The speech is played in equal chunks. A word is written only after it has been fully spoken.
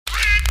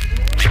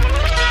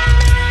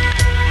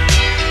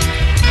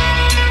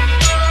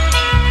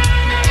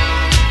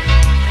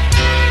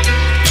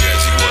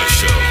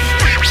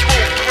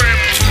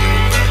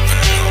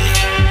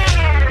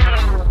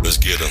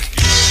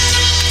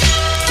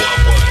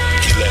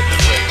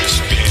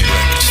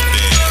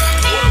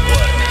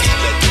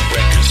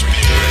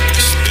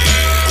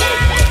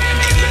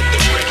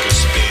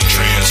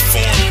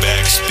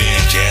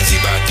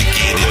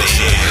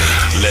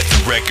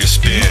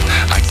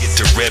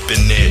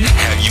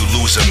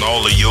losing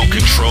all of your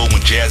control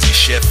when Jazzy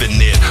chefing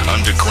it.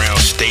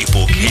 Underground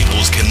staple,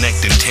 cables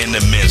connecting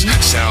tenements.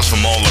 Sounds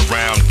from all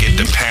around, get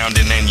the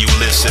pounding and you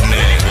listening.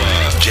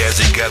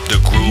 Jazzy got the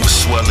groove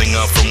swelling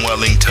up from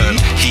Wellington.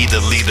 He the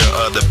leader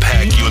of the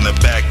pack, you in the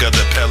back of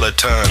the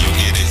peloton. You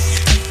get it?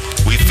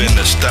 We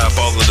finna stop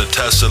all of the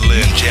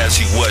tussling.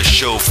 Jazzy West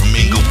show from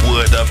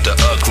Inglewood up to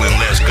Oakland.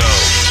 Let's go.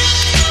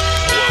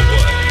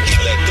 What? He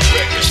let the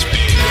record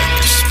spin.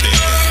 Record spin.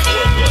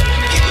 What?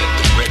 He let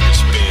the record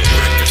spin.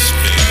 Record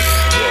spin.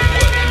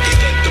 What? He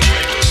let the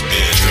record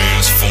spin.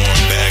 Transform,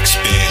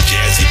 backspin.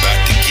 Jazzy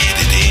about to get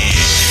it in.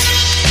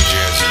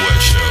 Jazzy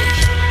West show.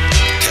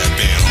 Tap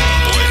in,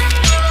 homeboy.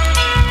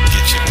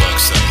 Get your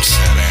bucks up and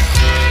sit down.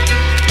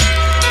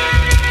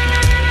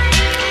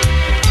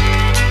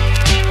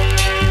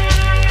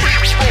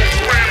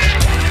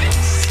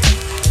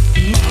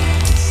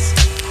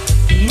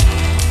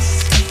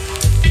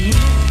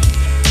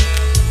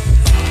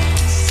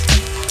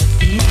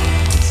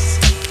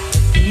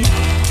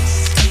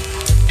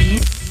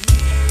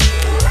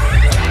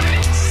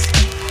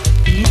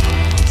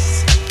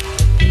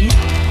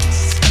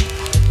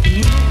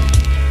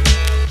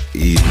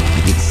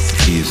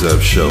 Ease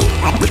up show.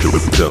 Make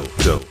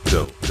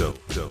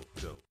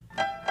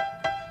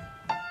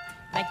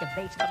the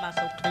bass come out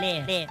so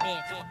clear. Make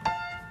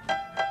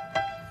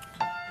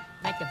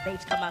the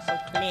bass come out so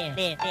clear.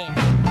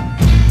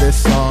 This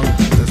song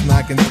does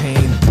not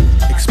contain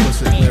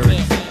explicit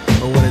lyrics,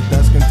 but what it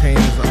does contain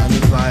is an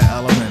undesired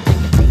element.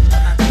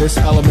 This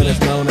element is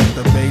known as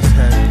the bass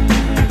head,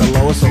 the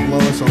lowest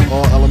of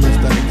all elements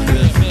that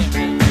exist.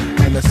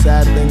 And the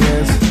sad thing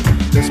is,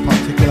 this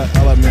particular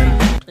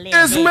element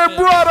is my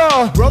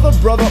brother!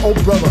 Brother, oh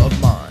brother of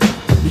mine.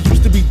 We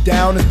used to be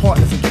down as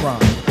partners in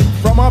crime.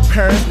 From our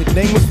parents,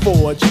 nickname was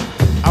Forge.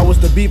 I was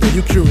the Beaver,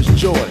 you Curious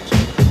George.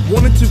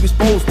 Wanted to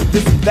expose to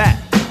this and that,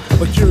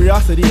 but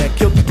curiosity had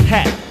killed the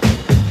cat.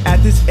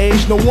 At this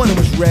age, no wonder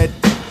was red,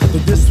 though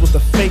this was the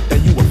fate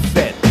that you were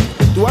fed.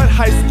 Throughout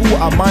high school,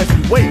 our minds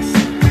we waste,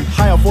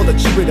 high off all the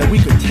cheer that we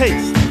could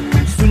taste.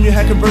 Soon you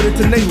had converted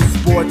to naval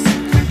sports.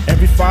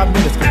 Every 5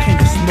 minutes, cocaine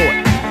to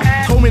snort.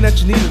 Told me that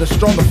you needed a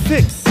stronger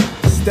fix.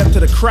 Step to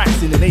the crack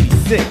scene in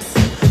 86.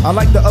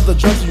 Unlike the other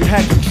drugs you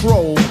had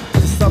control,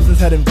 the substance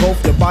had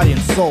engulfed your body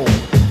and soul.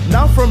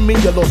 Now from me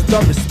you lost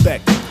dumb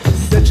respect.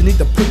 Said you need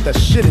to put that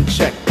shit in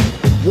check.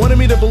 Wanted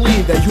me to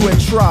believe that you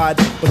had tried,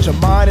 but your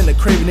mind and the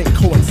craving didn't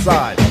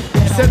coincide.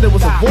 You said there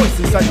was a voice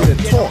inside you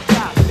that talked.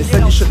 It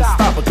said you shouldn't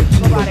stop but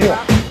continue to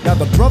walk. Now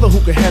the brother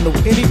who could handle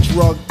any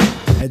drug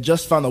had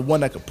just found the one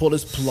that could pull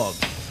his plug.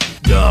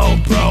 Yo,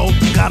 bro,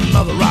 got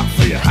another rock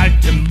for your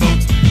hiking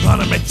boots.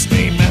 Gonna make you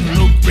scream and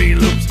loop,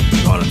 re-loops.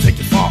 Gonna take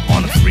you far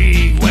on the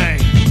freeway.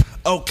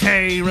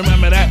 Okay,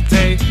 remember that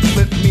day?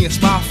 Split me a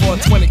smile for a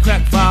 20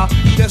 crack file.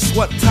 Guess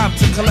what time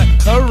to collect?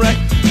 Correct.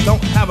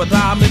 Don't have a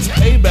dime, it's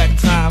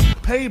payback time.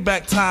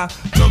 Payback time.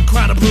 Don't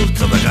cry the blues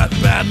cause I got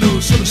bad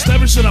news. Should've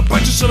stabbed, should've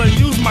punched, should've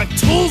used my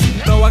tools.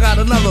 No, I got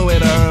another way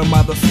to earn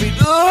my defeat.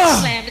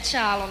 Slam the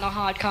child on the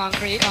hard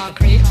concrete.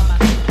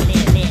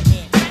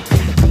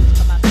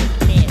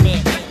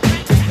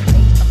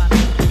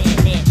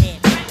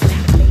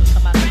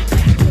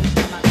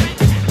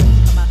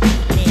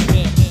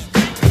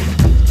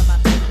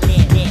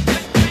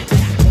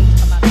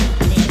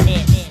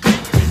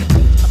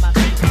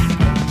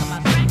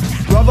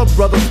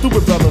 Brother,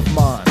 stupid brother of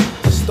mine.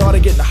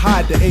 Started getting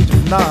high at the age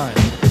of 9.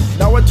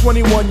 Now at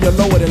 21, you're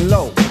lower than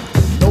low.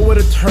 Nowhere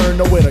to turn,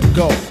 nowhere to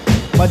go.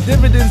 My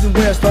dividends and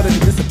where started to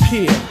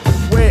disappear.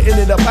 Where it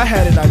ended up, I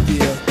had an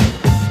idea.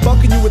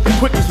 Bucking you with the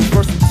quickness was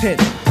first intent.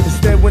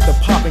 Instead went to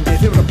Pop and gave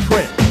him a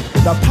print.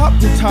 Now Pop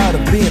grew tired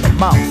of being a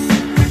mouse.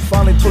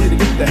 Finally told you to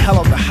get the hell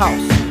out the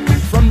house.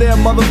 From there,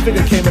 mother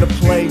figure came into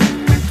play.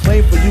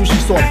 Claimed for you, she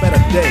saw a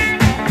better day.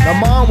 Now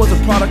Mom was a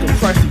product of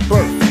Christ's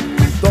birth.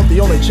 Thought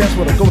the only chance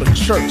was to go to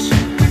church.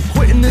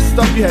 Quitting this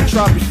stuff you had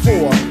tried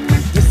before.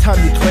 This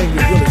time you claim you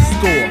really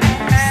score.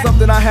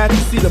 Something I had to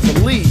see to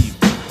believe.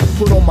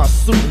 Put on my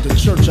suit and to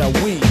church I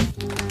weave.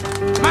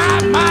 My,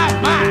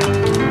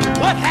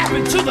 what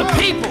happened to the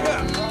people?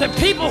 The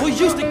people who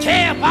used to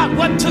care about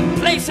what took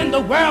place in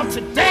the world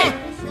today.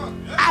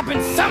 I've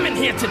been summoned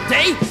here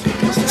today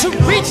to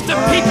reach the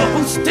people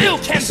who still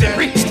can be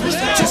reached,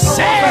 to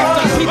save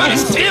the people who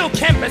still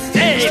can be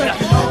saved.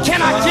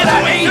 Can I get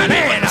an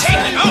amen?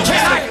 Can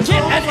I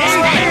get an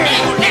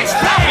amen? Next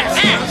blast,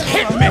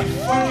 hit me.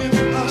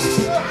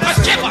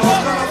 Forgive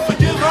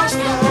us.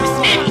 It's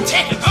evil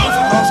taking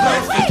over.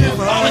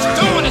 All it's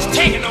doing is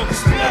taking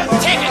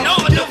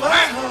over the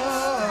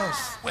world.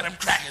 Where them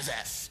crackers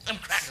at? Them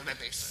crackers that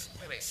they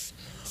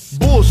serve.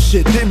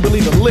 Bullshit, didn't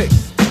believe a lick.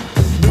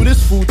 Knew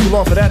this fool too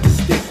long for that to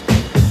stick.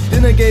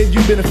 Then I gave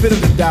you benefit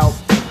of the doubt.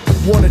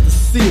 Wanted to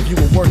see if you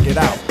would work it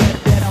out.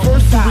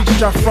 First you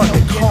reached out front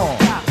and calm.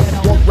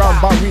 Walked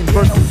round by reading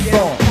verses of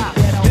song.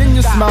 Then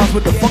you smiles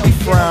with the funky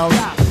frowns.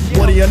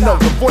 What do you know,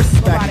 the voice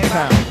is back in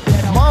town.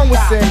 Mom was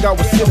saying God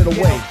was sending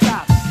away.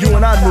 You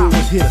and I knew it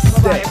was here to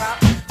stay.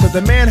 Cause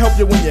the man helped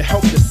you when you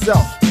helped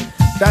yourself.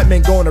 That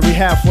meant going to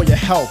rehab for your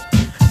health.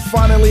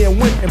 Finally it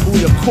went and blew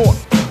your court.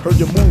 Heard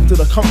you moved to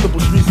the comfortable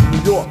streets of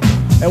New York.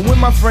 And when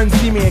my friends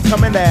see me and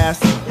come and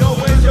ask, yo,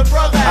 where's your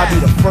brother? I'll be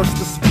the first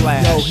to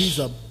splash. Yo, he's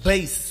a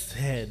bass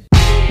head.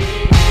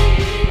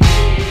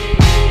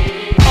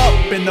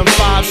 Up in them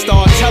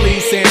 5-star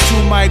tellies, saying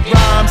 2 mic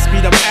rhymes,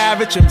 beat up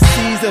average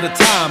MCs of the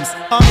times.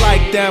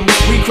 Unlike them,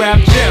 we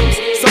craft gems,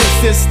 so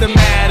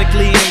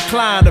systematically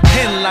inclined to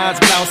pen lines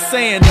without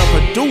saying the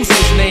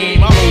producer's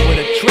name all over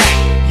the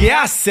track.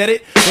 Yeah, I said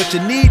it. What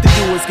you need to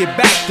do is get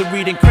back to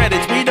reading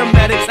credits. Read the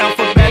medics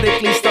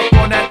alphabetically, stuck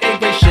on that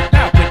English shit.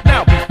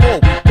 Now,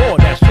 before we pour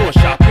that short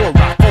shot, pure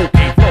rock,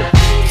 okay, flow.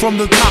 From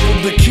the top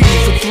of the key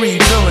for 3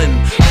 villain.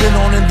 Been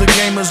on in the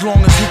game as long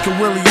as he can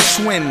really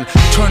swing.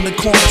 Turn the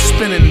corner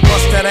spinning,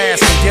 bust that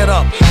ass and get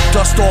up.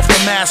 Dust off the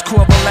mask,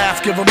 whoever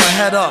laugh, give him a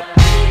head up.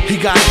 He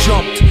got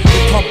jumped,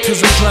 it pumped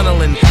his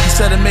adrenaline. He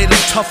said it made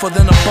him tougher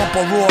than a bump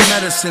of raw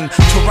medicine.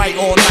 To write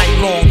all night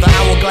long, the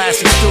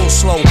hourglass is still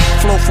slow.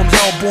 Flow from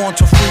hellborn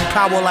to free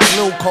power like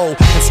Lil Cole.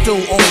 And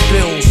still owe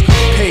bills,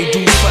 pay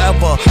dues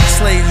forever.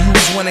 Slave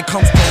used when it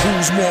comes to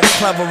who's more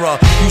cleverer.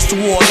 Used to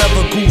wear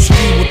leather goose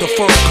fee with the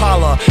fur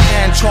collar.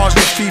 And charge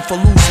the fee for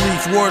loose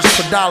leaf, words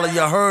per dollar,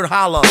 you heard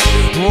holler.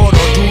 Broad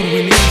or dude,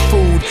 we need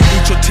food.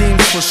 Eat your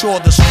teams for sure,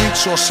 the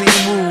streets sure seem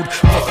rude.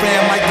 For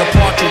fam like the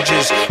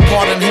Partridges,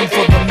 pardon him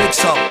for the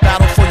mix-up.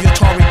 Battle for your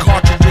Atari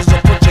cartridges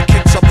or put your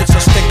kicks up, it's a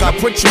stick-up.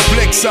 Put your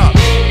blicks up.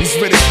 These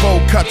Riddick bowl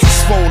cuts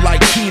is full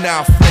like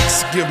penile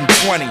flicks. Give him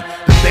 20.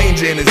 The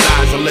danger in his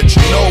eyes will let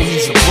you know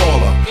he's a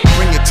brawler.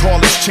 Bring your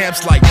tallest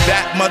champs like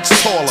that much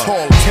taller.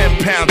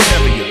 10 pounds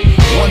heavier,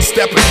 1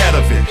 step ahead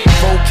of it.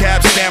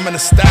 Vocab, stamina,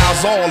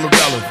 styles, all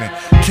irrelevant.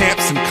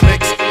 Camps and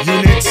cliques,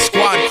 units,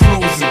 squad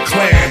crews and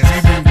clans.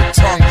 Even your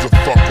tongues will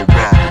fuck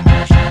around and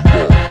lose your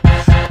ball.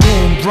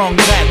 Boom, brung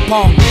that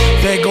bong.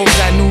 There goes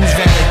that news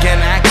van again.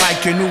 Act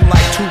like you knew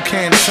like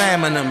toucan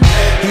salmon them.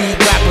 He eat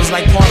rappers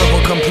like part of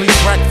a complete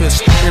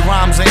breakfast. Their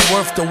rhymes ain't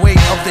worth the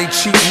weight of their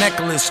cheap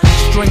necklace.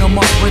 String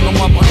them up, bring them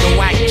up on the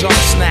whack jump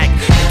snack.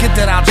 And get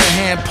that out your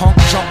hand, punk,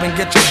 jump and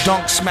get your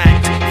dunk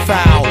smacked.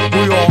 Foul,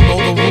 we all know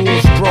the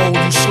rules, bro.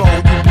 You slow,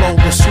 you blow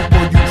the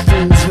super, you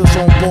fools. His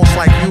own boss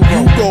like you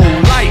go.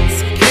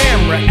 Lights,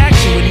 camera,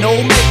 action with no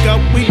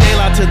makeup. We nail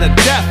out to the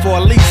death,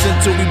 or at least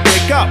until we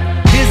break up.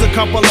 Here's a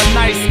couple of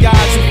nice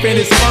guys who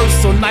finished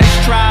first. So nice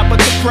try, but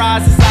the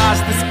prize is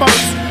ours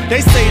dispersed.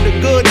 They say the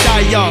good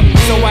die young,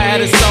 so I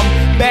added some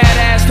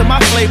badass to my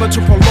flavor to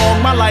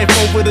prolong my life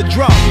over the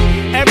drum.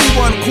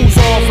 Everyone cools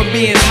off from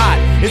being hot.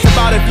 It's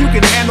about if you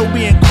can handle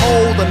being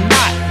cold or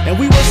not. And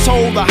we were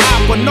told to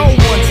hop on no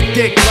one's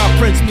dick by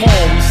Prince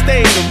Paul. We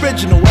stayed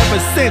original ever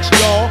since,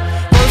 y'all.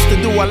 First to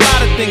do a lot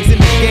of things in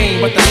the game,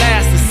 but the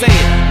last to say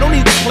it. No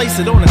need to place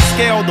it on a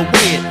scale to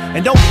weigh it.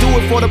 And don't do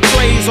it for the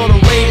praise or to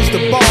raise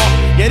the bar.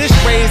 Yeah, this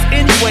raised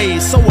anyways,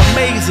 so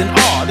amazing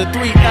are the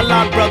 3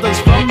 L.I. brothers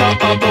from the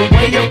other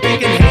way of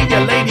thinking. Hey,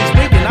 your ladies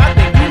winking, I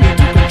think you need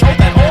to control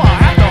that, or I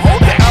have to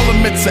hold that. The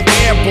elements are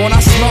airborne,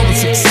 I smell the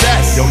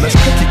success. Yo, let's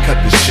cookie cut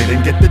this shit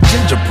and get the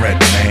gingerbread,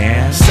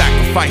 man.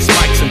 Sacrifice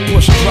mics and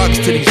push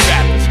drugs to these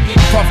rappers.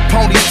 Puff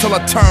ponies till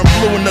I turn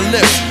blue in the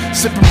lips.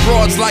 Sipping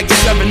broads like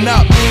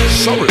 7-Up.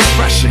 So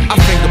refreshing. I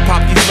finger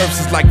pop these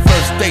verses like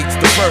first dates.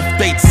 The birth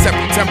date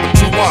September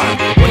 21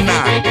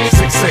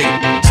 1968.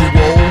 Too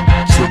old,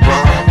 too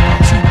young,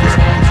 too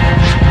bad.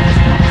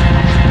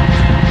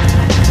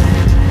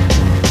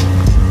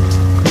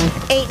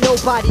 Ain't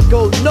nobody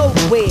go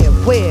nowhere.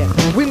 Where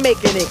we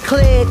making it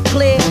clear.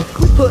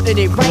 We putting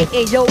it right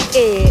in your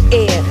ear.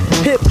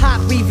 Hip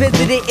hop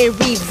revisited and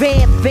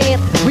revamp.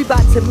 We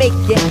about to make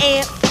you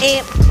amp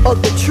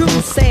of the true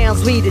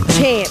sounds. We the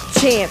champ.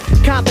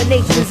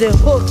 Combinations and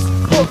hooks.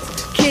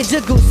 Kid,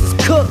 your goose is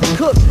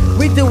cooked.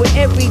 We do it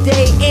every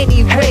day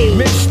anyway. Hey,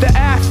 Mr.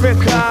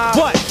 Africa.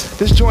 What?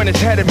 This joint is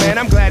headed, man.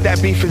 I'm glad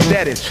that beef is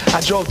deaded. I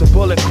drove the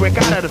bullet quick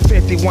out of the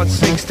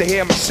 51.6 to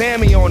hear my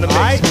Sammy on the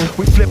mix.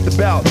 We flipped the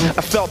belt.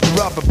 I felt the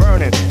rubber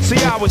burning. See,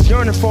 I was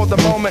yearning for the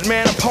moment,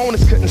 man.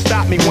 Opponents couldn't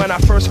stop me. When I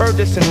first heard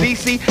this in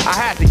DC, I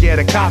had to get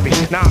a copy.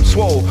 Now I'm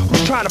swole.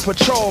 Who's trying to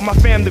patrol my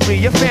fam to be?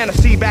 Your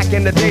fantasy back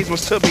in the days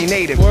was to be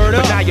native.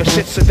 But now your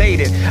shit's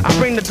sedated. I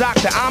bring the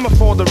doctor, I'm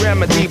for the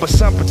remedy, but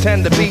some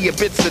pretend to be a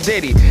bit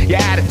sedity. Your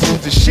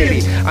attitudes is shitty.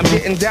 I'm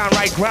getting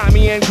downright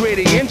grimy and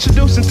gritty.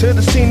 Introducing to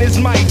the scene is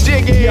Mike Jiggy.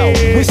 Yo,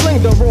 we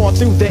sling the raw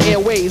through the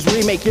airways.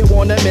 We make you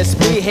wanna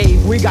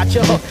misbehave. We got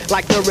you hooked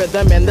like the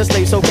rhythm and the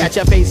slave. So catch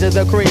a phase of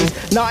the craze.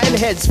 Nodding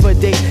heads for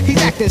days.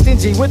 He's acting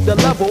stingy with the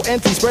level, and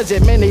he spreads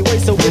it many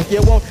ways. So if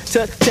you want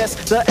to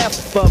test the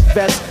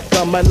F-best,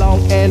 come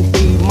along and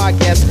be my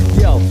guest.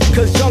 Yo,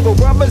 cause Jungle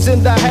Brothers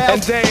in the house,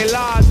 and Day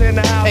Laws in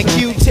the house, and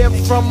Q-Tip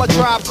from a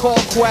Tribe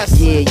Called Quest.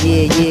 Yeah.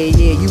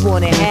 You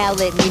wanna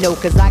howl at me, no,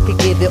 cause I could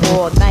give it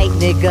all night,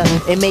 nigga,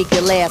 and make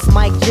it last.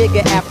 Mike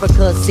Jigger,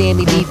 Africa,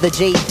 Sammy B, the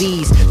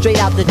JBs. Straight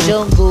out the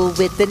jungle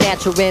with the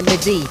natural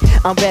remedy.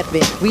 I'm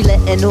reppin', we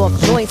letting off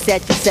joints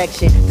at your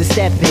section. The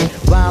steppin',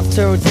 rhymes,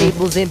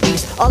 turntables, and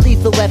beats. All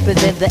lethal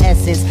weapons and the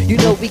essence. You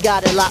know we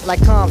got a lot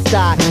like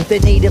Comstock. The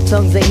native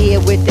tongues are here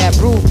with that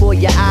brew for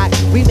your eyes.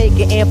 hot. We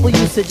making ample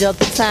usage of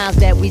the times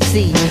that we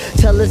see.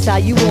 Tell us how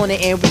you want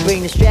it and we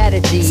bring the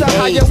strategy. So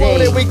how you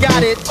want it, we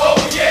got it.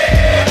 Oh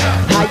yeah.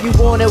 How you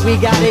want it, we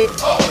got it.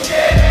 Oh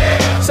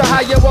yeah. So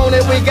how you want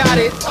it, we got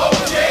it. Oh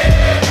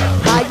yeah.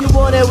 How you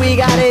want it, we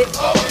got it.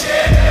 Oh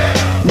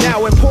yeah.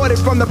 Now imported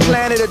from the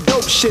planet of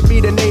dope shit,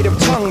 be the native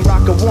tongue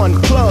rocker one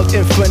plug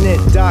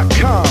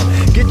infinite.com.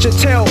 Get your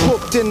tail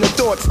hooked in the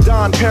thoughts,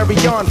 Don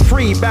Perignon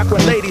free. Back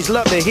when ladies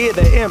love to hear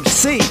the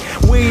MC.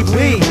 We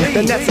be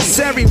the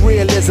necessary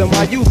realism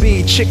while you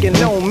be chicken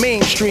no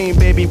mainstream,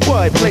 baby.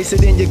 What? Place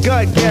it in your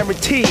gut,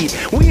 guaranteed.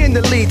 We in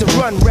the lead to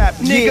run rap,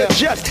 nigga.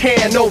 Just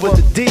hand over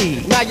the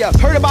deed. Now you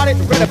heard about it,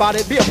 read about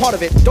it, be a part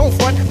of it. Don't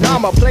front. Now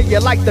I'ma play you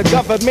like the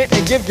government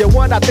and give you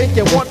what I think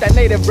you want. That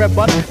native bread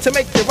butter to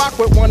make you rock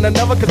with one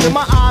another. Cause in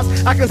my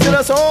eyes, I consider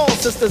us all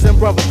sisters and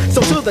brothers.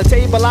 So to the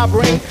table I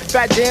bring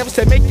fat jams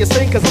to make you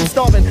sing. Cause I'm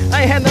starving.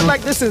 I ain't had nothing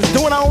like this since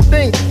doing our own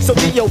thing. So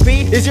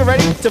D.O.B., is you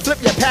ready to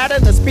flip your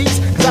pattern of speech?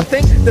 Cause I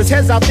think there's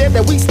heads out there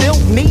that we still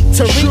need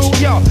to reach. True,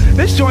 yo,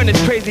 this joint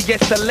is crazy,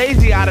 gets the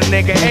lazy out of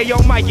nigga. Hey,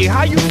 yo, Mikey,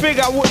 how you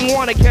figure I wouldn't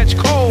want to catch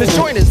cold? This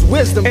joint is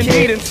wisdom, kid.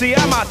 Indeed, and see,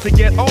 I'm out to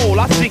get old.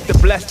 I seek to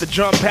bless the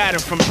drum pattern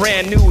from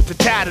brand new to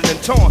tattered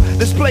and torn.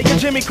 Display your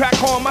Jimmy Crack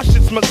horn, my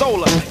shit's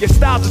Mazzola. Your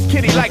styles is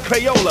kitty like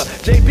Crayola.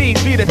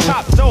 JB's be the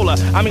top dollar,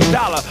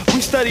 dollar.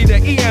 We study the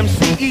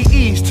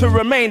EMCEEs to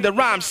remain the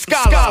rhyme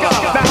scholar.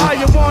 Now how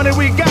you want it,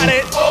 we got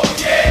it. Oh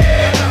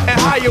yeah. And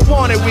how you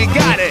want it, we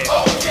got it.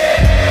 Oh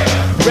yeah.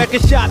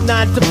 Record shop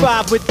 9 to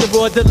 5 with the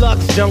raw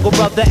deluxe. Jungle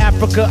brother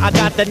Africa, I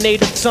got the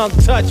native tongue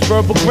touch.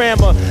 Verbal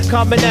grammar,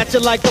 coming at you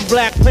like a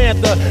Black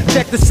Panther.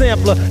 Check the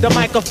sampler, the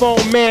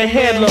microphone man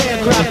handler,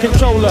 crowd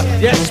controller.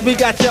 Yes, we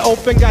got you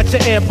open, got you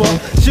ample.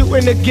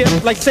 Shooting a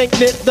gift like Saint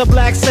Nick, the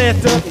Black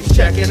Santa. He's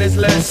checking his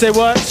list. Say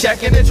what?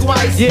 Checking it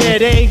twice. Yeah,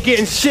 they ain't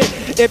getting shit.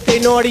 If they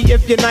naughty,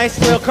 if you're nice,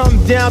 they'll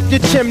come down your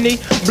chimney,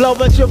 blow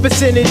up your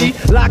vicinity,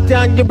 lock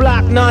down your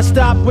block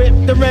non-stop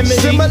with the remedy.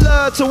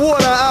 Similar to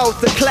water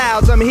out the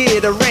clouds, I'm here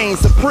to reign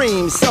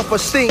supreme.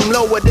 Self-esteem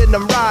lower than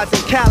them rides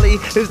in Cali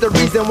is the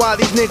reason why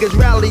these niggas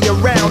rally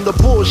around the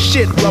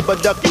bullshit. Rubber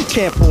duck, you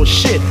can't pull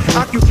shit.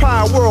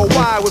 Occupy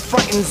worldwide with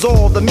frightens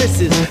all the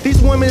misses. These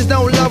women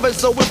don't love us,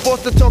 so we're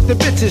forced to talk to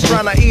bitches.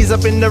 Trying to ease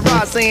up in the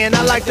ride, saying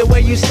I like the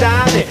way you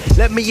style it.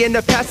 Let me in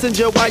the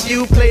passenger while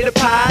you play the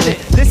pilot.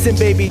 Listen,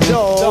 baby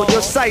doll,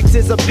 your sights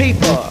is a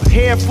peeper.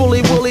 Hair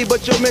fully woolly,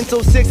 but your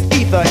mental six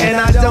ether. And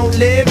I don't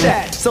live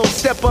that, so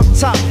step up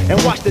top and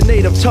watch the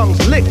native tongues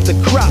lick the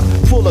crop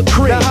full of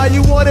cream. Now how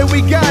you want it,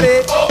 we got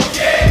it. Oh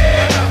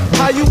yeah.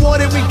 How you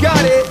want it, we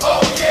got it.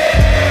 Oh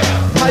yeah.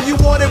 How you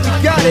want it,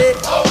 we got it.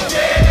 Oh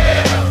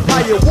yeah. How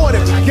you want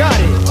it, we got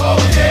it. Oh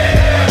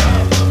yeah.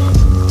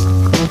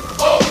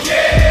 Oh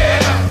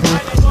yeah.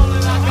 How you want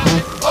it, I got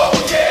it. Oh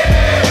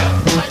yeah.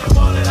 How you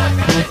want it, I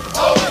got it.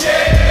 Oh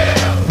yeah.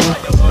 How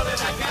you want it,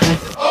 I got it.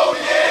 Oh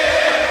yeah.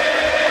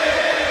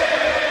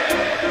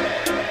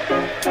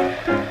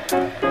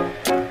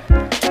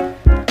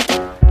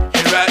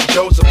 Here at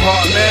Joe's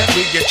apartment,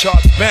 we get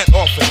charts bent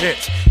off of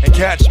hits and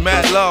catch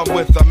mad love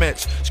with our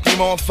mitts.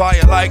 Scream on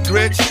fire like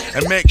grits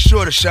and make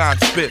sure the shine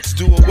spits.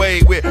 Do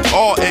away with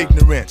all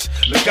ignorance.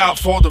 Look out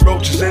for the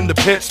roaches in the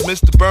pits.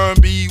 Mr. Burn,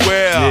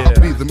 beware. I'll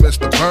be the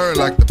Mr. Burn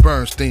like the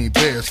Bernstein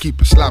Bears.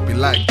 Keep it sloppy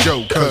like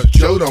Joe, cause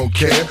Joe don't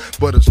care.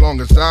 But as long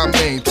as I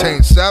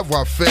maintain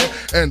savoir-faire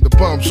and the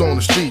bumps on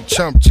the street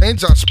chump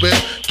change I spare,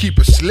 keep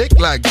it slick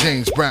like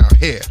James Brown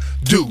hair.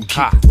 Do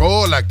keep it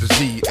raw like the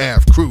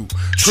ZF crew.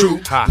 True,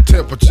 the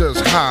temperature's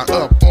high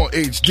up on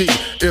HD.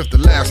 If the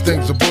last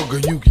thing's a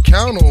booger, you can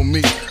count on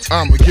me.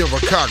 I'ma give her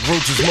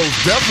cockroaches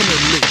most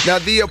definitely. Now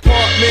the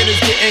apartment is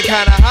getting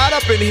kinda hot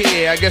up in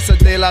here. I guess a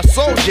De La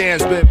Soul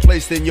jam's been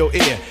placed in your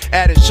ear,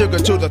 adding sugar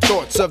to the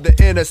thoughts of the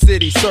inner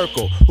city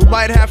circle, who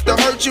might have to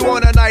hurt you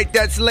on a night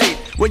that's late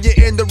when you're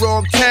in the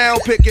wrong town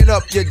picking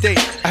up your date.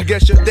 I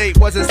guess your date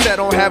wasn't set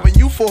on having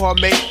you for her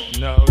mate.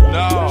 No,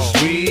 no.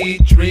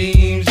 Sweet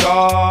dreams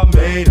are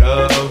made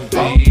of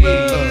these.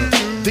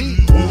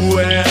 Who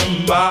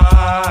am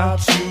I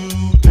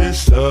to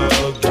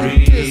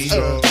disagree?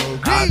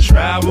 I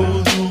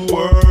travel the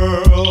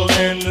world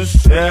in the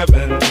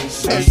 7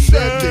 seas.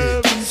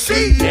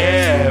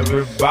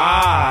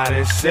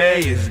 Everybody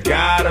say it's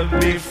gotta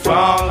be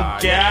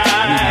funky.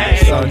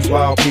 Sons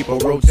while people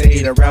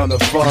rotate around the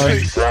fun.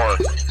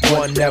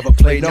 One never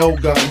play no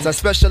guns. I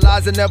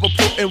specialize in never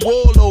putting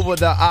wool over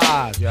the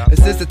eyes. And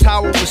since the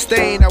towel was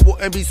stained, I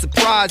wouldn't be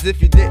surprised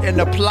if you didn't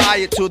apply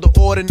it to the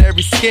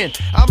ordinary skin.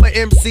 I'm an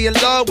MC in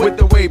love with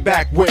the way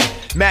back when.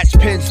 Match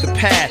pins to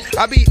pad.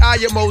 I be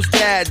IMO's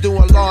dad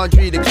doing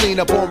laundry to clean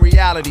up on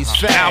reality's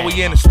fat. Now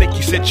we in a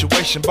sticky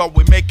situation, but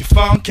we make it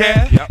funky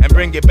and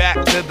bring it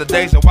back to the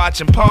days of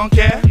watching punk.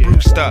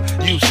 Brewster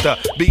used to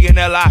be in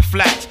LI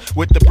flats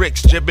with the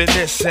bricks jibbing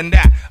this and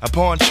that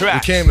upon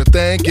track. We came to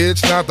thank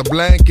it's not the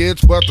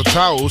blankets, but the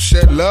towels.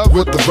 Shed love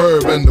with the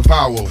verb and the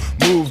vowel.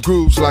 Move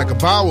grooves like a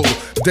vowel.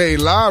 De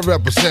La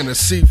represented.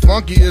 See,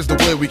 funky is the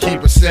way we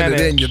keep it centered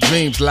in your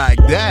dreams like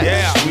that.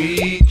 Yeah,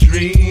 sweet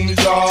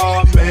dreams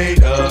are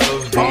made of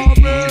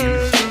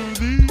these.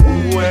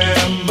 Who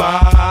am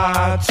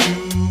I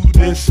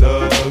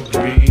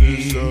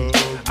disagree.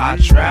 I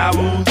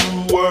traveled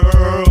the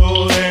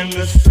world in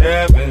the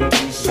 7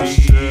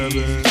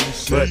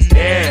 seas, but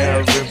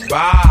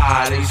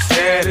everybody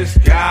said it's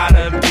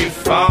gotta be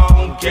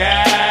funky.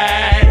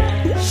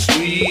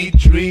 Sweet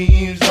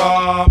dreams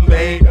are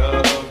made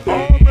of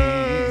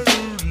these.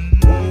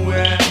 Who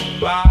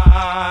am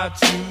I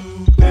to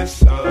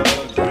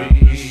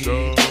disagree?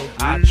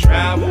 I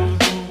traveled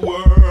the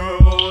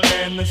world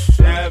in the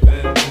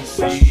 7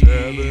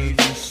 seas,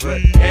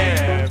 but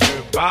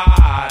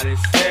everybody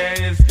says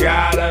it's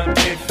gotta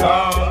be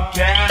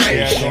funky.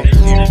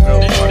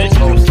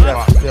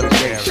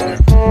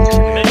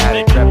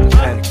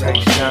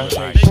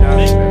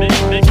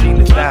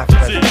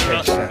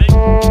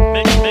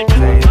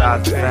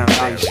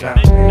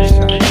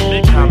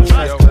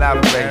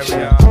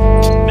 Collaboration,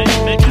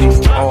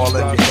 all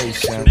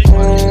education.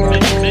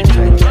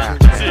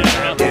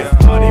 If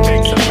money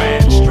makes a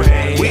man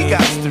strange, we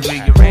got to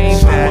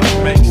rearrange that.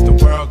 What makes the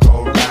world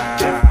go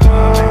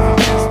round?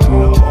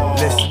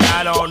 Listen,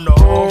 I don't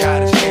know,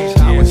 gotta change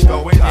how it's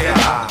going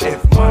down. If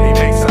money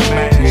makes a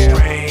man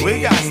strange,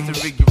 we got to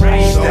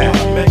rearrange that.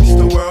 What makes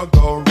the world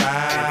go round?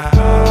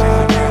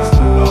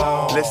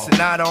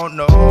 Listen, I don't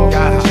know,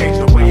 gotta change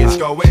the way it's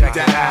going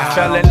down. I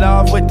fell in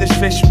love with this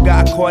fish who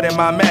got caught in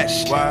my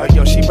mesh. But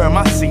yo, she burned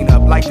my scene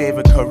up like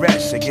David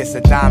Koresh. I guess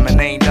a diamond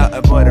ain't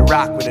nothing but a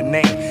rock with a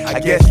name. I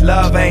guess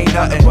love ain't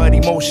nothing but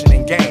emotion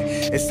and game.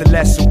 It's a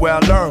lesson well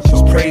learned,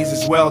 cause praise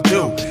is well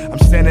due. I'm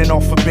sending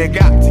off a big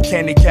out to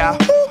Kenny Cow.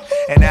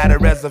 And at a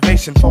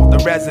reservation for the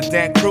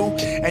resident crew.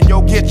 And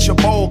yo, get your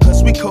bowl,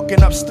 cause we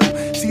cooking up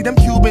stew. See, them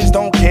Cubans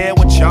don't care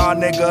what y'all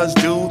niggas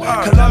do.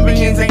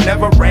 Colombians ain't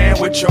never ran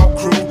with your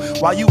crew.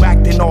 While you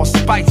acting all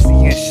spicy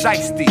and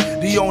shiesty.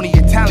 The only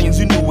Italians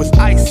you knew was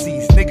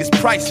ices. Niggas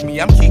price me,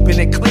 I'm keeping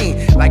it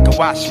clean like a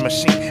washing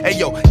machine. Hey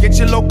yo, get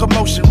your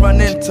locomotion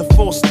running to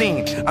full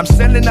steam. I'm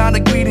sending out a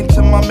greeting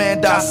to my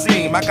man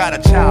Dasim. I got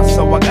a child,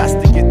 so I got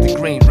to get the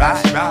green,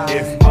 right?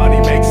 If money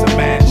makes a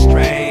man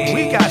strange,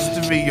 we got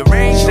to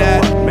rearrange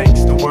that. What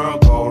makes the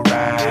world go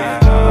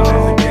round? Love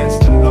is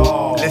against the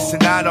law.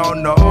 Listen, I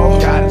don't know,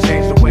 gotta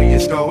change the way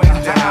it's going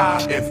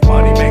down. If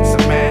money makes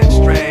a man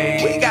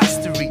strange, we got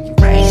to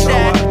rearrange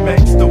that. What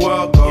makes the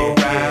world go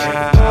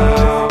round?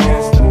 Love is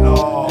against the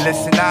law.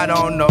 Listen, I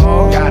don't know,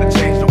 gotta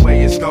change the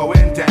way it's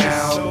going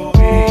down. So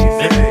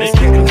easy. It's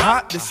getting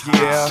hot this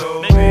year.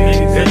 So easy.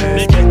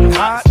 It's getting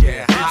hot.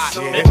 It's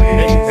so easy.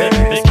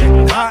 It's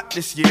getting hot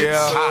this year.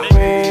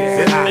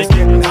 It's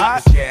getting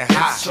hot.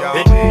 It's so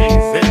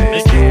easy.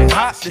 It's getting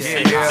hot this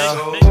year.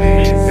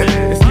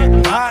 It's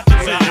getting hot.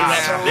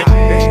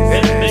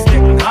 It's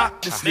getting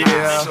hot this year.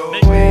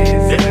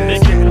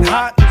 It's getting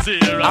hot.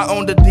 I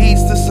own the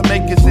deeds to some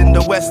acres in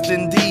the West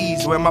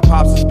Indies, where my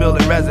pops is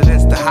building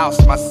residence to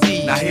house my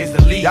seed. Now here's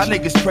the lead. Y'all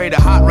niggas pray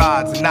to hot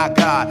rods and not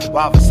God,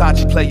 while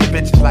Versace play your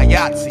bitches like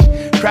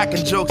Yahtzee,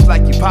 cracking jokes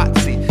like you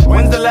Potsy.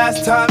 When's the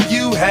last time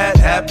you had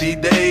happy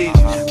days?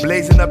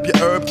 Blazing up your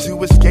herb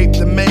to escape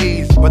the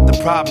maze, but the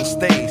problem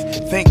stays.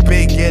 Think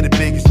big, get it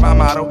big, it's my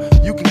motto.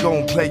 You can go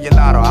and play your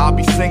lotto. I'll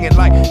be singing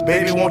like,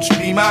 baby, won't you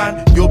be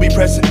mine? You'll be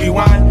pressing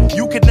rewind.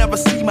 You could never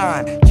see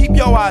mine. Keep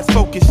your eyes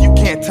focused, you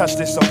can't touch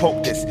this or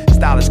poke this.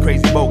 Style is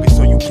crazy bogus,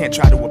 so you can't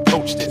try to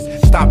approach this.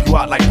 Stomp you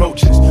out like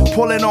roaches,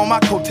 pulling on my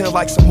coattail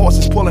like some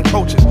horses pulling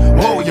coaches.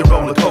 Whoa, your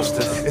roller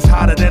coaster. It's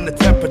hotter than the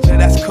temperature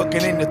that's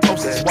cooking in your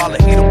toasters, while the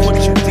heat'll put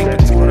you deep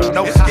into the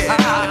nose.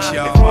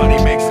 If money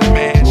makes a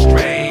man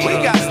strange, we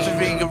got to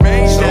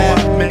rearrange that.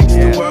 So what makes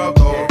the world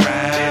go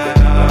round?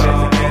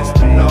 Love is against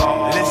the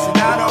law. Listen,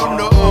 I don't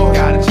know,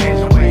 gotta change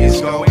the way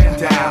it's going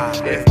down.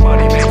 If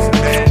money makes a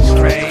man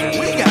strange,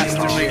 we got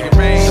to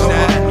rearrange so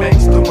that. what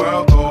makes the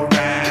world go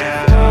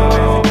round?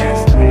 Love is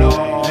against the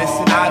law.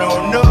 Listen, I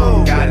don't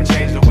know, gotta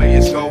change the way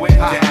it's going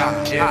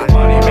down. If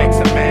money makes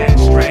a man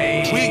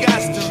strange, we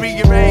got to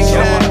rearrange so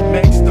that. what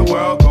makes the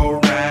world go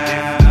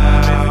round?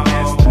 Love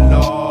is against the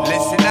law.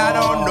 Listen, I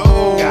don't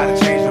know, gotta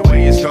change the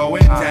way it's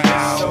going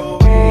down. So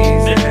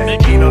easy.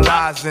 Kino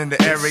Lives in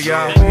the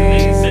area,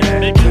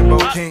 Timbo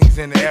Kings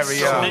in the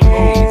area,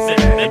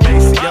 and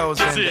Maceo's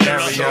in the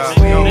area,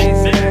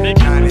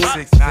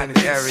 96 in the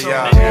area.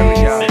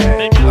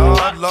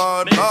 Lord,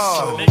 Lord,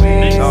 Lord,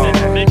 Lord,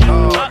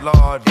 Lord,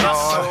 Lord, Lord, Lord,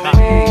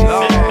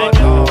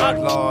 Lord,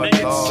 Lord, Lord,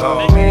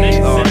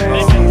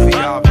 see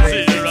our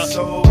faces. It's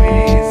so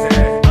easy.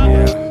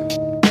 Yeah.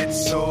 It's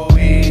so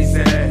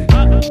easy.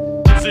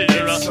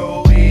 It's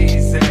so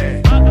easy.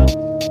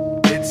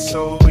 It's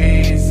so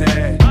easy.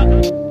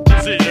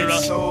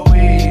 It's so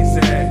easy.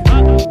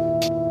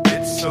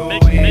 It's so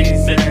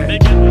easy.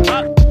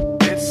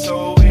 It's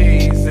so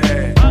easy.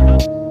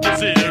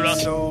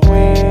 It's so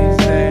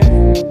easy.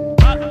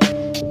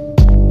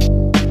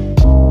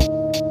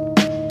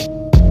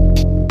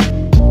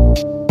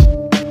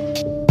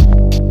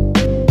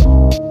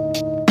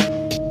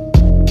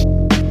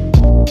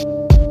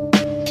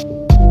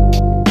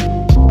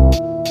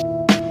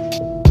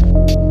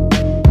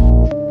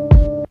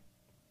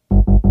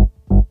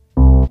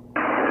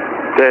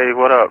 Dave,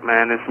 what up,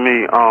 man? It's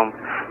me.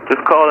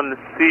 Just calling to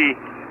see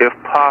if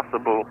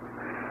possible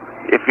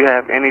if you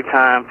have any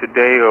time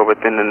today or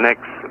within the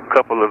next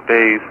couple of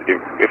days,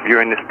 if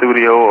you're in the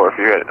studio or if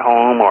you're at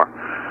home or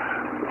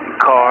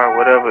car or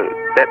whatever,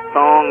 that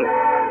song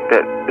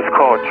that is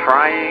called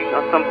Trying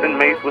or something,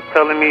 Mace was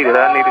telling me that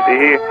I needed to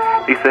hear.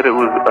 He said it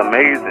was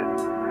amazing.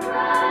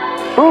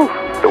 Whew,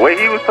 the way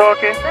he was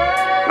talking,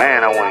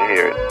 man, I want to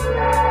hear it.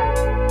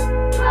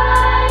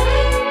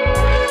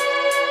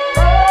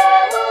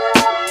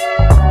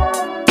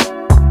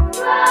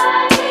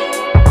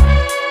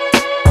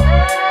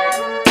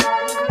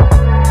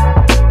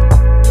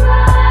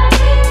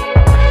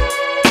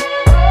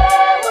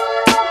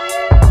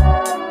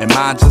 Am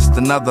I just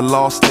another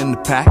lost in the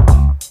pack?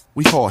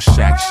 We horse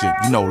shack shit,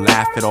 you know,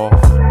 laugh it off.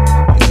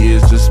 The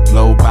years just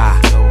blow by.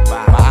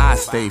 My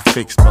eyes stay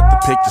fixed, but the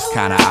picture's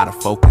kinda out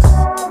of focus.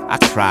 I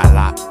cry a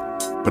lot,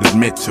 but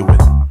admit to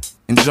it.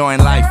 Enjoying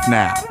life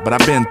now, but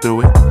I've been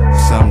through it.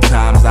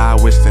 Sometimes I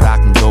wish that I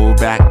can go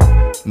back.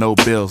 No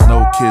bills,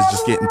 no kids,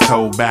 just getting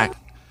told back.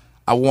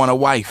 I want a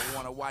wife,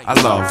 I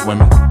love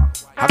women.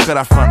 How could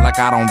I front like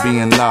I don't be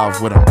in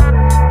love with them?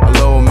 A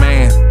little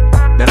man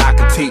that I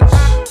could teach.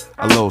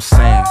 A little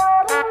sand,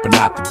 but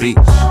not the beach.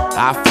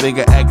 I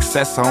figure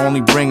excess, I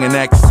only bring an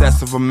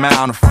excessive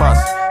amount of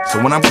fuss.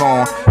 So when I'm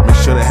gone, make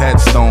sure the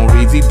headstone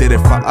reads, he did it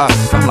for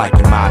us. I'm like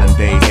a modern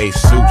day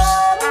Jesus.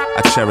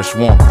 I cherish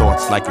warm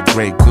thoughts like a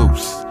gray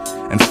goose,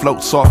 and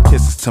float soft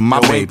kisses to my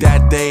baby.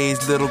 That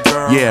day's little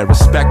girl. Yeah,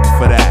 respect her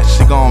for that.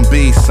 She gon'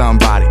 be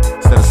somebody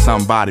instead of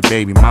somebody,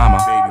 baby mama.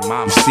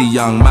 You see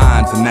young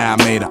minds and now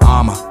I made of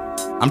armor.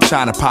 I'm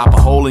trying to pop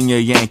a hole in your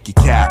Yankee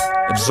cap,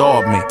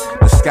 absorb me.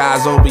 The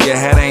skies over your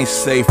head ain't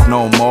safe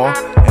no more,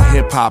 and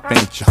hip-hop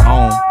ain't your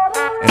home.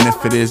 And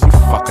if it is, you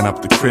fucking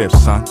up the crib,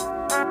 son.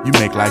 You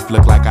make life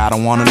look like I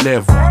don't wanna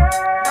live one.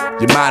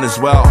 You might as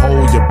well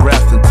hold your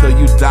breath until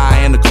you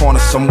die in the corner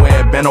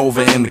somewhere, bent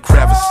over in the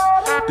crevice.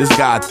 This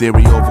God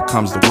theory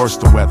overcomes the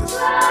worst of weathers.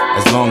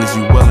 As long as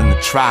you willing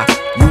to try,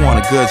 you want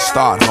a good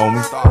start,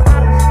 homie.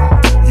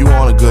 You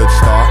want a good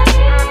start,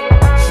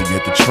 so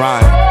get to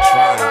trying.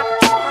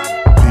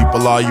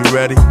 People, are you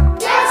ready?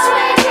 Yes,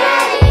 we're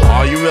ready.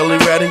 Are you really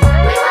ready? We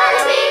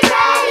wanna be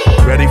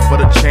ready. Ready for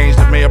the change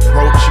that may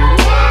approach you?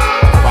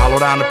 Yeah. Follow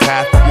down the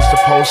path that you're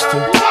supposed to?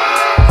 Yeah.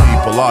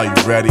 People, are you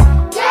ready?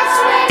 Yes,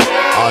 we're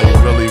ready. Are you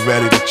really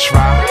ready to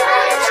try? We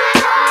wanna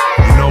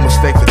try. You know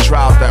mistakes are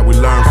trials that we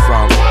learn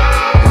from.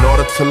 In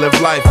order to live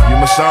life, you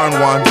must earn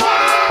one.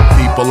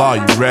 People,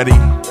 are you ready?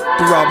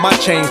 Throughout my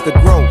change to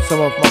grow, some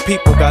of my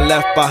people got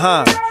left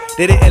behind.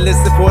 They didn't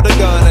listen for the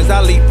gun as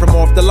I leap from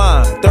off the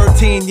line.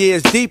 13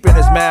 years deep in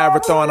this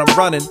marathon I'm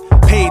running.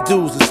 Paid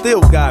dues and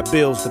still got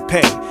bills to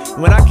pay.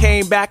 When I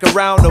came back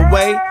around the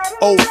way,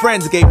 old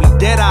friends gave me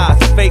dead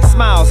eyes and fake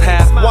smiles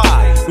half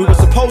wide. We were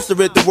supposed to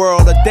rid the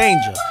world of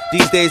danger.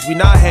 These days we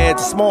not had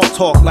the small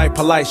talk like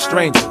polite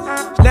strangers.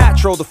 It's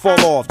natural to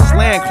fall off, just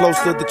land close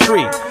to the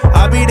tree.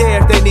 I'll be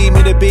there if they need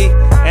me to be.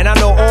 And I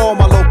know all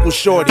my local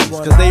shorties,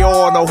 cause they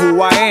all know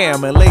who I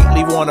am. And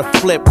lately wanna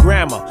flip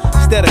grammar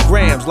instead of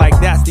grams, like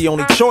that's the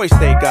only choice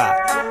they got.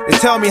 They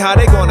tell me how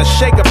they gonna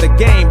shake up the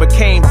game, but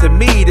came to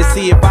me to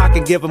see if I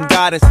can give them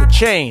guidance to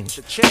change.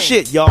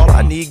 Shit, y'all,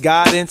 I need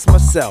guidance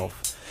myself.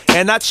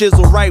 And I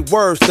chisel right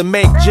words to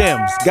make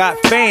gems. Got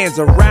fans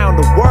around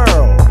the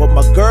world, but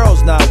my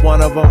girl's not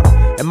one of them.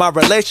 And my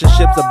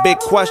relationship's a big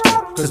question,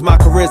 cause my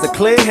career's a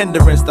clear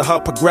hindrance to her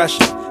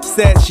progression.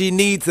 Said she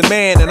needs a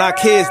man and our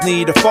kids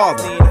need a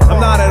father. I'm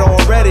not at all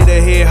ready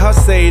to hear her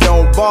say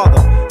don't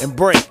bother and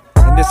break.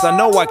 And this I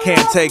know I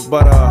can't take,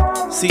 but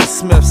C.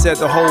 Smith said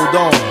to hold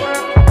on.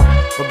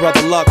 My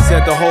brother Luck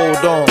said to hold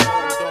on.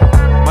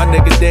 My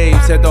nigga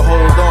Dave said to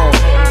hold on.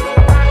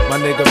 My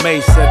nigga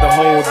Mace said to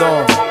hold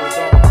on.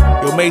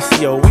 Yo,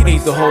 Maceo, we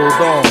need to hold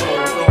on.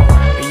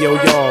 And yo,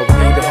 y'all, we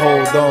need to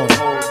hold on.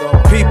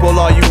 People,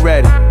 are you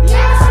ready?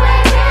 Yes,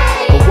 we're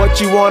ready. But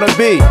what you wanna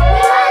be? We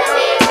wanna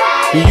be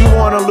ready. Do you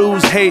wanna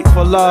lose hate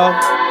for love?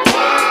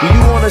 Yeah. Do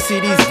you wanna see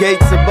these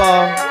gates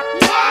above?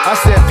 Yeah. I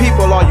said,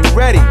 people, are you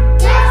ready?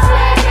 Yes,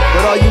 we're ready.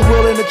 But are you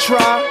willing to try?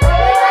 We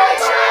wanna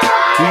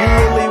try. Do you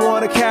really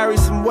wanna carry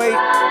some weight?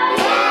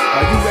 Yeah.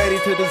 Are you ready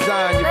to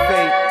design your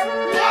fate?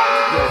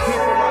 Yeah. Yo,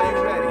 people, are you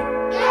ready?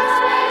 Yes,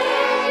 we're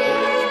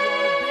ready.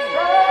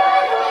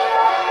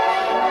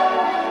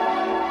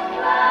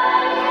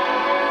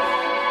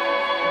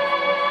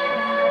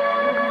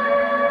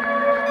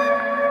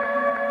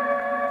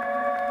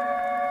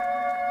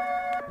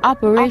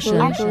 Operation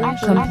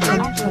complete.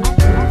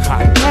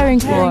 Preparing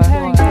for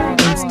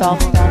install.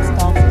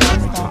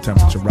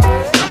 Temperature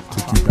rise.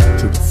 Take you back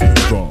to the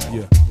fever.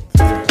 Yeah.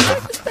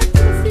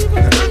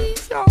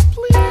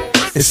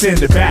 It's in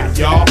the back,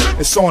 y'all.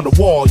 It's on the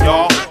wall,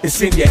 y'all.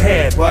 It's in your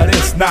head, but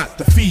it's not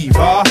the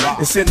fever.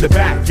 It's in the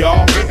back,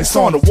 y'all. It's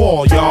on the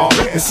wall, y'all.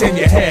 It's in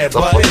your head,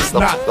 but it's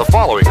not. The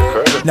following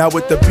occurred. Now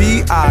with the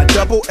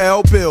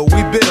BILL bill,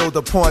 we build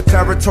upon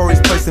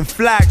territories, placing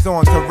flags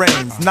on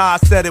terrains.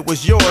 Nas said it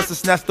was yours to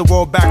snatch the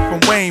world back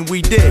from Wayne.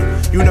 We did.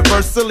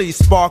 Universally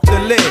spark the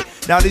lid.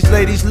 Now these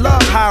ladies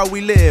love how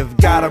we live.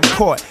 Got them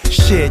caught.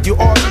 Shit, you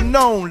already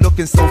known,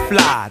 looking so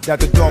fly that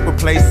the dog would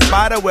play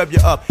spider web you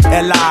up.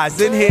 LI's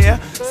in here.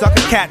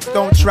 Sucker cats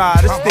don't try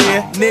to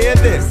steer near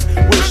this.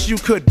 Wish you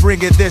could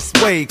bring it this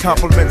way.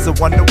 Compliments of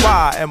Wonder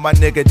Why and my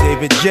nigga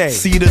David J.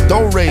 See the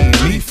do, re,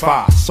 mi,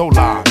 fa, sol,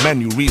 la,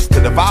 menu. Reach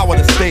to devour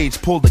the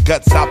stage, pull the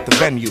guts out the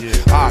venue.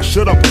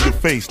 Shut up in your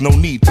face, no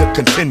need to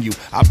continue.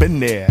 I've been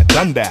there,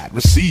 done that,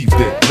 received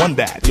it, won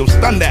that, yo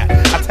stun that.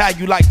 I tag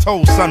you like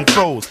toes, sun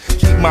froze.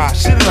 Keep my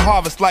shit in the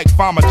harvest like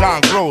Farmer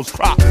John grows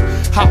crops.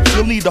 Hops,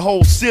 you'll need the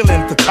whole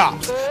ceiling to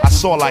tops. I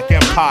saw like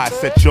Empire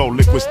set your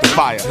liquids to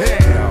fire.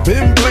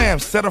 Bim blam,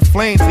 set a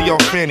flame to your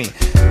fanny.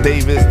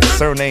 Davis, the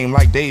surname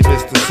like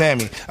Davis to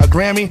Sammy. A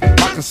Grammy,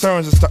 my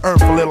concerns is to earn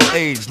for little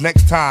age.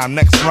 Next time,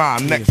 next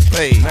rhyme, next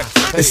page.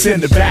 It's in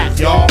the back,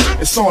 y'all.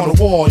 It's on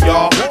the wall,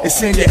 y'all.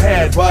 It's in your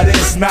head, but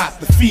it's not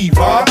the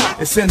fever.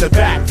 It's in the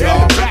back,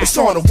 y'all. It's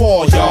on the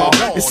wall, y'all.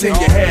 It's in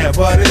your head,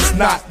 but it's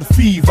not the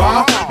fever.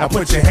 Now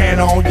put your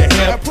hand on your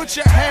hip. Put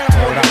your hand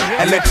on your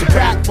hip. And let your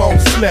backbone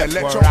slip.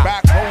 Let your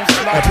backbone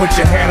slip. And put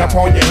your hand up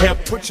on your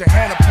hip. Put your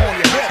hand up on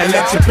your hip. And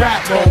let your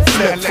backbone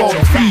slip for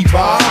the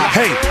fever.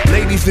 Hey,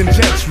 ladies and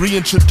gents,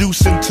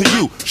 reintroducing to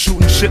you.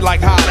 Shooting shit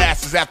like hot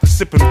asses after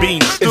sipping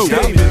bean stew.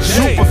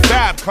 Super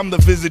Fab, come to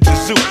visit your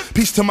zoo.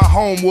 Peace to my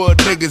Homewood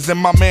niggas and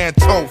my man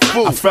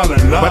Tofu. I fell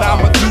in love. But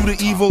I'ma do the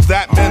evil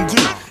that men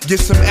do. Get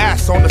some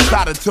ass on the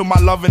side until my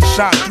lovin'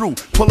 shine through.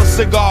 Pull a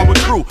cigar with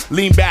crew,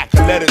 lean back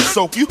and let it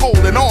soak. You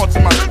holding on to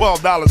my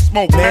 $12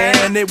 smoke,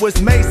 man. It was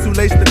Mace who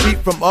laced the beat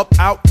from up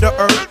out the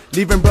earth,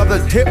 leaving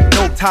brothers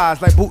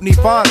hypnotized like Bootney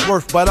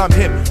Farnsworth. But I'm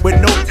hip with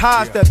no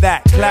ties to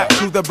that. Clap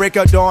to the break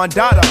of dawn,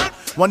 dada.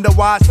 Wonder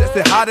why I sets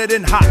it hotter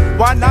than hot.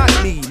 Why not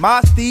me? My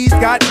steez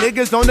got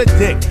niggas on the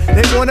dick.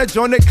 They wanna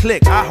join the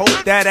clique. I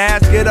hope that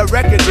ass get a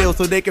record deal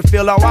so they can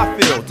feel how I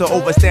feel. To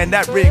overstand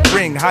that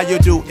ring, how you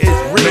do is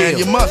real. Man,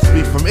 you must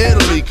be from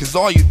Italy, cause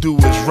all you do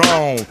is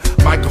wrong.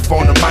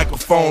 Microphone to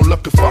microphone,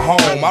 looking for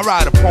home. I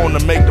ride upon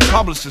to make the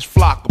publishers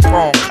flock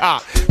upon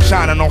cop.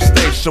 Shining on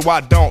stage so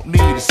I don't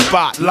need a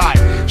spotlight.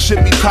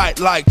 Shit be tight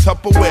like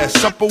Tupperware,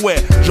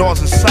 Supperware.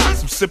 Jaws and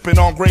socks, I'm sipping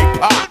on great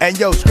pop. And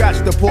yo, scratch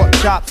the pork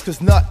chops,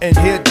 cause nothing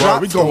here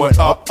drops. We going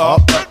up.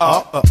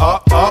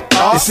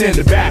 It's in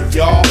the back,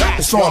 y'all.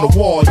 It's on the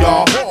wall,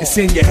 y'all. It's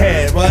in your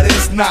head, but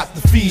it's not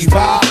the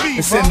fever.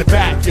 It's in the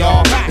back,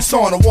 y'all. It's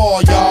on the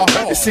wall, y'all.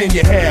 It's in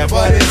your head,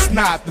 but it's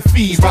not the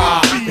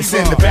fever. It's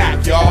in the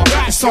back, y'all.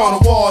 It's on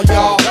the wall,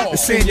 y'all.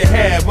 It's in your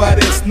head, but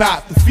it's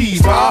not the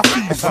fever.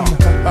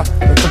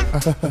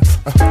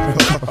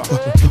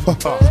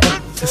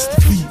 It's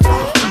the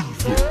fever.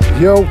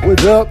 Yo,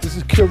 what up? This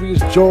is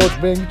Curious George,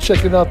 man. You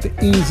checking out the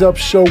Ease Up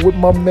Show with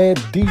my man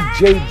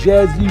DJ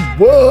Jazzy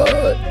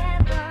Wood.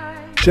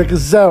 Check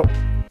us out.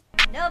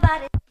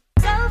 Nobody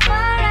so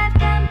far I've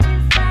come to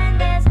find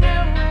there's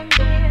no one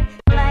here.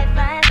 Life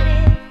I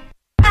live,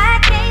 I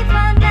came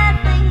for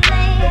nothing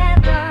they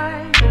have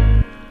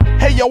done.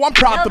 Hey yo, I'm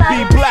proud to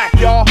be black,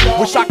 y'all.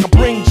 Wish I could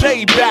bring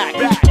Jay back.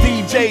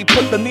 DJ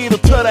put the needle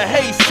to the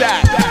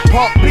haystack.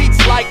 Pump beats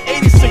like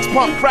 86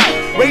 pump crack.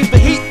 Raise the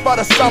heat for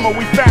the summer,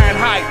 we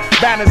Fahrenheit.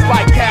 Banners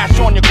like cash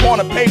on your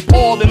corner, pay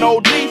Paul and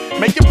OD.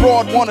 Make your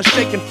broad wanna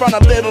shake in front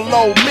of little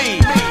old me.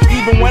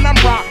 Even when I'm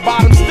rock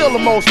bottom, still the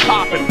most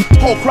poppin'.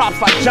 Whole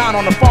crops like John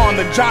on the farm,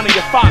 the Johnny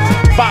a Fox.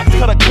 Box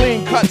cut a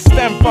clean cut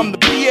stem from the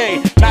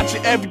PA. Not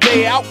your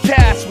everyday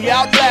outcast, we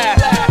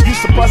outlast.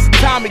 Used to bust a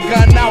Tommy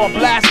gun, now I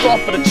blast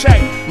off for the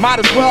check. Might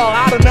as well,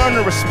 I done earn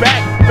the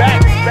respect.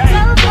 Back. So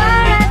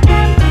far I've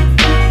come to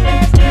find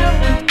there's no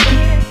one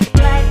here.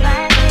 Life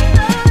I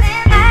live,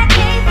 I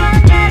came for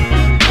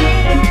nothing they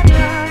have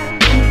done.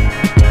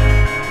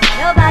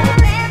 Nobody.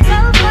 So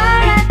far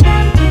I've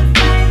come to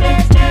find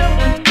there's no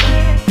one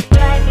here.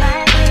 Life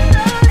I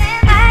live,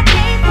 I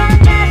came for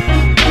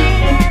nothing they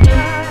have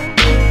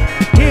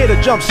done. Here to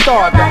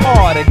jumpstart the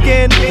art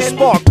again. The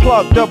spark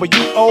plug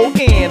WON.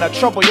 I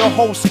trouble your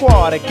whole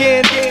squad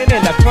again.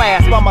 In the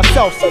class by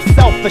myself, so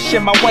selfish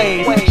in my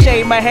ways.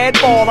 Shave my head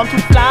bald, I'm too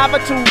fly for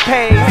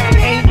toothpaste.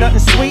 Ain't nothing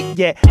sweet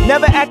yet,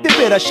 never acted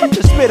bitter. Shut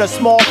your spit a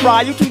small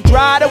fry, you too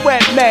dry to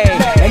wet me.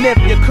 And if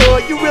you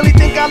could, you really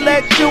think I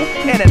let you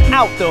in and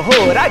out the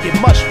hood? I get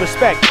much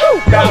respect.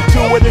 Bow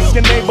to it, it's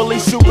your neighborly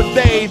Super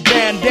Dave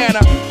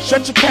bandana.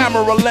 Shut your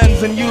camera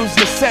lens and use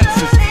your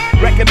senses.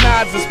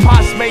 Recognize as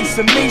Pos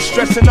Mason, me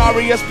stressing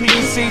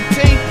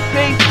R-E-S-P-E-C-T.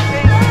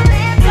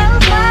 So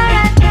far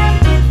I've come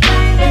to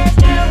find there's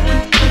no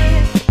one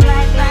here.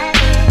 Life I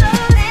live,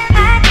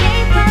 I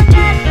came for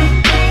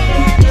nothing they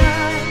have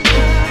done.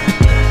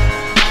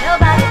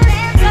 Nobody.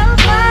 So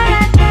far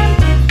I've come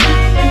to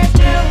find there's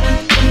no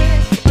one here.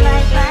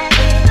 Life I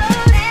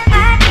live,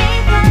 I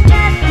came for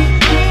nothing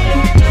they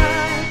have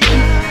done.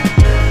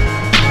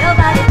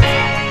 Nobody.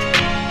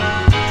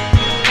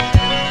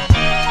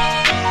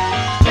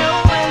 No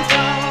one's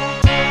home.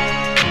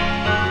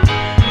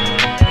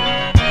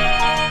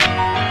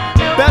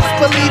 Best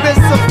believe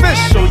it's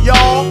official,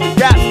 y'all.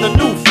 That's the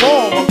new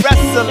form of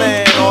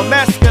wrestling on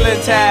masculine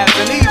tabs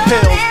and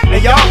e-pills.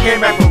 And y'all came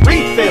back for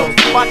refills.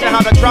 Watching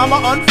how the drama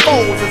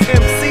unfolds as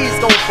MCs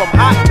go from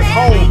hot to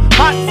cold.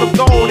 Pots of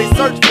gold, they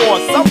search for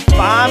some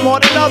fine more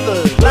than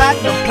others.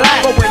 Platinum.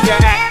 But when your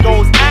act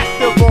goes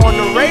active on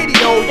the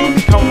radio, you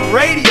become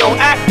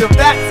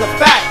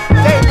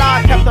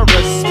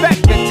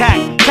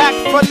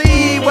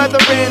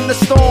in the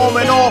storm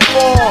in all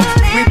forms.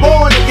 We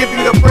born to give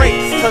you the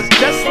breaks, cause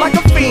just like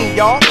a fiend,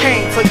 y'all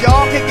came, so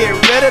y'all can get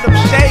rid of them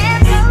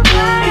shades.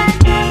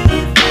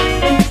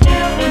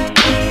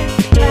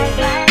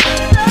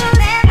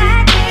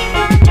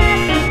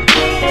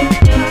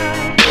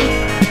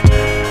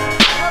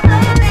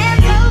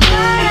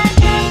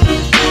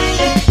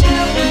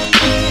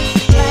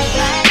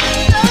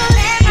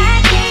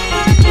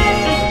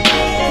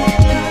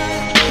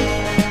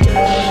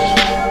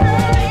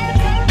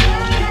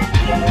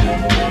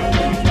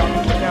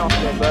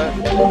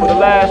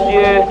 Last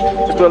year,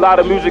 there's been a lot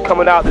of music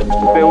coming out that's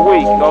been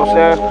weak, you know what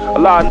I'm saying? A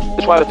lot of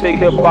niggas try to take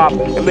hip hop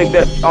and make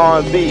that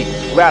R&B,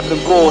 rap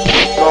and bullshit,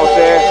 you know what I'm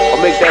saying?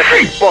 Or make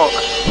that funk.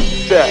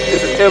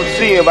 This is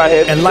MC right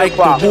here. And like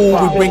the woo,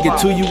 we bring it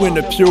to you in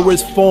the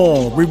purest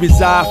form. We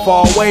reside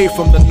far away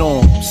from the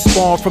norm.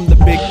 Spawn from the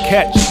big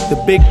catch,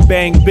 the big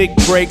bang, big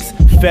breaks.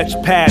 Fetch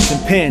pads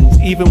and pens,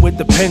 even with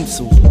the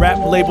pencils. Rap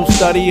label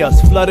study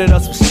us, flooded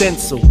us with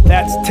stencil.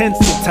 That's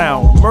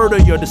Tinseltown, murder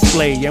your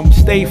display. And we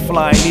stay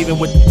flying even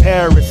with the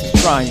terrorists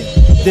trying.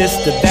 This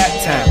to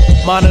that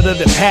town, monitor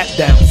the pat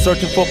down.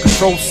 Searching for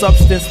controlled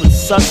substance with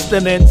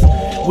sustenance.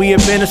 We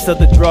administer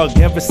the drug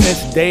ever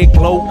since day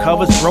glow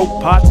covers, broke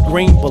pots,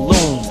 green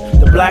balloons.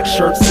 The black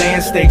shirt,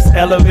 sand stakes,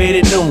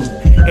 elevated noon.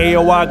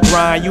 AOI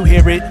grind, you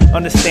hear it,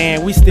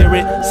 understand, we steer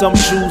it. Some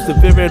choose to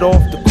veer it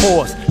off the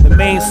course. The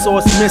main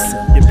source missing.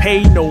 You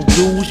pay no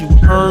dues, you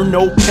earn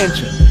no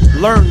pension.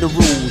 Learn the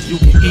rules. You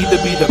can either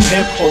be the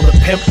pimp or the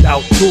pimped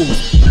out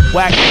tools.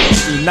 Whack,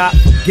 do not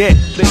forget.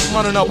 Bitch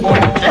running up on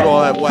you.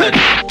 All that whack.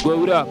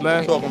 What up,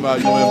 man? Talking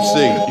about you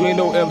MC. You ain't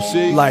no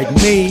MC. Like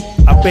me,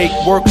 I bake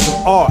works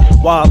of art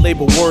while I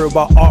label word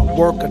about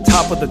artwork on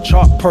top of the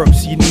chart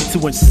perks. You need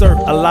to insert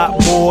a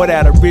lot more of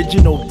that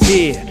original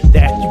tier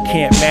that you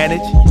can't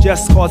manage.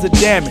 Just cause it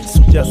damage,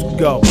 so just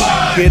go.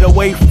 Get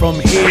away from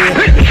here.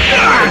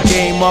 The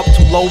game up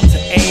too low to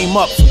aim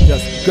up, so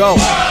just go.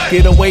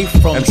 Get away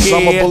from and here.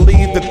 And some will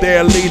believe that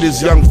they're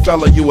leaders. Young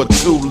fella, you a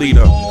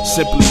 2-liter.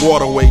 Simply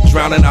waterway,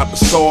 drowning out the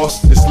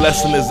sauce. This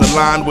lesson is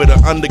aligned with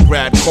an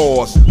undergrad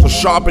course. So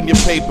sharpen your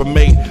paper,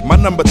 mate. My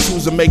number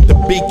 2's to make the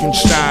beacon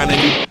shine.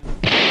 And you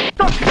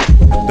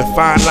the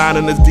fine line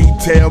in the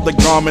detail, the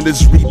garment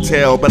is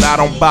retail, but I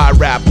don't buy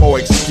rap or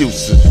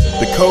excuses.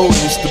 The code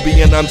used to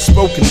be an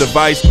unspoken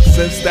device, but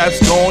since that's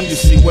gone, you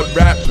see what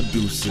rap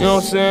produces. You know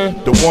what I'm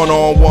saying? The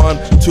 1-on-1,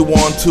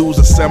 2-on-2s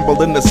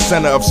assembled in the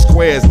center of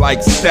squares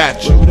like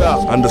statues.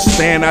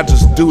 Understand, I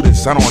just do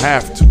this, I don't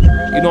have to.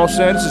 You know what I'm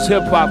saying? This is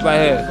hip hop right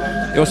here.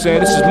 You know what I'm saying?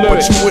 This is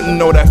lyrics. But you wouldn't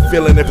know that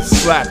feeling if it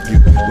slapped you.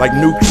 Like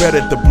new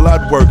credit, the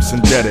blood works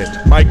indebted.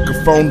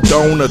 Microphone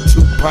donor, 2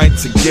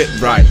 pints to get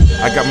right.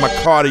 I got my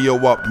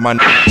cardio up, my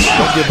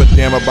don't give a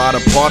damn about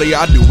a party,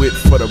 I do it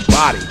for the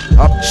body.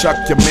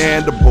 Upchuck your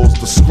mandibles,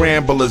 the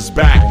scramble is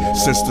back.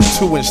 Since the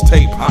 2-inch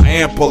tape, how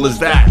ample is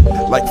that?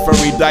 Like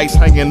furry dice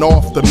hanging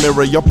off the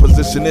mirror, your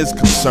position is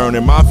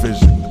concerning my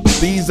vision.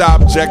 These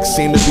objects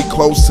seem to be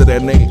closer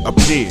than they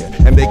appear,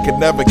 and they could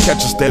never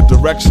catch us, their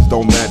directions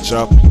don't match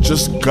up.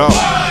 Just go,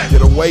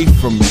 get away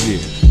from here.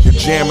 You're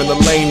jamming the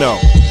lane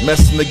up,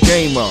 messing the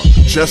game up.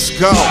 Just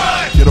go,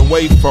 get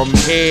away from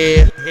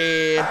here.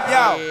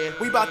 Yo,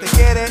 we about to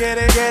get it, get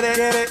it, get it,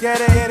 get it, get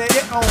it, get it,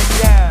 get on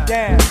down,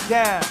 down,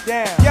 down,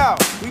 down. Yo,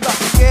 we about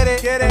to get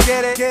it, get it,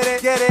 get it, get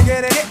it, get it,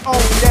 get it, get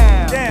on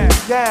down, down,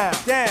 down,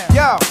 down.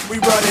 Yo, we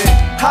run it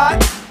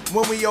hot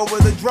when we over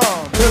the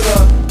drum to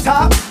the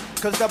top.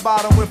 Cause the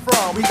bottom we're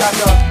from, we got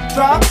the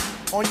drop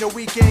on your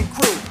weekend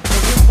crew.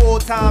 Cause we full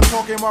time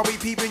talking while we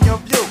peeping your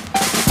view.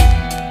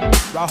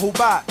 Rahul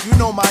Bhat, you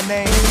know my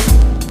name.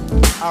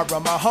 I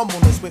run my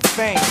humbleness with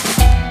fame.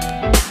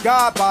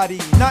 God body,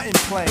 nothing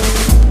plain.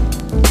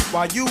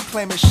 While you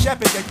claiming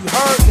Shepherd that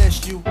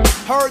you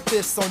heard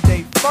this on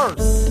day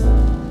first.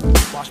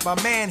 Watch my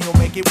man, he'll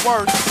make it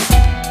worse.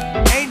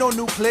 Ain't no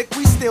new click,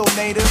 we still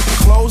native.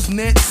 Close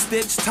knit,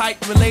 stitch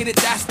tight, related,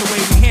 that's the way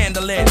we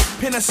handle it.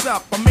 Pin us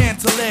up, a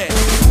mantle it.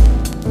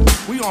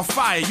 We on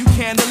fire, you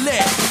candle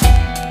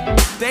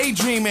it.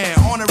 Daydreaming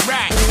on a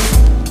rack.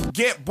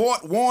 Get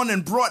bought, worn,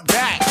 and brought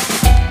back.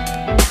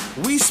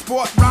 We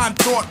sport rhyme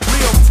thought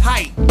real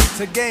tight.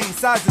 To gain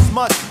size is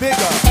much bigger.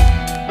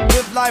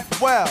 Live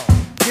life well.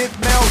 Get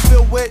mail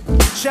filled with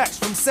checks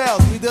from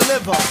sales we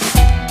deliver.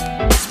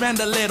 Spend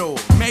a little,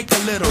 make a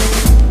little.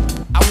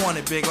 I want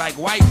it big like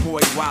white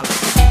boy wallet.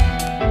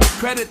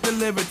 Credit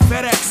delivered,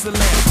 FedEx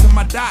excellent. To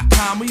my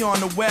 .com, we on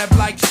the web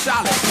like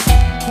Charlotte.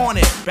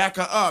 Hornet, back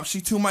her up, she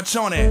too much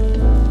on it.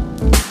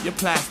 Your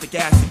plastic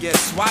ass to get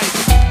swiped.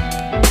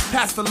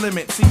 Past the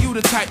limit, see you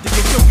the type to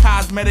get your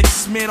cosmetics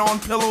smeared on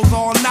pillows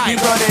all night. We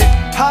run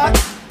it hot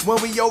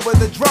when we over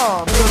the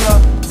drum. To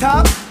the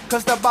top,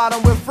 cause the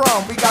bottom we're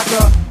from. We got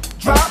the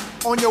drop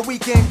on your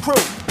weekend crew.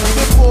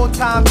 We're full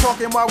time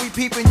talking while we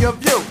peeping your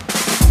view.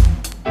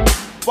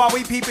 While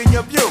we peeping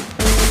your view.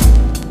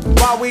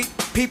 While we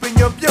peeping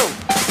your view.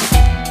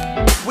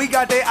 We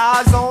got their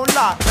eyes on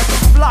lock. Let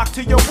them flock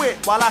to your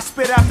wit while I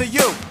spit after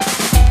you.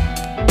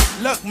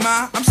 Look,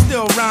 ma, I'm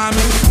still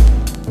rhyming.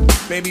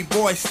 Baby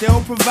boy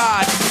still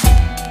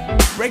providing.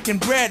 breaking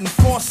bread in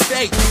 4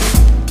 states,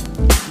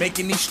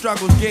 making these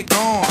struggles get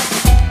gone.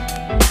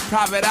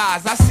 Private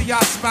eyes, I see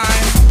y'all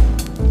spying.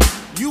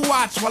 You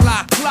watch while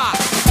I clock.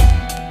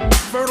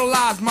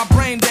 Fertilize my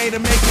brain data,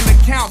 making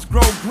accounts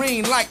grow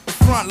green like the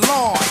front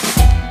lawn.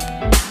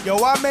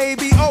 Yo, I may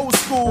be old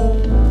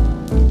school,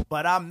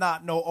 but I'm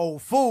not no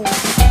old fool.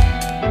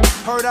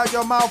 Heard out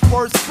your mouth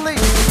first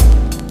fleet,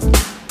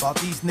 but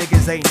these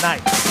niggas ain't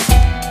nice.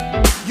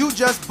 You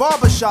just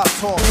barbershop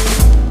talk,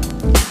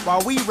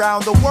 while we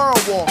round the world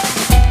walk.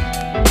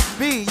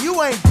 B,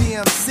 you ain't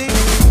DMC,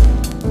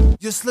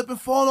 you slip and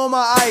fall on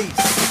my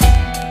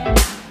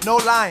ice. No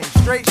lying,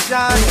 straight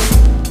shining,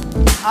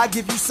 I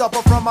give you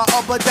supper from my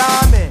upper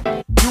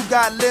diamond. You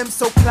got limbs,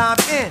 so climb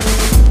in.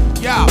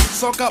 Yo,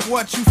 soak up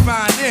what you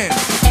find in.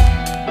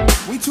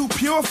 We too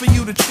pure for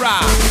you to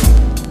try.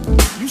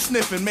 You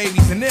sniffing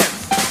maybes and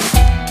ifs.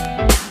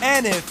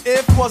 And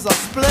if was a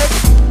split,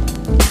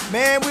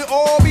 man, we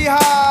all be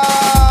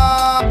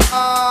high.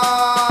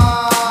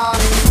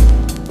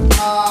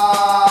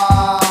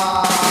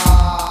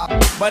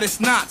 But it's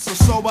not, so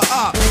sober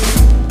up.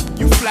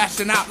 You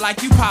flashing out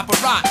like you Papa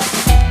Rock.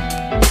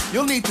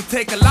 You'll need to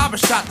take a lava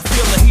shot to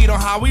feel the heat on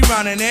how we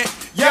running it.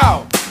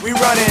 Yo, we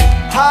running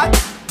hot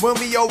when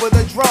we over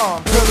the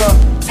drum. To the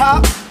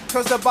top,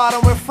 cause the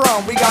bottom we're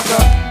from. We got the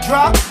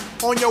drop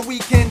on your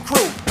weekend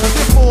crew. Cause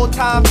it's full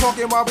time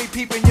talking while we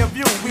peeping your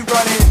view. We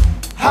running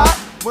hot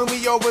when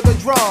we over the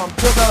drum.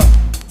 To the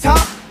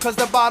top, cause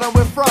the bottom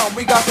we're from.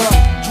 We got the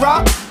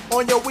drop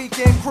on your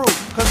weekend crew.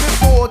 Cause it's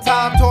full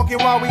time talking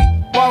while we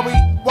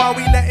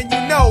letting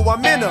you know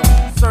I'm in a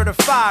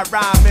certified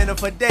rhyming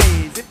for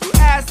days. If you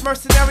ask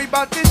Mercenary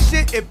about this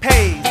shit, it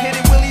pays.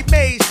 Hitting Willie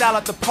Mays style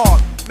at the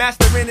park.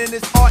 Mastering in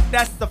this art,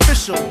 that's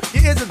official.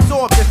 Your ears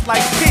absorb this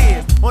like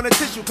tears on a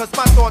tissue, cause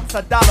my thoughts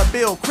are dollar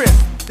bill crisp.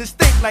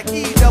 Distinct like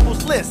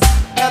E-doubles list.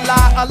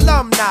 LI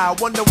alumni,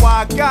 wonder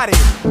why I got it.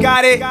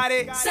 Got it.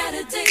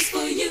 Saturdays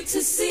for you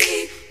to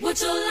see what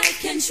your life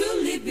can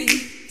truly be.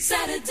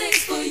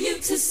 Saturdays for you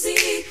to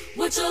see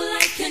what your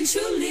life can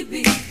truly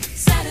be.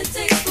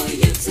 Saturdays for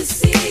you to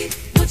see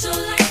what your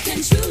life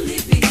can truly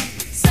be.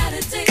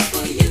 Saturdays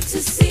for you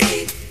to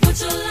see what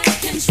your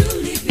life can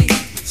truly be.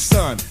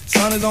 Sun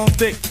is on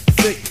thick.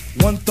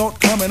 One thought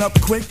coming up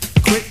quick.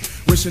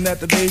 Wishing that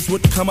the days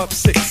would come up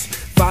 6.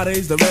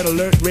 Fridays, the Red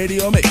Alert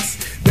radio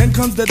mix. Then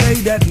comes the day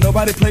that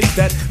nobody plays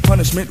that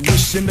punishment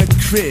wish in the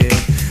crib.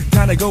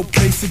 Time to go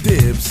place the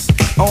dibs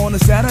on a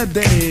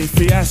Saturday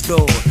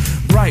fiasco.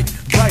 Bright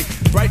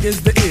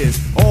is the is.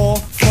 All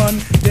fun,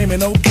 game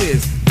and no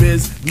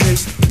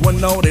business. One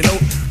note, they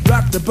note.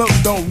 Rock the boat,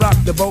 don't rock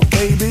the boat,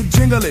 baby.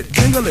 Jingle it,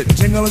 jingle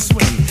and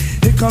swing.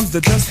 Here comes the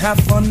just have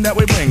fun that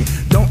we bring.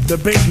 Don't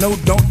debate, no,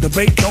 don't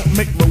debate. Don't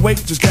make me wait,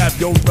 just grab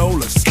your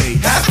roller skate.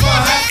 Have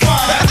fun.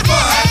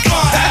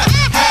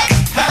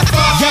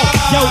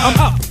 Yo, I'm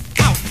up,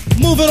 out,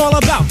 moving all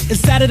about. It's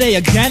Saturday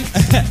again,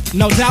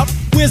 no doubt.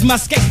 Where's my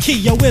skate key?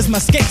 Yo, where's my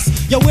skates?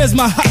 Yo, where's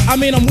my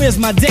where's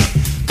my dick?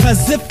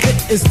 Cause if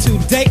it is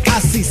today, I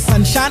see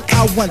sunshine,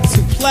 I want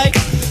to play.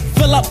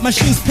 Fill up my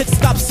shoes, pit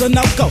stops, so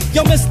no go.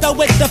 Yo, mister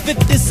with the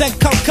 50 cent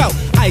cocoa.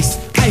 Ice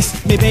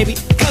me, baby.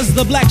 Cause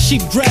the black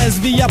sheep dreads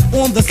be up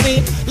on the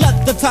scene.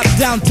 Let the top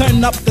down,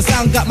 turn up the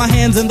sound. Got my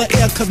hands in the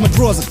air cause my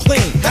drawers are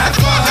clean. Have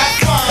fun.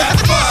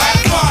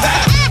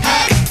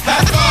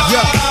 Yo,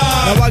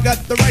 now I got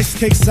the rice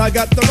cakes, I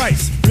got the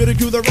rice.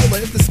 Ridicule the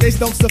roller if the skates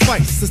don't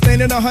suffice.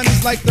 Sustaining the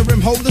honeys like the rim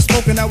holder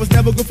smoking. I was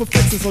never good for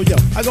fixing, so yo,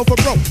 I go for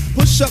broke.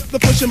 Push up the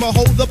push and my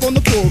hold up on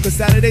the pool. Cause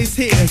Saturday's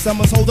here and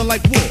summer's holding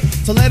like wool.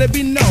 So let it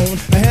be known,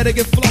 I had to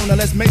get flown. Now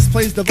let's Mace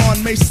plays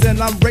Devon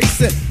Mason. I'm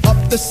racing up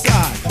the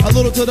side, a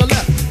little to the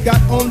left.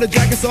 Got on the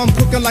jacket so I'm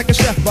cooking like a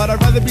chef. But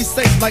I'd rather be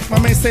safe like my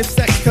man Safe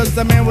Sex. Cause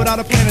the man without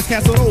a plan is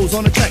cancel those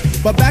on the track.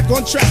 But back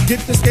on track, get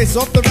the skates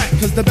off the rack.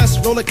 Cause the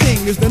best roller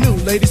king is the new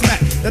Ladies Mac.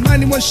 The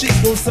 91 sheet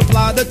will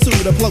supply the 2.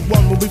 The plug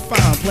 1 will be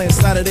fine, playing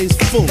Saturdays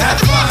for full. Have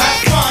fun.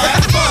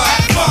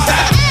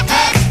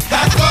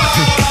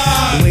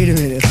 Wait a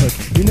minute, look.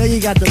 You know you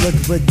got the look,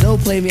 but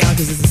don't play me out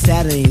cause it's a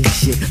Saturday and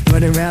shit.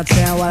 Running around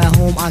town while at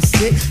home I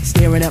sit,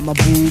 staring at my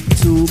boob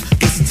tube.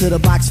 Listen to the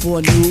box for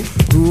a new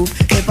groove.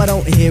 If I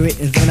don't hear it,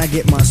 and then I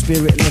get my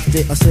spirit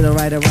lifted. I'll sit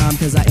right around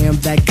cause I am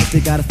that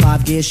gifted. Got a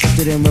 5-gear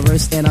shifted in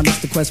reverse, and I mix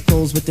the Quest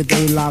Pros with the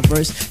day live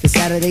verse. Cause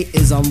Saturday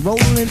is I'm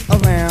rolling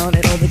around,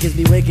 and all the kids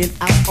be waking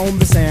out on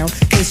the sound.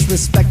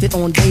 Disrespected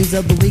on days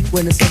of the week.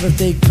 When the 7th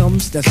day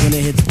comes, that's when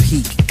it hits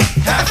peak.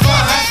 Have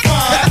fun.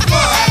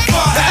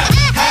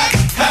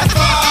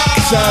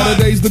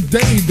 Saturday's the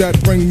day that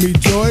bring me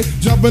joy.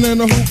 Jumping in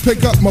the hoop,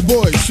 pick up my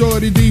boy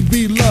Shorty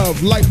DB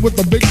Love, light with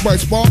a big bright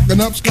spark and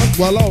up skunk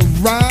while I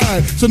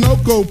ride.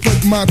 Sunoco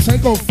put my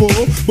tank on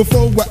full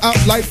before we're out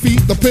like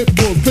feet the pit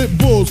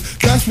bulls.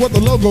 That's what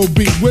the logo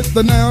be. With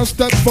the noun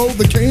step for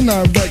the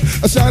canine wreck.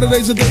 A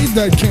Saturday's a day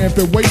that can't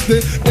be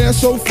wasted. Air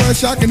so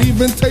fresh I can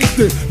even taste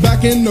it.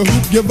 Back in the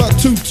hoop, give up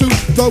 2-2,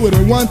 throw it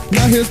in 1.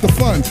 Now here's the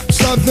fun.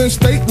 Southern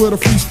State with a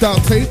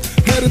freestyle tape.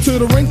 Headed to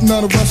the rink,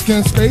 none of us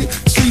can skate.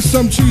 See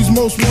some cheese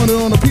most wanted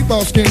on a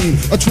peep-out scheme.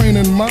 A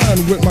training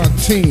mind with my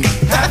team.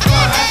 Have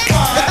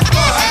fun.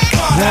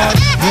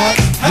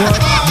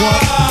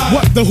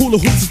 What? The hula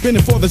hoops is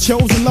spinning for the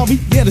chosen lovely?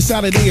 Yeah, the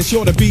Saturday is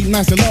sure to be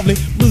nice and lovely.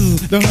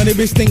 Bzz, the honey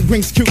bitch thing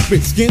brings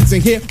cupid skins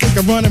in here. We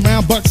can run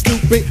around buck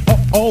stupid.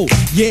 Oh,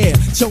 yeah,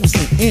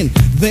 chosen in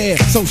there.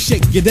 So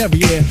shake your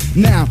derriere.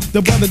 Now,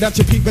 the brother that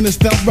you're peeping is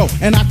thorough.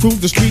 And I cruise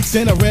the streets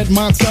in a red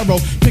Montero.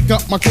 Pick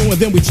up my crew and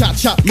then we chop,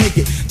 make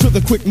it to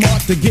the quick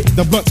mark to get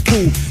the blunts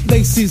cool.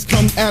 Lacey's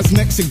come as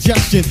next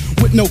suggestion.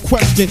 With no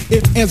question,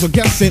 if ends or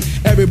guessing.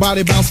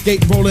 Everybody bounce,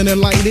 skate, rolling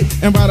and light it.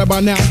 And right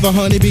about now, the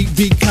honeybee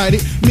be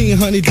kited. Me and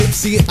Honey Dip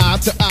see it eye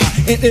to eye.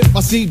 And if I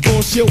see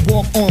bull, she'll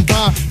walk on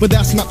by. But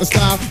that's not the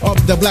style of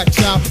the black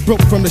child.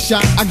 Broke from the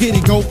shop, I get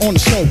it, go on the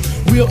show.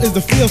 Real is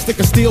the feel, stick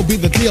and still be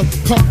the deal.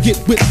 Come get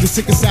with the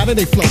sick and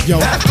Saturday flow, yo.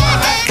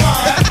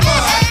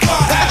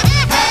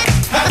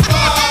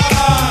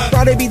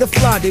 Friday be the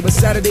fly day, but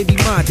Saturday be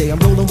my day. I'm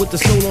rolling with the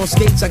soul on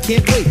skates, I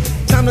can't wait.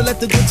 Time to let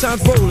the good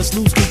times roll, let's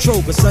lose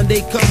control. But Sunday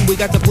come, we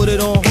got to put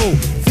it on hold.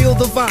 Feel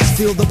the vibes,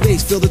 feel the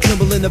bass, feel the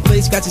tremble in the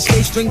place. Got your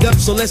skate stringed up,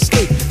 so let's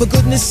skate. For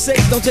goodness sake,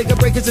 don't take a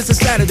break, cause it's a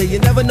Saturday. You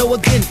never know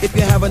again if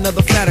you have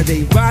another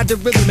Saturday. Ride the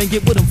rhythm and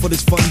get with them for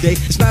this fun day.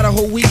 It's not a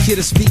whole week here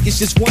to speak, it's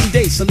just one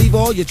day. So leave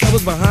all your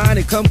troubles behind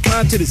and come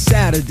climb to the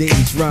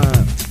Saturday's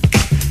rhyme.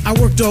 I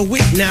worked all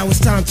week, now it's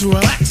time to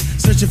relax.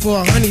 Searching for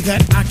a honey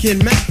that I can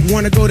match.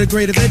 Wanna go to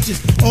great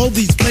adventures, all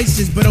these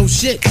places, but oh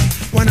shit.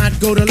 Why not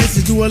go to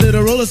Laces, do a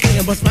little roller skate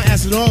and bust my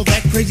ass with all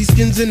that crazy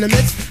skins in the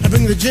midst. I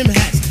bring the gym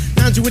hats,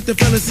 lounging with the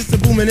fellas, it's the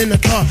booming in the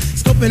car.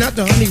 Scoping out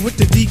the honey with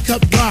the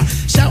D-cup bar.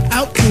 Shout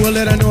out to her,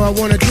 let her know I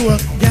wanna do her.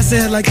 Gas her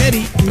head like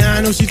Eddie, now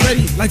I know she's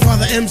ready. Like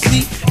Father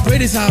MC,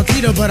 greatest I'll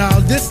treat her, but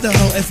I'll diss the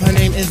hoe if her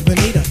name is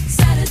Benita.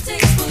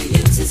 Saturdays for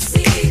you to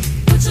see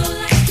what your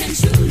life can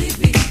truly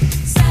be.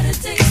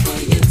 Saturdays for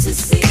you to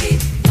see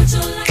what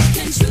your life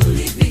can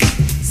truly be.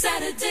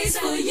 Saturdays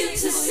for you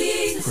to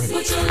see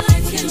what your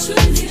life can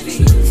truly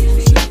be.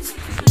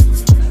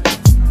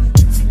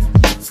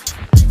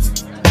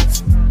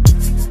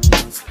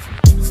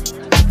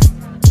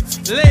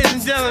 Ladies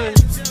and gentlemen,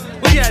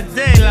 we got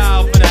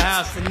Daylight for the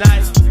house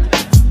tonight.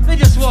 They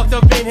just walked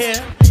up in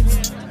here.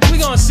 We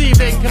gonna see if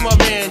they can come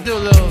up here and do a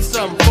little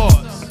something for us.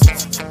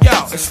 Yo,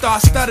 it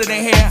starts studded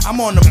in here. I'm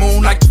on the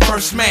moon like the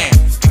first man.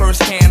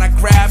 First hand I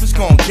grab is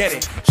gon' get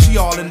it. She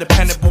all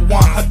independent but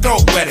want her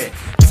throat wetted.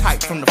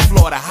 Tight from the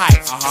floor to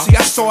height. See,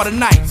 I saw the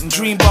night in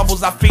dream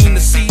bubbles. I fiend the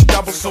C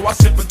double, so I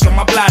sip until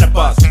my bladder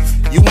bust.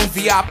 You in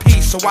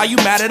VIP, so why you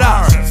mad at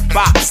us?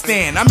 Box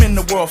stand, I'm in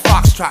the world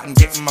foxtrotting,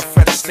 getting my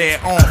Fred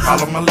Astaire on.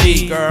 Follow my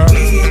lead, girl.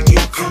 Me and you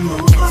come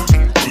over.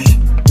 We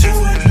do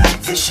it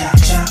like the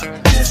cha-cha.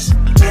 Just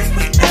like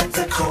we at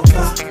the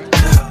Copa.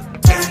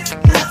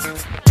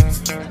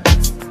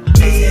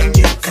 Me and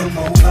you come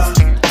over.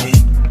 We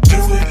do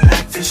it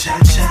like the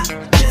cha-cha.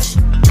 Just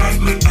like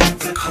we at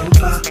the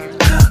Copa.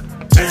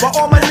 But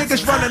all my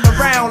niggas running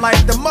around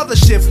like the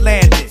mothership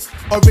landed.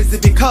 Or is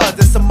it because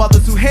there's some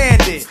mothers who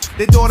handed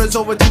their daughters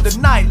over to the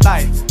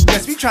nightlife?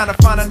 Guess we trying to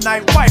find a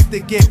night wife to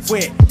get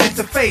with.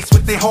 Interface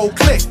with their whole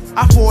clique.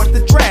 I force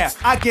the draft,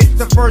 I get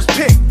the first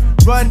pick.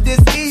 Run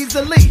this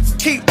easily,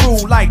 keep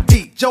rule like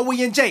D.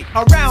 Joey and Jay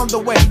around the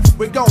way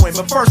we're going.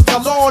 But first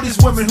tell all these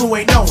women who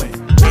ain't knowing.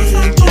 Me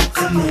and you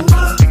come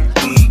over.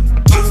 We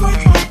do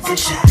it like the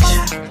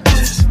cha-cha.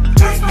 Just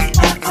like we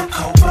at the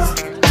Copa.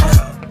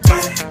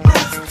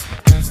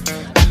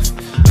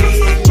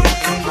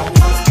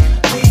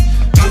 We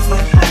do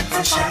it like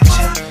the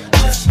cha-cha,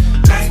 just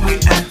like we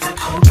at the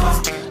Copa.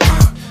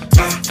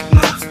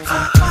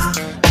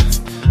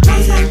 Me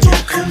and you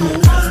come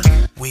over.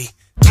 We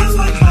do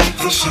it like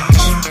the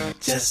cha-cha,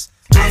 just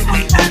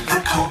like we at the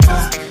Copa.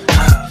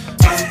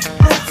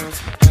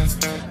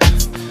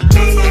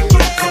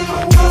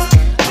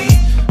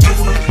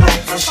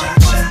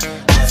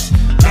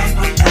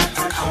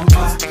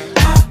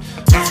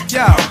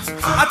 Yo,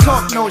 I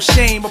talk no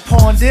shame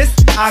upon this.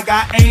 I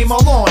got aim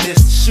all on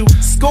this. Shoot,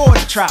 score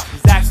the trout.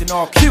 He's acting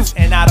all cute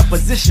and out of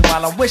position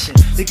while I'm wishing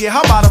to get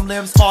her bottom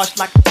limbs arched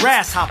like a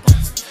grasshopper.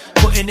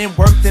 Putting in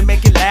work to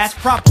make it last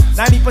proper.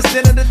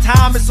 90% of the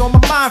time it's on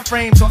my mind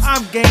frame, so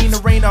I'm game to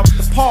rein up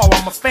the paw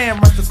while my fam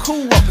runs the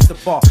cool up at the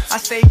bar. I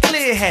stay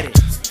clear-headed,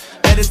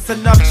 that it's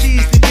enough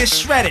cheese to get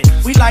shredded.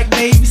 We like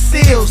Navy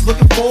SEALs,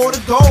 looking for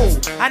the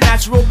gold. Our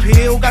natural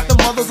pill got the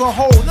mothers on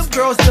hold. Them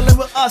girls dealing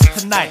with us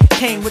tonight.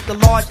 Came with the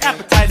large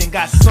appetite and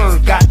got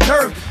served. Got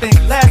nerve to think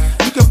less.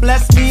 You can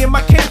bless me and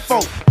my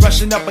kinfolk.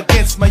 Brushing up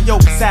against my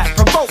yoke sap.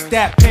 Provoke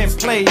that pen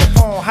play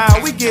upon how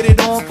we get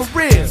it on for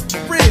real, for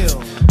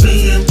real.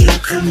 Me and you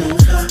come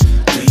over.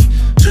 We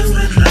do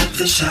it like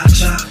the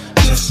cha-cha,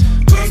 just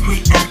like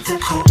we at the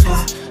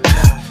Copa.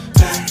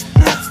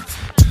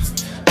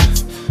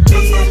 Me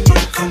and you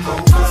come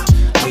over.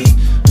 We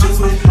do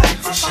it like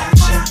the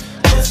cha-cha,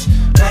 just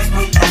like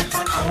we at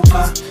the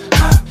Copa.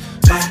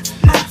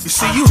 You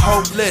see, you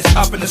hopeless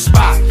up in the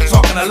spot,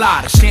 talking a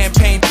lot of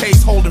champagne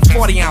taste, holding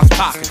 40-ounce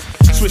pockets.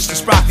 Switch the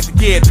sprocket to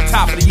gear at the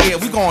top of the year.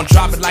 We gon'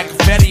 drop it like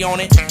confetti on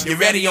it. You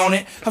ready on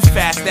it? Her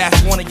fast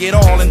ass wanna get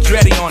all and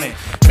dready on it.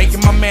 Making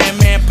my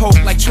man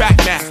poke like track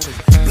masters.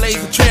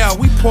 blaze the trail,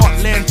 we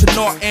Portland to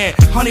North End.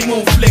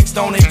 Honeymoon flicks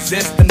don't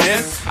exist in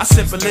this. I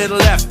sip a little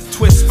left,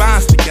 twist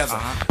spines together.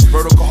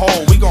 Vertical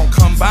hole, we gon'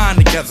 combine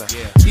together.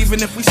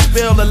 Even if we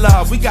spill the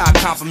love, we got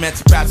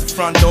compliments at the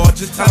front door.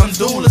 Just tell them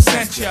Dula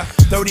sent ya.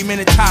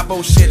 30-minute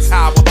Tybo shit's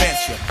how I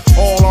bench ya.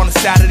 All on a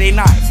Saturday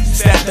night,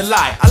 step the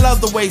light. I love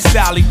the way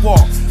Sally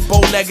walk,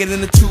 bow-legged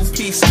in a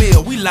two-piece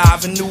meal. We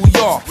live in New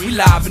York, we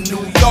live in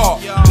New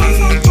York.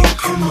 Me and you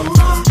come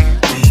over,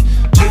 we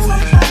do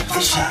it like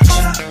the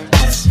cha-cha.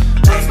 Just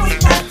like we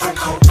at the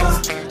Copa.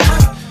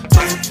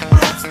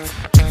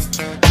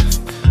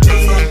 Me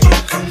and you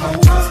come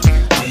over,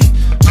 we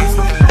do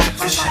it like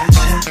the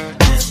cha-cha.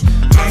 Just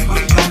like we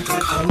at the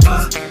Copa.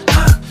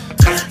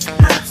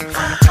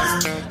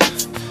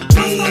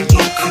 Me and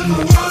you come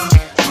over,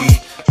 we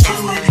do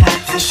it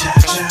like the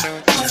cha-cha.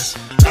 Just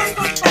like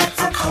we at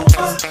the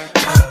Copa.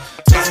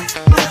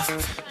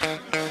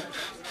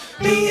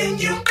 Me and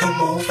you come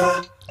over,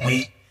 we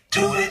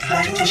do it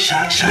like the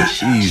cha-cha.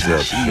 The Ease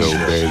Up Show,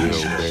 baby.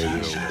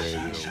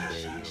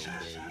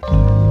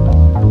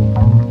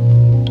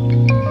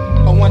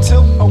 Oh, 1, 2,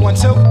 oh, 1,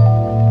 2.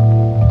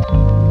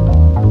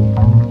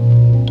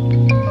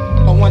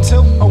 Oh, 1, 2,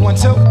 oh, 1,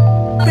 2.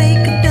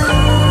 Break it down.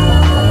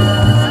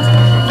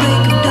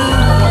 Break it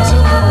down. 1, 2,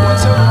 oh, 1,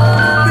 2.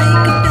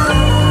 Break it down.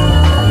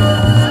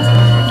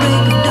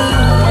 Break it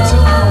down. 1, 2,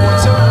 oh,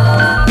 1, 2.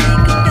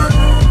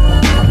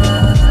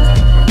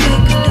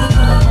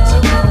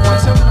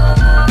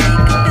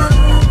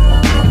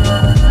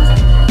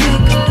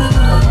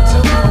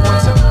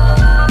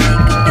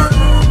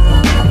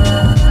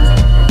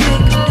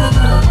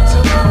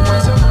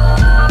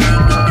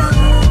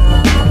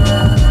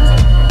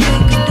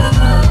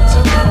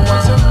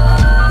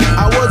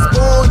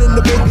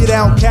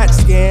 Down cat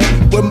scan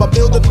when my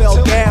builder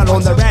fell down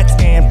on the rat's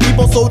hand.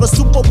 People sold a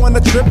super one a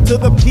trip to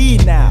the P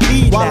now.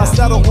 While I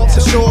settle off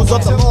the shores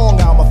of the Long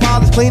Island. My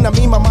father's clean, I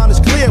mean my mind is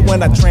clear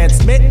when I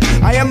transmit.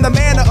 I am the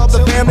man of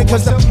the family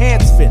cause the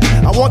pants fit.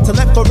 I want to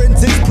let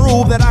forensics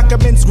prove that I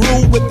can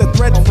screw with the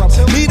thread from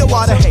leader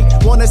while the hate.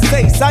 Wanna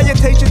say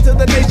salutation to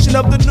the nation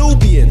of the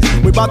Nubians.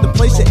 We about to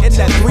place it in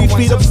that 3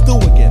 feet of stew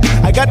again.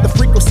 I got the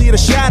frequency to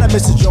shatter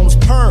Mrs. Jones'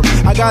 perm.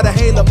 I got a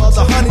hail of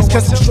other honeys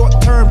cause it's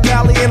short-term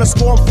valley and a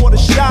scorn for the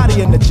shotty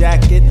in the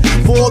jacket.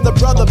 For the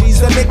brother, he's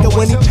the nigga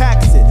when he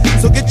packs it.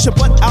 So get your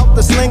butt out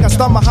the sling. I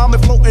start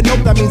Muhammad floating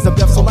up, that means I'm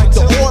deaf. So like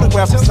the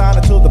autograph and sign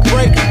until the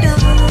break.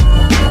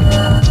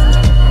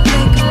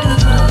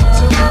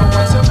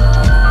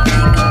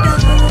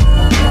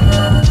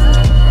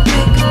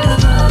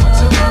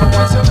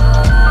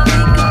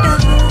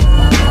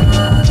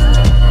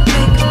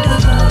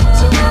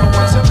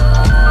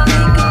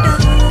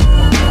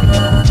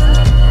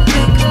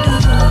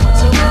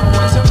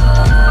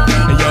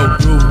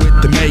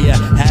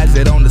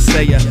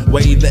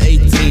 Weigh the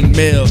 18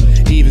 mil,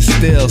 even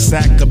still,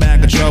 sack a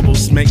bag of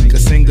troubles, make a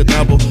single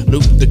double,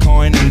 loop the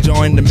coin and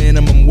join the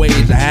minimum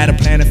wage. I had a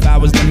plan if I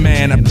was the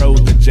man, I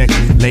project,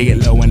 lay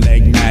it low and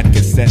leg mad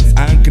cassettes.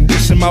 I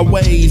uncondition my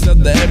ways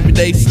of the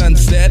everyday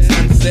sunset,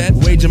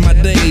 waging my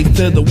days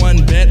to the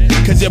one bet,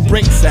 cause your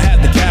breaks I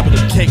have the capital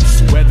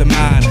cakes, weather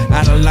mine,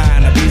 out of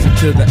line, I beat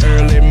to the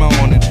early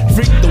morning,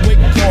 freak the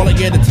wake call, I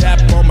get a tap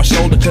on my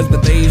shoulder, cause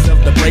the days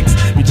of the breaks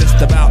be just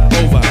about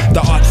over,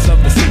 the arts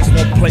of the 6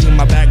 won't play in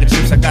my bag of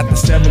chips, I got the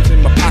 7s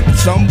in my pocket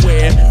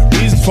somewhere.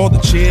 Reasons for the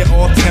cheer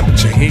or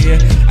temperature here.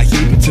 I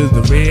heave it to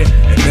the rear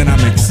and then I'm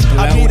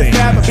exploding.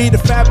 I be the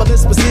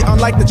fabulous, but see,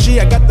 unlike the G,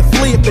 I got the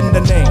flea up in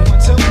the name.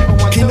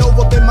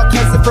 Kinova been my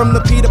cousin from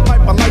the Peter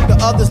Pipe. Unlike the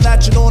others,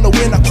 latching on the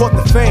win, I caught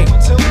the fame.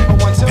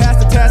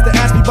 Pass the task to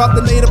ask me about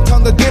the native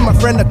tongue again. My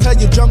friend, I tell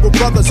you, Jungle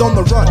Brothers on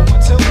the run.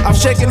 I've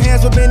shaken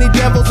hands with many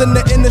devils in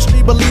the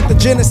industry. Believe the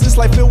genesis,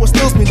 like Phil, what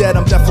stills me that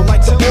I'm deaf.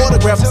 Like the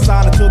autograph and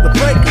sign until the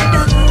break.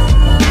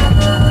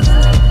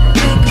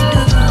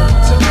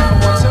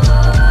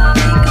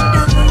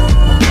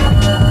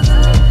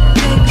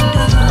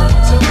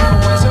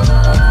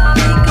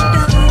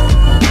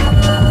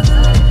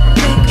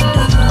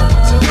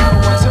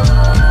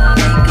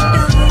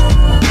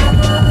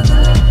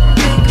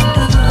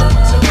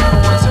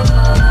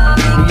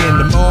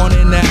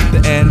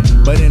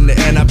 But in the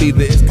end, I'll be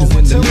this, cause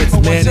in the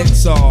midst, man,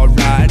 it's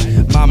alright.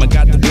 Mama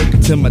got the book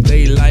into my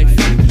day life.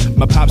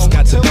 My pops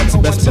got the ducks,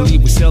 best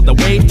believe we sailed the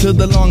wave to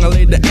the long. I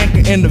laid the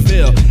anchor in the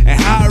Ville. And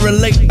how I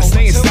relate, I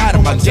stay inside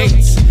of my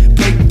gates.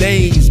 Break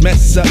days,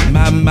 mess up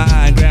my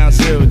mind. Ground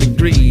 0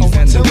 degrees,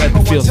 and the weather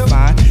feels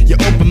fine. You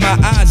open my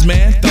eyes,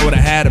 man, thought I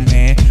had a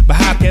man. But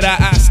how could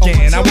I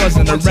scan? I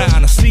wasn't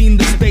around. I seen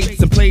the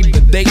states and played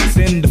the dates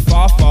in the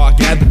far.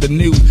 Gathered the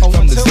news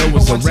from the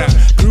zoas around.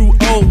 Grew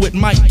old with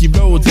Mikey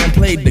Rhodes and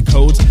played the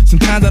codes.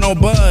 Sometimes I don't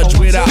budge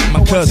without my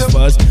cuz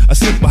fuzz. A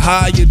simple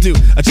how you do,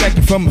 a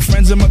checking from my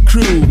friends and my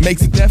crew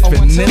makes it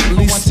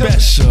definitely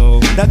special.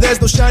 Now there's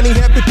no shiny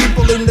happy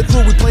people in the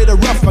crew. We play the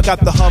rough, I got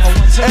the huff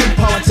and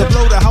pump to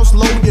blow the house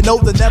low. You know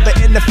the never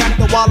in the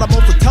factor while I'm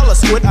on the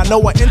telesquid. I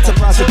know I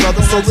enterprise it,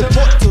 brother, so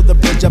report to the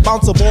bridge. I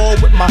bounce a ball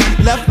with my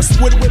left, a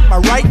squid with my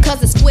right.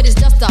 Cause the squid is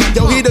just a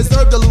Yo, he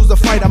deserved to lose a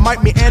fight. I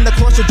might meander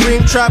across your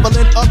dream,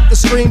 traveling up the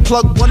scream,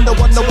 plug wonder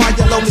why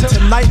you're lonely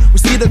tonight. We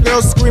see the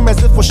girls scream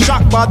as if we're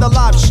shocked by the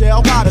live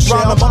shell. Round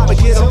them up and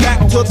get them back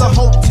to the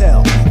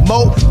hotel,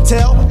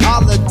 motel,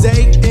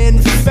 holiday. In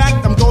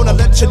fact, I'm gonna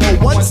let you know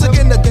once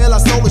again the De La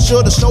Soul is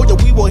sure to show you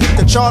we will hit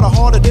the charter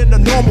harder than the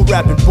normal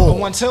rapping bull.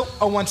 1 2,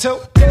 1 2.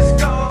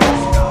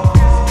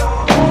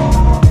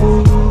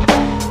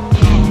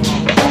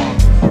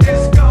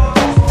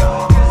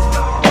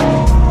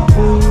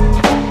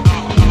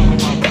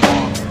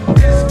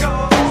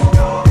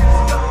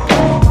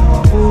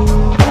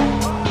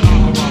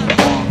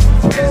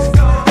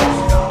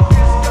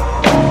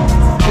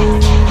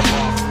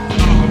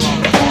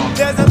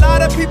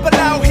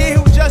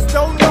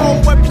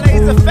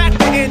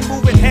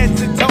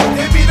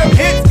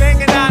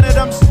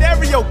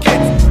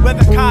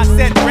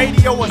 Cassette,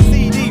 radio, or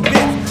CD bits.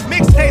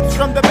 Mixtapes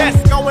from the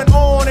best going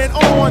on and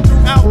on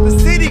throughout the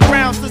city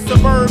grounds to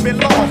suburban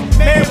lawns.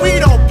 Man, we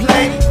don't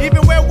play,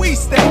 even where we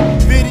stay.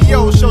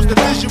 Video shows the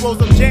visuals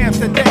of jams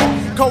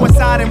today,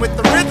 coinciding with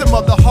the rhythm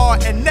of the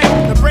heart and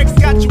neck. The breaks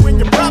got you in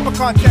your proper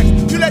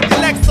context. You let your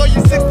Lex or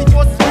your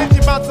 64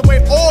 suspension bounce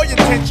away all your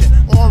tension.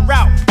 En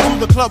route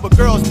to the club where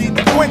girls need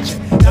the quenching.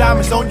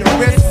 Diamonds on your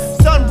wrist,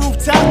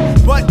 sunroof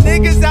top, but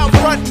niggas out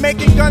front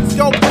making guns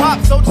go pop,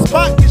 so the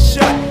spot gets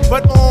shut.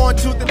 But on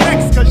to the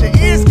next, cause your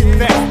ears get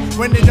vexed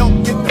when they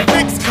don't get the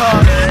fix,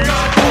 cause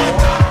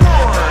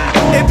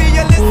it be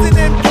your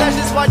listening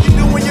pleasures while you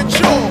doing your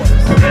chores.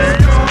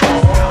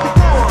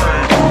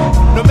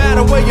 No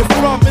matter where you're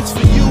from, it's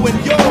for you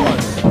and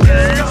yours.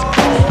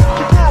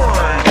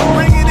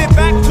 Bringing it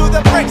back to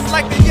the breaks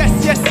like the yes,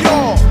 yes,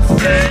 yours.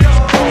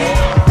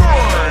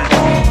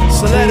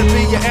 So let it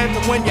be your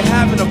anthem when you're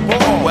having a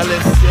ball. Well,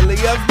 it's silly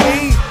of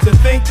me to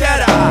think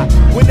that I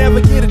would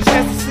never get a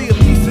chance to see a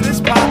piece of this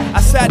pie.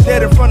 I sat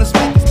dead in front of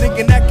speakers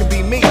thinking that could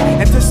be me,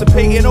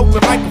 anticipating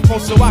open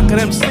microphones so I could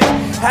MC.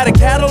 Had a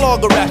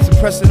catalog of raps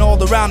impressing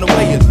all around the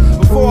way.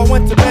 Before I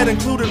went to bed,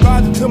 included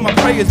rhymes to my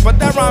prayers, but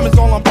that rhyme is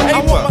all on paper.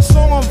 I want my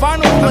song on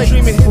vinyl play. I'm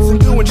dreaming hits and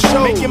doing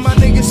shows, making my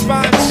niggas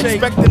spine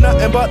shake, expecting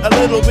nothing but a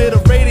little bit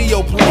of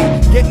radio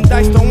play. Getting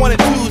diced on 1 and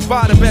 2s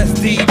by the best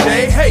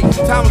DJ. Hey,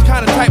 time was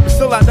kinda tight, but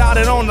still I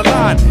dotted on the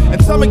line.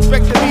 And some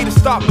expected me to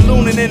stop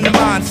ballooning in the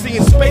mind,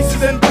 seeing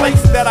spaces and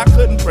places that I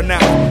couldn't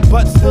pronounce.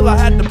 But still I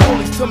had the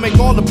bullies to make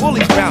all the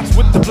bullies bounce.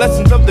 With the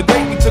blessings of the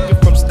great, we took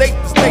it from state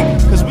to state,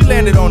 cause we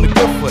landed on the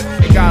good foot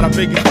and got our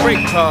biggest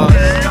break, cause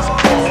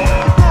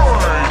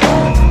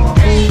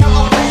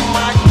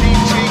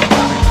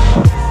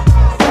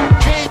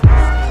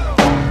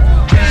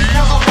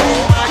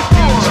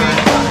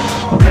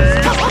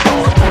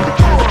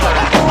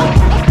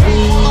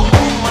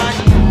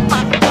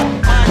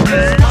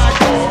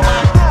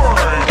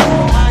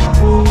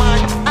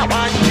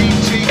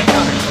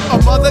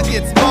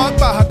gets mugged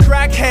by her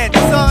crackhead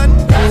son.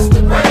 That's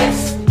the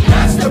breaks,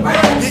 that's the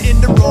breaks. You're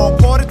in the wrong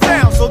part of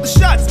town, so the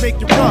shots make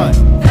you run.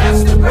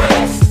 That's the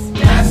breaks,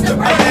 that's the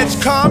breaks.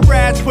 Alleged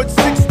comrades put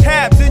 6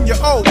 tabs in your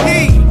OE.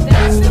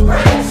 That's the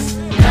breaks,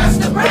 that's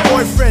the breaks. Your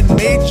boyfriend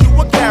made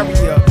you a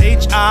carrier of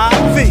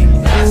HIV.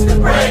 That's the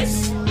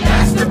breaks,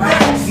 that's the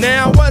breaks.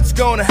 Now what's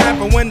gonna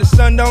happen when the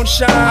sun don't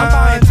shine? I'm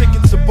buying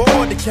tickets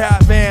aboard the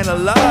caravan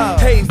of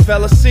love. Hey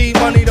fella, see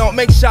money don't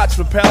make shots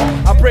repel.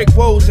 I break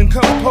woes and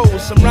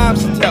compose some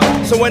rhymes to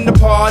tell. So when the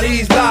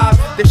party's live,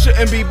 they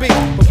shouldn't be beat.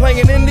 But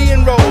playing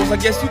Indian roles, I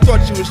guess you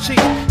thought you was cheap.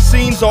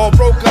 Scenes all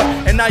broke up,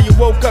 and now you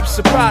woke up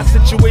surprised.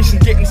 Situation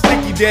getting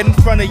sticky dead in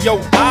front of your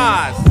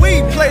eyes.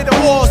 We play the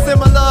war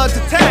similar to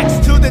tax.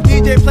 To the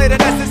DJ play the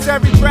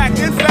necessary track.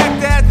 In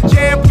fact, as the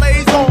jam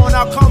plays on,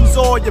 out comes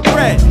all your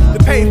bread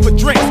to pay for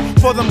drinks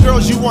for them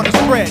girls you wanna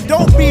spread.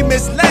 Don't be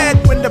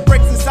misled when the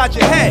breaks inside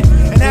your head.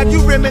 And have you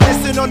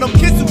reminiscing on them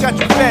kids who got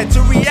you fed?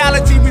 To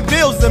reality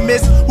reveals the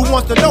miss who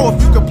wants to know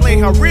if you can play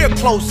her real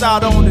close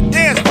out on the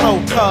dance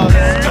floor. Cause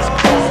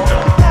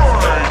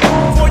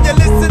for your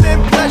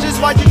listening pleasures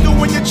while you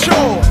doing your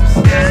chores.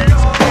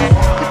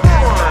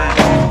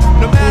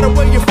 No matter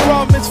where you're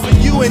from, it's for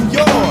you and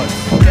yours.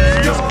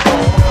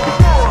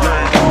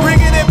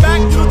 Bringing it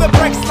back to the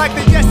breaks like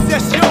the yes,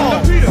 yes,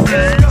 yours.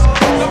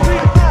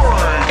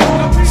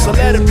 So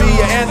let it be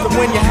your anthem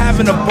when you're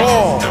having a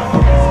ball.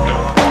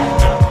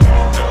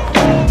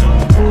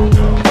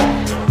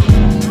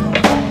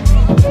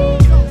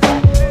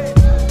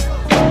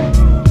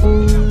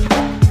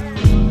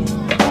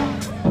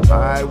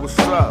 Alright, what's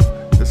up?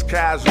 It's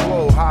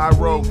Casual High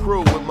Road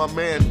Crew with my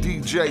man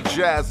DJ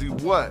Jazzy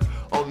What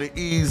on the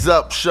Ease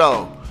Up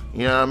Show.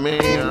 You know what I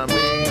mean? You know what I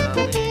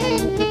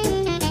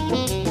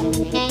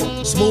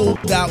mean?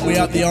 Smooth out, we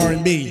out the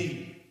R&B.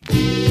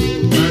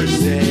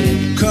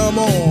 Come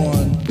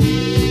on.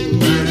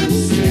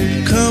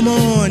 Come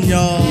on,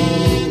 y'all.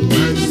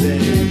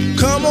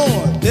 Come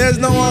on. There's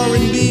no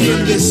R&B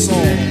in this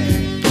song.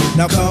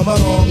 Now come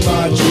along,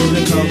 my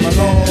children, come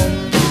along.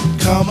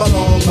 Come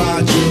along,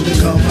 my children,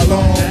 come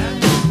along.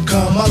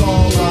 Come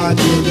along, my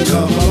children,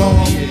 come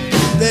along.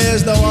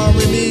 There's no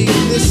R&B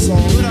in this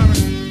song.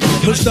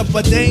 Pushed up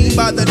a dame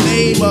by the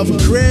name of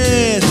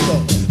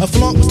Crystal. Her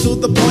flaunt was to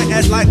the point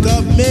as like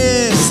a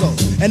missile.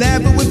 An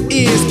avid with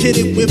ears,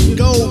 kitted with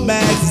gold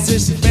mags.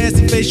 Since she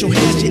fancy facial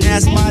hair, she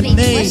asked my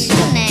name.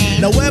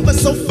 Now ever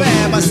so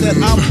fab, I said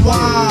I'm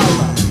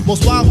wild.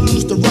 Most wild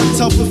used to run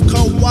tough with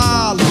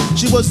koala.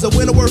 She was a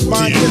winner worth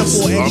buying dinner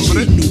for, and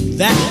she knew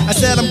that. I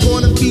said I'm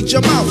going to feed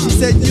your mouth. She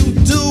said you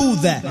do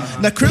that.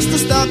 Now Crystal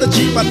styled the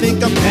Jeep, I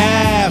think I'm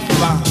half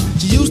fine.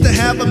 She used to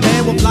have a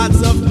man with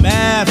lots of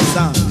math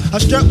signs. Her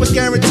strut was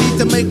guaranteed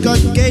to make her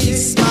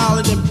gaze smile,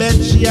 and in bed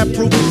she had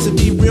proven to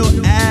be real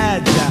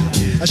agile.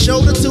 I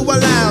showed her to a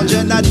lounge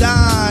and I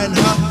dined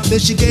her. Then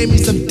she gave me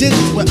some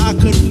digits where I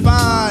could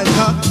find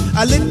her.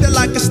 I licked her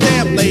like a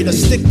stamp, laid her,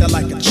 sticked her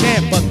like a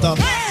champ, but the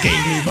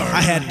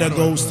I had to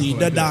go see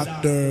the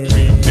doctor.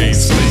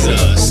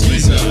 Squeezer,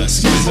 squeezer,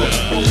 squeezer.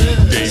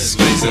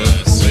 Squeezer,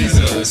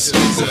 squeezer,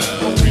 squeezer.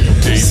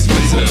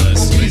 Squeezer,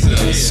 squeezer,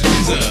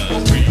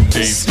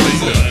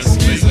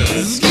 squeezer.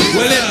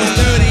 Well, it was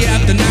 30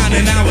 after 9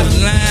 and I was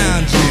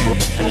lounging,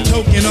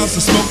 toking off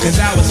some smoke cause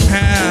I was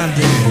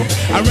pounding.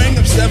 I rang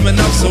up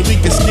 7-Up so we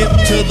could skip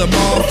to the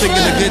mall. Figured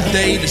a good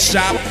day to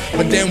shop,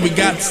 but then we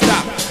got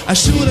stopped. I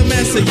shoot him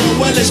and say, yo,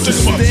 well, it's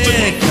just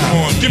stick. A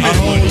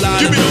whole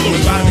lot of dope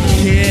about the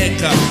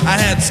kick up.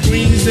 I had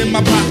screens in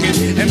my pocket,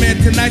 and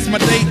man, tonight's my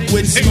date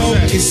with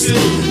Smokey Sue.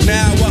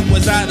 Now what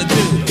was I to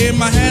do? In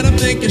my head I'm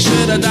thinking,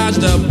 should I dodge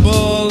the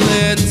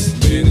bullets?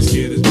 Man, this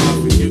kid is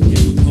bluffing, you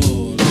can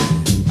pull it.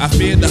 I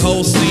feared the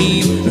whole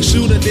scene, the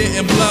shooter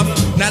didn't bluff.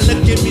 Now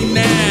look at me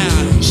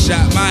now, he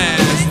shot my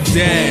ass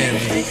dead.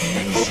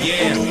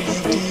 Yeah.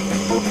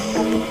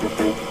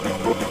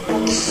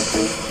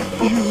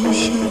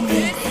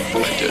 I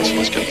did, so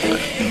let's get the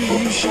van.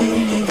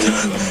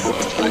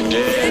 I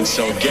did,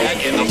 so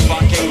get in the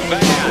fucking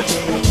van.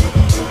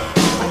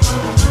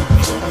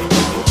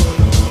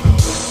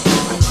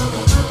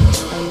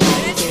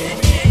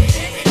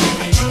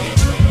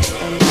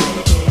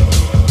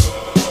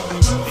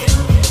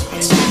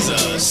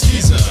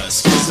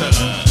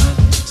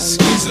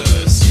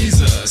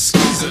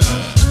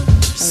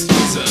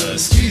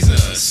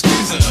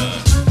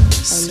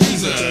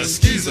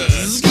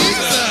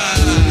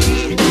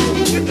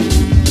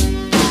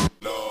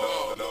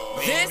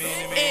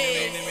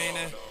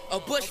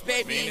 Bush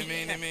baby,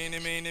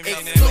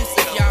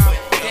 exclusive y'all,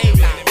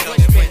 Daylight,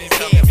 Bush baby,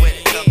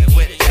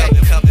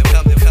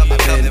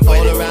 I've been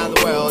all around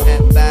the world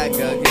and back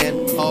again.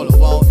 All I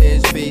want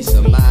is peace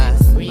of mind.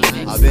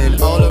 I've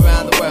been all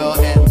around the world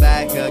and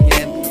back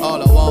again.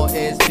 All I want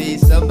is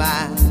peace of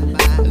mind.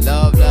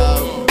 Love,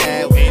 love,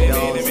 and we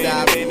don't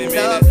stop.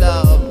 Love,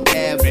 love,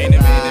 everybody.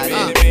 Love,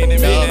 love,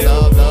 love,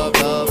 love,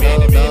 love, love,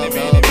 love, love,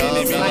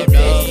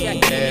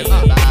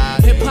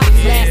 everybody.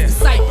 Hip-hop's last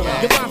disciple.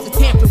 Your rhymes are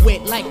tampered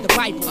with like the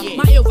Bible.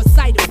 My ill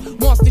recital,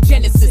 monster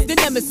genesis. The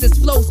nemesis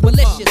flows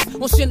malicious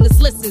on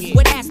Schindler's lists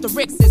with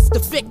asterisks. The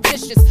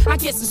fictitious, I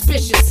get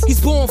suspicious.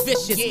 He's born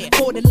vicious.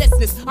 For the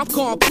listeners, I'm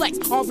complex.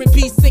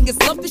 R&B singers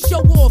love to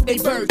show off they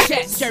bird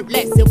chest,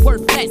 shirtless and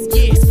worthless.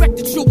 Expect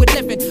the true with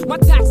living. My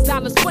tax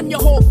dollars fund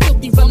your whole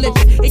filthy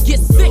religion. It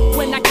gets sick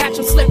when I catch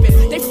them slipping.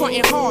 They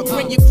frontin' hard,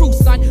 bring your crew,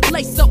 son.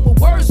 Lace up with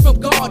words from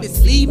God.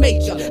 It's Lee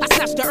Major. I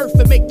snatch the earth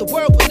and make the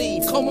world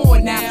believe. Come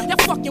on now, you're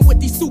fucking with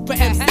these super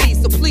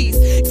MCs, so please,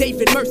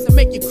 David Mercer,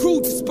 make your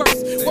crew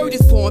disperse. Word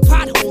is born,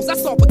 potholes. I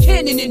saw a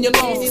cannon in your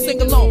lungs. So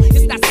sing along.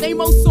 It's that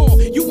same old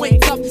song. You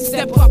ain't tough.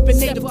 Step up in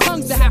native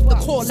tongues to have to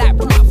call that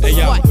bluff. Hey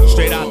yo,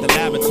 straight out the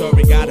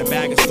laboratory, got a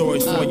bag of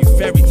stories for you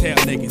fairy tale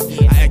niggas.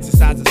 I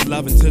exercise this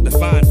loving to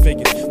define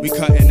figures. We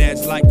cutting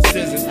edge like the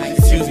scissors.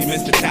 Excuse me,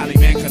 Mr. Tally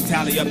Man, come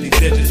tally up these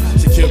digits.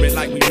 Secure it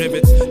like we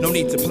rivets. No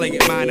need to play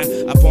it minor.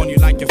 Up on you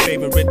like your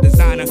favorite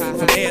designer.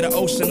 From air to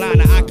ocean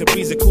liner, I could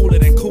breeze it cooler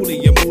than cooler.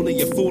 You're mooling,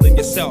 you're fooling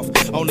yourself.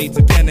 Only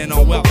depending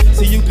on wealth.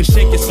 See, you can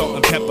shake your salt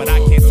and pepper, but I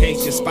can't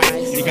taste your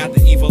spice. You got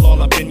the evil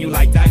all up in you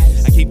like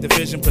dice. I keep the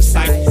vision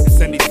precise and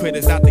send these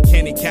critters out the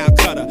candy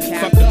Calcutta.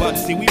 Fuck the butter,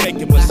 see we make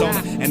it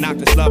persona and knock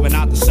this loving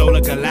out the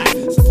solar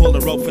galactic. So pull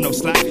the rope for no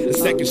slack. The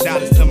second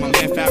shot is to my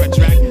man Farrah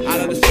Track.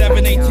 Out of the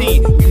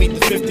 718, we meet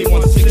the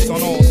 51-6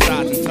 on all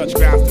sides and touch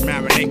grounds to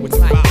marinate with the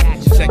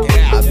vibe. Check it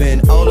out. I've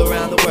been all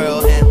around the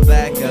world and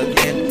back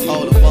again.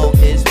 All I want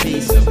is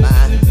peace of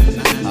mind.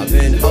 I've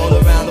been all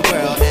around the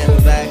world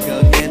and back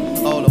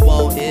again. All I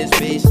want is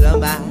peace of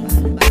mind.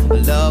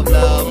 Love,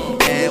 love,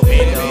 and we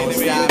don't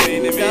stop.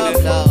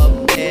 Love,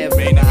 love,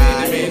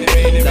 everybody.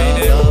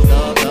 Love, love,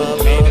 love,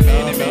 love, love,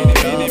 love,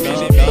 love,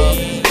 love, love,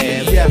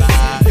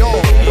 everybody. Yo,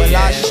 well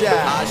I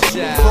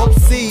shall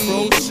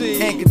proceed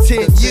and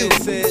continue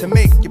to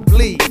make you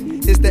bleed.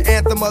 It's the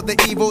anthem of the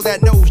evil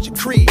that knows your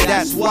creed.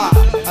 That's why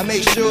I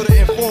make sure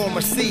to inform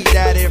or see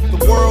that if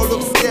the world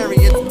looks scary,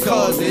 it's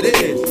because it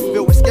is.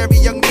 Filled with scary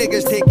young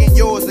niggas taking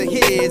yours or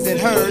his and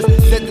hers.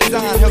 That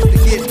design helps to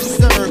get you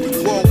served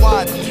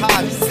worldwide. The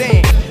time is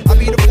saying I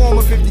be the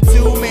former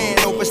 52 man,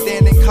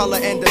 overstanding color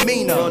and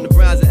demeanor. On the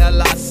Browns of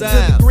L.I. Sound. To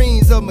the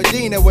greens of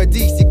Medina, where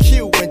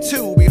DCQ and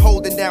 2, we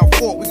holding down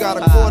fort. We got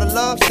a quarter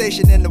love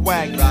station in the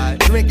wagon.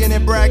 Drinking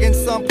and bragging,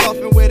 some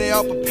puffing with their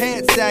upper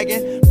pants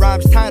sagging.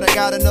 Rhymes tight, I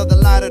got another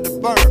lighter to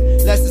burn.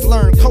 Lessons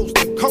learned coast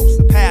to coast,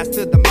 the pass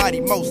to the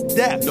mighty Most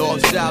Def.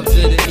 North, south to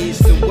the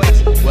east and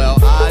west. Well,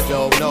 I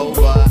don't know,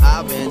 but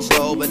I've been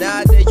told. But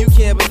nowadays you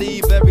can't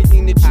believe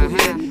everything that you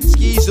hear.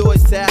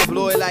 Schizoids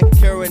tabloid like a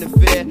current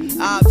affair.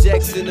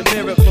 Objects in the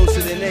mirror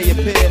closer than they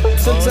appear.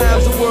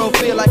 Sometimes the world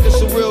feel like a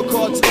surreal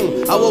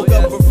cartoon. I woke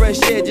up for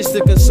fresh air just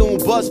to consume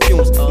buzz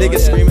fumes.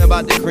 Niggas screaming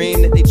about the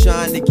cream that they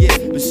trying to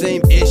get. But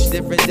same ish,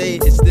 different day,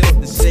 it's still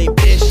the same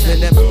ish.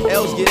 And them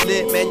L's get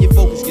lit, man, your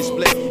focus gets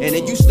split. And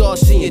then you start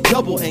seeing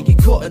double and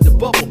get caught in the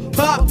bubble.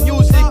 Pop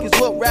music is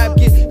what rap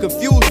get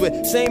confused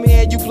with. Same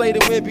hand you play the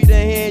wimpy, the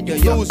hand you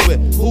lose with.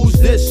 Who's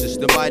this? It's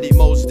the mighty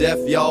Most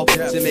Def, yo.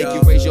 To make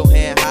you raise your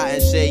hand high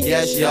and say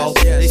yes, yo.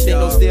 They say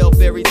no stale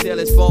fairy tale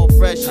is phone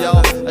fresh,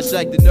 yo. I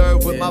strike the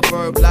nerve with my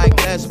verb like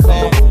Les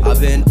Paul. I've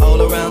been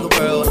all around the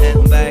world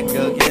and back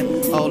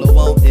again. All I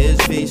want is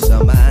peace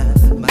of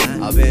mind.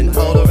 I've been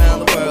all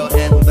around the world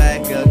and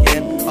back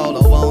again. All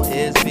I want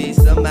is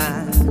peace of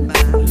mind.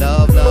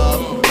 Love,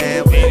 love,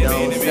 and we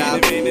don't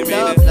stop.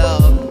 Love,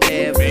 love,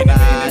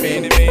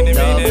 everybody.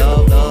 Love,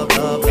 love,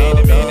 love, love,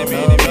 love,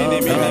 love,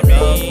 love, love,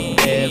 love,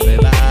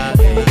 everybody.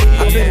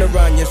 I've been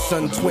around your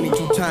son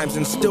 22 times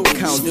and still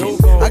counting.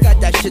 I got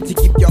that shit to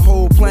keep your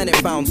whole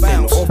planet bouncing.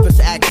 Office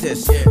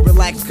access,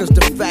 relax cause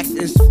the fact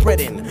is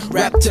spreading.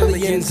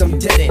 Reptilians I'm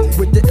deadin'.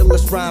 With the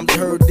illest rhymes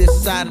heard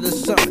this side of the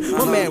sun.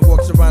 My man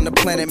walks around the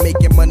planet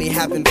making money,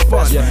 having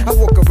fun. I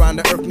walk around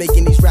the earth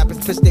making these rappers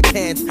piss their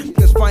pants.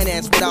 Cause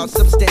finance without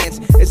substance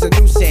is a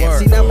nuisance.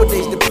 See,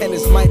 nowadays the pen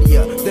is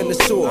mightier than the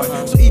sword.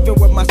 So even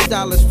when my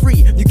style is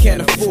free, you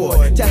can't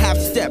afford to half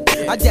step.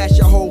 I dash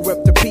your whole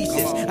rep to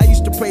pieces. I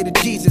used to pray to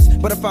Jesus,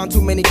 but I found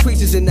too many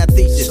creases in that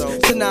thesis.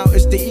 So now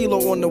it's the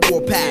ELO on the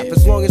warpath.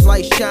 As long as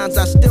light shines,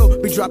 I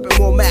still be dropping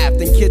more math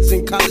than kids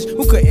in college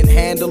who couldn't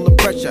handle the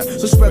pressure.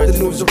 So spread the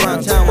news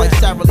around town like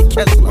Sarah Lee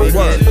Kessler.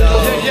 Word.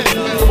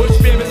 What's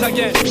famous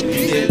again?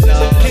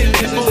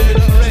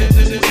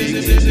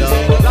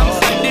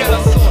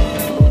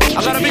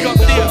 I gotta big up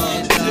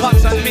Dave,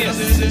 Pots and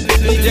Mace.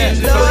 Yeah,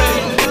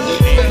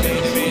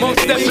 for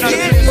most definitely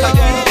again.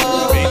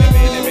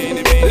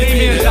 Leave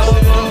me alone.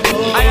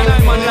 I and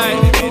I'm online.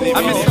 I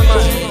miss the man.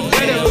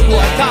 Where them go?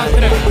 I talk to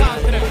them.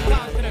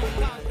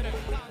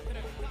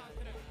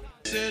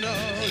 Listen,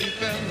 all you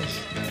fellas,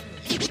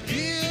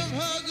 give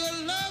her good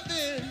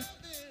loving.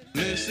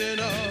 Listen,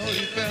 all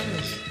you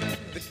fellas,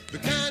 the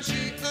kind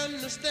she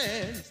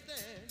understands.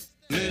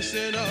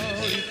 Listen,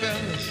 all you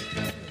fellas,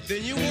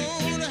 then you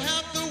won't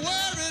have to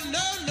worry,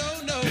 no, no,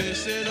 no.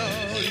 Listen,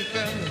 all you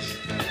fellas.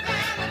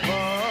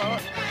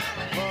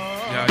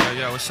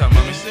 Yo, what's up,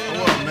 mommy?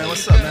 What up, man?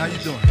 What's up, man? How you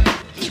doing?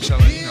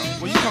 Chillin', you know.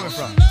 Where you coming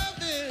from?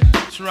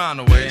 It's around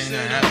the way, ain't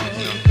nothing happening,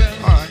 you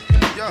know. Alright,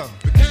 yo.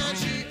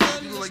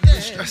 You look like you've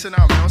been stressing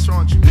out, man. What's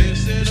wrong with you?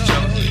 Just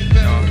chillin'.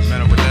 You know, met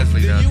up with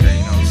Leslie the other day,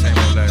 you know, same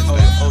old Leslie.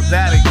 Oh,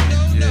 that again?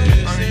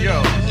 Yeah. I mean, yo,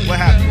 what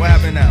happened? What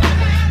happened now?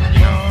 You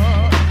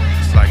know,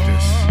 it's like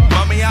this.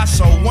 Mommy, I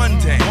saw one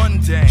day,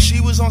 she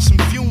was on some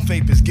fume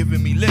vapors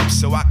giving me lips,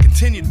 so I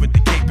continued with the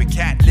caper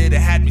cat lid that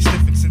had me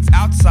sniffing since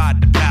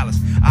outside the palace.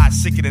 I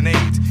sicker than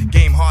AIDS,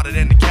 game harder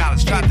than the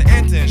callous. Tried to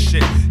enter and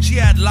shit. She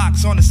had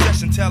locks on the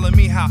session telling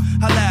me how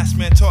her last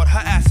man taught her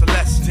ass a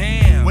lesson.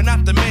 Damn. When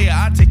not the mayor,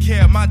 I take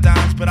care of my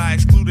dimes, but I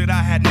excluded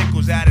I had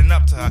nickels adding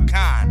up to her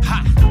kind.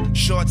 Ha!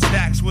 Short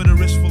stacks with a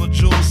wrist full of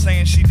jewels,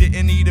 saying she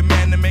didn't need a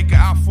man to make her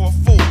out for a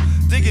fool.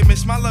 Dig it,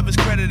 miss, my love is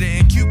credited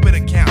in Cupid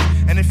account.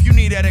 And if you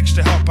need that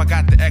extra help, I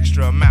got the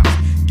extra amount.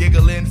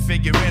 Giggling,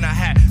 figuring I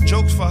had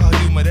jokes for her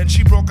humor. Then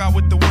she broke out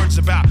with the words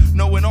about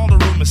knowing all the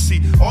rumors.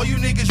 See, all you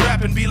niggas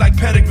rapping be like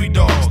pedigree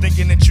dogs,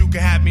 thinking that you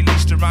could have me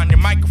leashed around your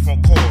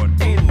microphone cord.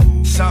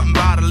 Ooh. Something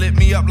about to lit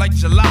me up like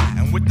July.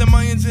 And with the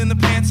millions in the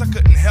pants, I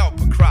couldn't help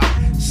but cry.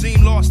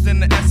 Seemed lost in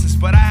the essence,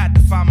 but I had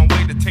to find my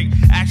way to take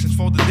actions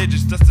for the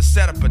digits just to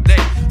set up a day.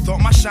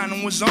 Thought my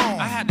shining was on,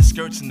 I had the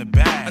skirts in the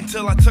bag.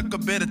 Until I took a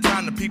bit of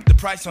time to peep the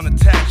price on the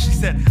tag. She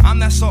said, I'm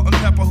that salt and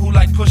pepper who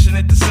like pushing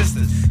it to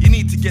sisters. You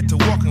need to get to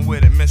walking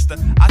with it, mister.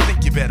 I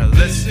think you better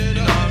listen, you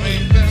know what I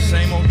mean?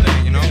 Same old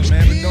thing, you know? Yeah,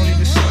 man, but don't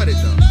even sweat it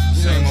though.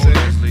 Same old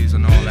Leslie's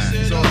and all that.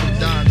 It's all the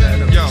dimes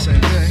that up the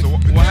same thing. So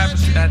what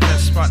happened at that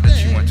spot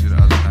that you went to the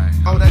other night?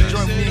 Oh, that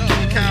joint with me and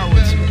Kenny Cow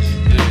went to.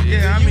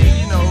 Yeah, I mean,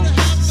 you know,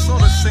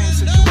 sort of same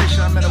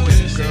situation. I met her with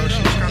some girl.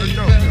 She was kind of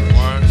dope though.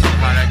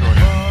 How'd that go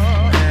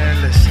down?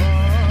 Man, listen.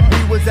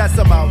 We was at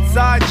some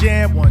outside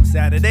jam one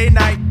Saturday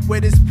night where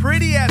this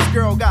pretty ass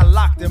girl got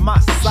locked in my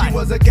sight. She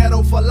was a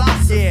ghetto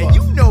philosopher. Yeah,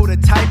 you know the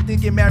type,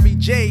 thinking Mary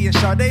J and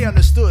Sade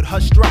understood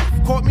her strife.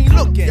 Caught me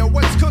looking, yo,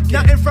 what's cooking?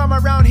 Nothing from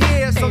around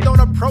here, so don't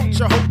approach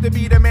her. Hope to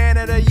be the man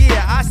of the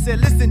year. I said,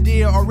 listen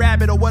dear, or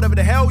rabbit, or whatever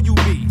the hell you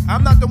be.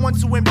 I'm not the one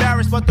to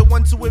embarrass, but the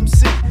one to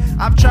MC.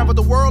 I've traveled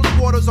the worldly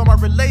waters on my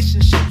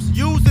relationships,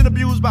 used and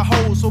abused by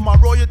hoes, so my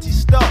royalty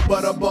stuck.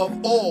 But above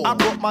all, I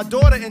brought my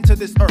daughter into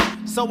this earth,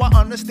 so I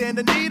understand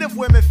the need of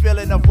women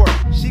feeling of work.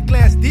 She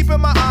glanced deep in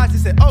my eyes and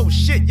said, oh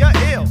shit, you're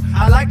ill.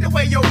 I like the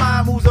way your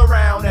mind moves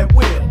around at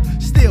will.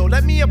 Still,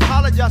 let me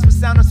apologize for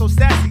sounding so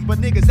sassy, but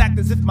niggas act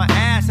as if my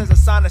ass has a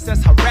sign that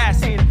says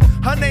harassing.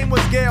 Her name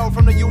was Gail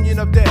from the Union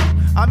of Dale.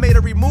 I made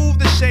her remove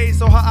the shade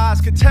so her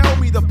eyes could tell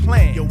me the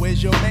plan. Yo,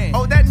 where's your man?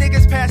 Oh, that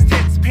nigga's past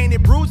tense.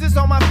 Painted bruises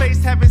on my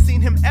face, haven't seen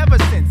him ever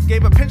since.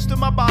 Gave a pinch to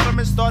my bottom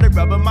and started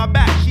rubbing my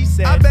back. She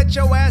said, I bet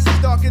your ass is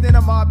darker than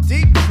a Mobb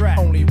Deep track.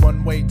 Only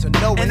one way to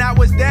know it. And I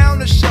was down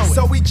to show it.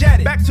 So we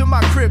jetted back to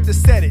my crib to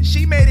set it.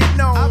 She made it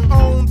known I've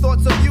owned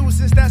thoughts of you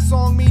since that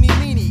song Meanie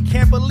Meanie.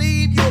 Can't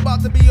believe you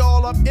about to be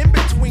all up in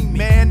between me.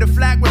 Man, the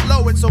flag was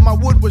lowered so my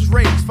wood was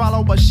raised,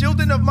 followed by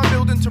shielding of my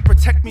building to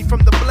protect me from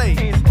the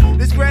blaze.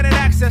 This granted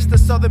access to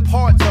southern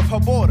parts of her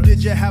border.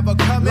 Did you have a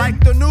coming?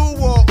 Like the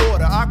new world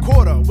order, I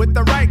caught her with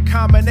the right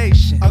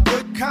combination. A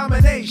good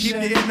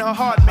combination. Keep it in her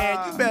heart,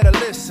 man, you better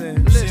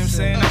listen. See what I'm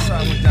saying? That's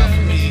how it went down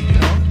for me, you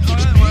know.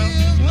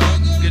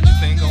 Well, get your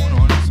thing going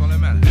on, that's all that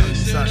matters.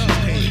 Besides, she's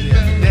paying me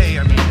every day,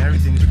 I mean,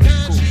 everything is pretty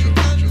cool. True.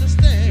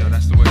 Yo,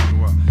 that's the way of the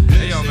world.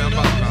 Hey, yo, man, I'm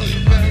about to bounce.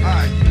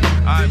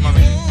 Alright,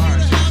 mommy.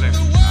 Alright, see you later.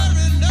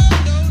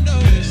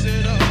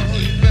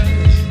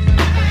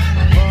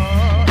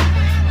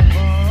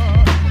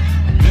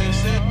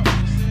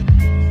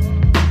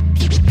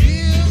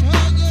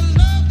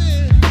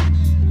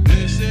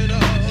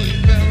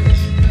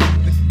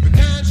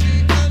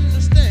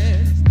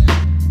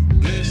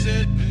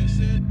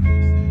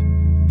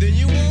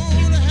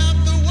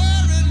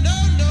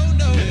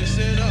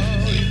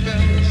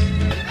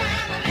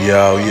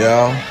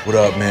 Yo, what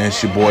up, man?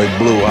 It's your boy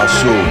Blue,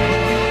 Asu.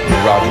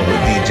 You're rocking with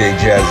DJ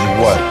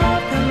Jazzy What?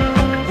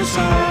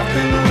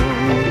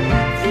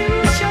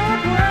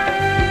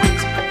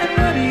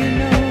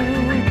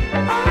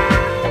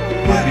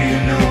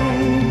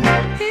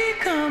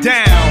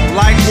 Down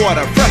like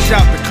water, fresh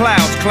out the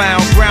clouds,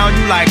 clown, ground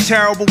you like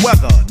terrible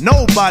weather.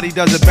 Nobody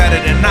does it better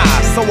than I,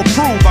 so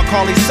approve, I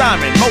call it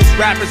Simon. Most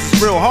rappers is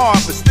real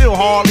hard, but still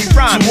hardly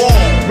rhyming. To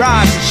all,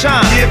 rise and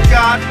shine, give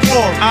God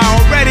glory. I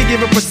already give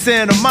a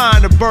percent of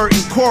mine to Bert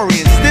and Corey,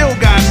 and still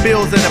got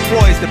bills and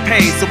employees to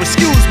pay. So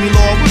excuse me,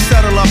 Lord, we'll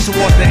settle up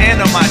towards the end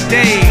of my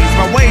days.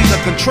 My ways of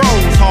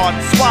control's hard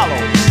to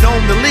swallow. Known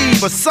to lead,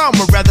 but some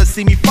would rather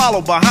see me follow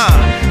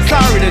behind.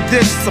 Sorry to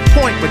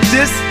disappoint, but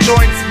this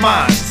joint's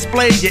mine.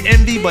 Display your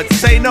envy, but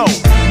say no.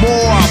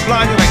 More, I'll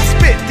blind you like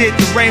Spit did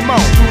to Ramo.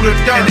 Through the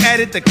dirt and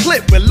edit the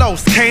clip with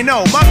Los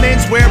Kano. My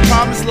men's wear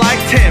problems like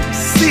Tim.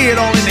 See it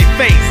all in their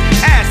face.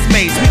 Ass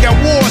mates, we got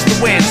wars to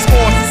win,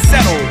 scores to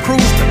settle,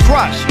 cruise to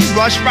crush. You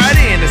rush right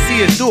in to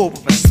see us do it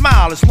with a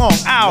smile. It's long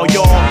hour,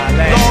 y'all.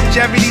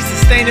 Longevity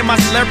sustaining my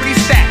celebrity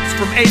stats.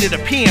 From 8 to the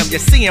PM, you're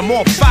seeing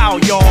more foul,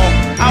 y'all.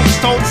 I was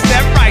told to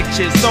step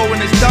righteous, so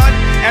when it's done,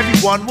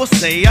 everyone will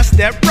say I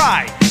step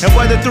right. And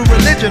whether through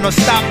religion or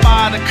stop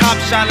by the cop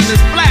shining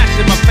this flash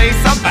in my face,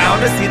 I'm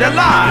bound to see the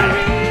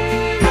light.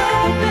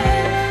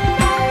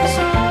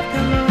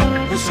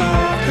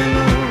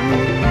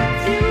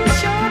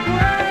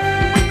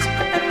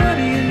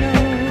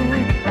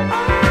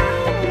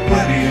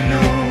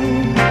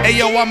 Hey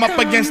yo, I'm up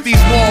against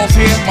these walls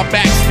here, my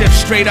back stiff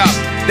straight up.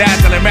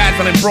 Dazzling,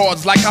 razzling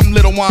broads like I'm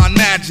Little Wand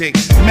Magic.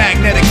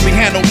 Magnetically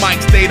handle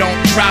mics, they don't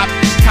drop.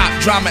 Cop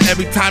drama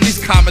every time these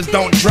commas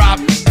don't drop.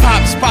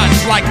 Pop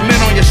spots like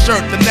lint on your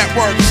shirt. The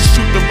network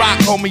shoot the rock,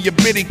 homie, your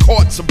biddy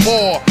court's a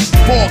bore.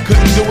 Four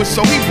couldn't do it,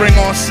 so we bring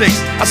on 6.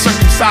 I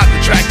circumcised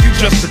the track, you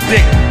just a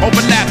dick.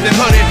 Overlapped and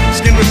hooded,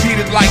 skin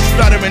repeated like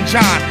Stuttering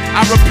John.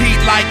 I repeat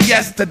like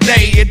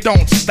yesterday, it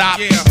don't stop.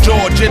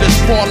 George, it is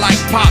poor like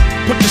pop.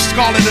 Put the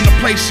scarlet in the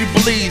place she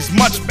believes,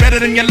 much better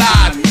than your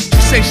lies.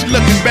 She say she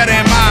looking better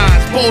in my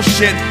eyes.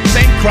 Bullshit,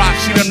 same crock,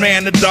 she done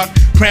ran the duck.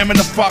 Cramming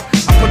the fuck,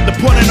 I put the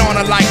pudding on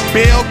her like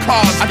Bill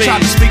Cosby. I tried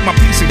to speak my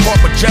piece in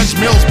court, but Judge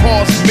Mills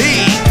paused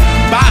me.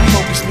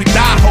 Bifocus, we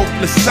die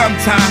hopeless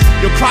sometime.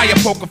 You'll cry your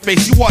poker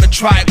face, you ought to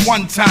try it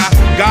one time.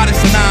 Goddess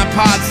and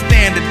iPod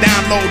standard,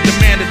 download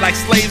demanded like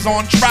slaves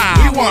on trial.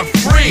 We want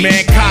free.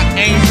 Man, cock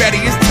ain't ready,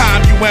 it's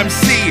time you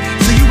MC.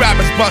 See you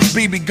rappers bust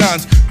BB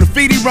guns.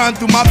 Graffiti run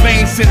through my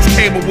veins since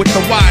cable with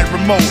the wide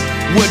remote.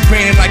 Wood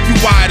graining like you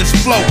wired as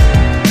float.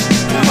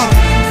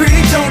 Pretty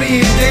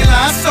Tony and De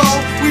La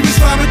Soul. We was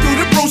rhyming through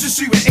the Broad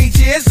Street with 8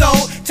 years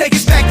old. Take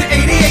us back to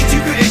 88,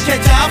 you couldn't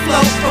catch our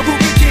flow. A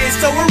group of kids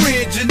so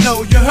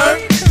original, you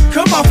heard?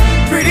 Come on,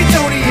 Pretty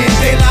Tony and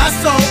De La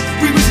Soul.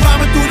 We was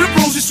rhyming through the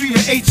Broad Street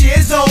at 8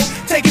 years old.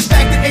 Take us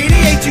back to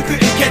 88, you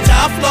couldn't catch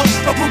our flow.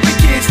 A group of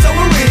kids so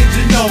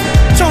original.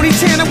 Tony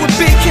Tanner with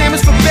big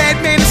cameras for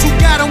bad manners who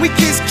got on. We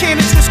kiss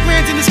cannons with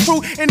Scrans and his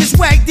crew. And his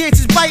whack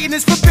dances biting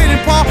is forbidden,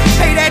 Paul.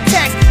 Pay that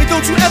tax, and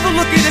don't you ever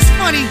look at us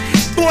funny.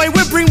 Boy,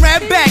 we'll bring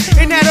rap back,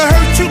 and that'll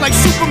hurt you like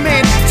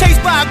Superman. Chased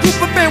by a group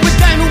of men with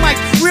dynamites.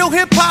 Real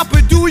hip-hop,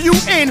 or do you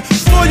in?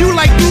 For you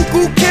like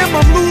Dooku Kim,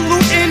 I'm Lulu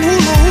in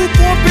Hula Hoop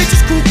on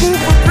bitches cuckoo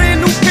for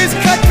brand new piss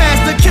cut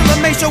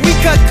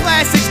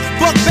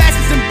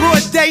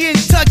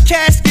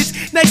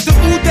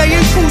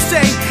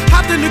say.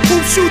 Hopped in the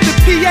coupe, shoot the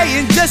PA,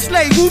 and just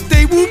lay. Whoop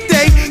day, whoop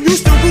day.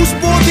 Used to roost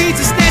ball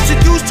deeds and snatch a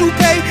dues to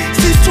pay.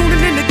 Since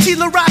tuning in to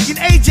Tila Rock and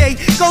AJ.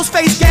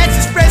 Ghostface cats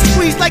and spread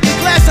squeeze like a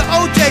glass of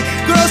OJ.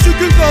 Girls, you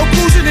can go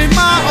cruising in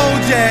my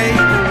OJ.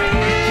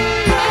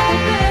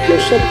 Yo,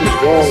 something's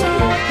wrong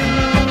here.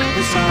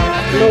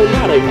 No,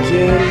 not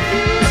again.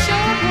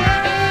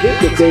 Get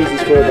the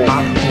daisies for that.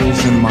 I'm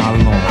losing my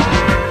lawn.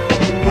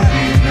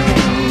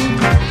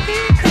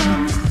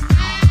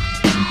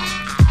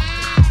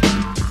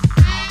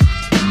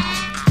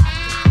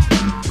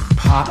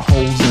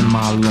 Potholes in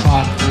my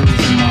lawn.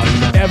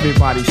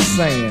 Everybody's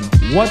saying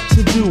what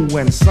to do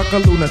when sucker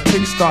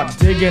lunatics start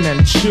digging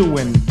and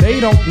chewing. They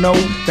don't know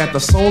that the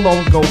soul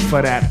don't go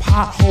for that.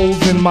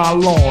 Potholes in my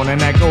lawn,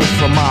 and that goes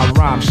for my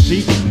rhyme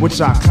sheet,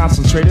 which I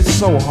concentrated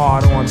so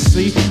hard on.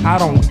 See, I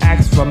don't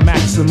ask for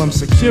maximum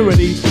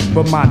security,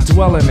 but my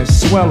dwelling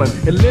is swelling.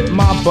 It lit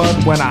my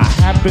bud when I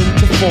happened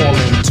to fall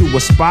into a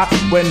spot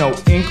where no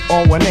ink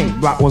or an ink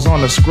blot was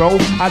on the scroll.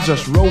 I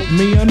just wrote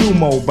me a new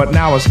mode, but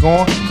now it's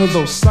gone, cause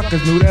those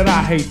suckers knew that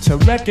I hate to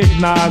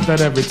recognize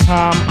that every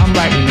time I'm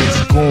writing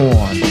it's gone.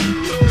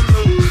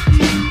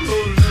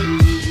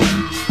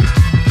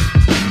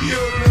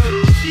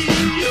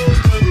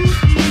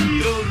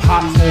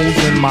 Potholes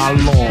in my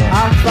lawn.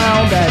 I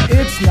found that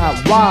it's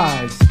not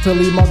wise to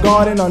leave my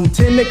garden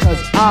untended, cause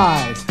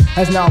eyes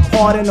has now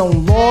pardoned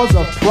on laws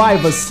of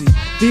privacy.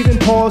 Thieving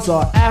paws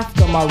are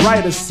after my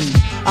writer-see.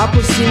 I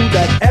pursue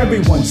that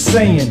everyone's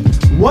saying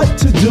what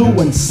to do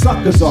when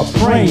suckers are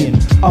preying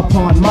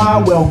upon my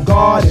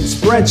well-guarded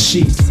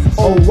spreadsheets.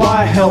 Oh,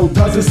 why hell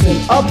does it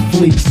send up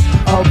fleets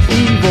of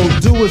evil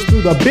doers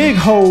through the big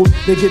hole?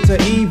 They get to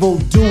evil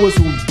doers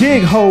who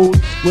dig holes,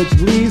 which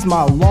leaves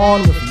my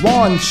lawn with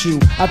lawn chew.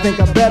 I think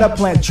I better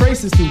plant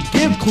traces to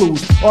give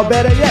clues, or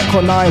better yet,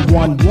 call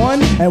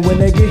 911. And when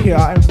they get here,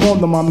 I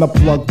inform them I'm the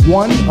plug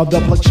one of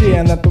the plug chair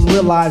and let them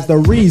realize the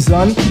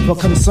reason for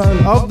concern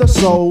of the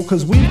soul.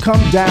 Cause we've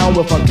come down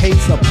with a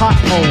case of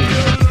potholes.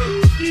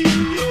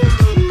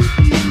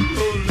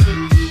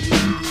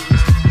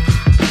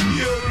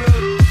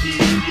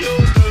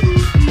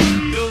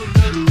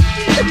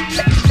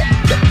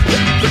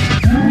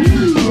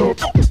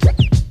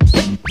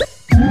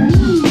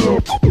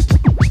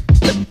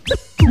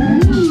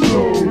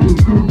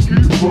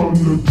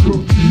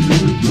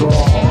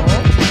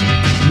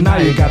 Now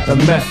you got the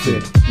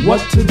method. What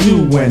to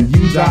do when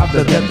you dive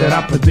the debt that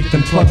I predict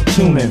and plug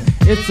tuning.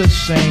 It's a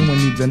shame when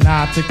you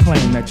deny to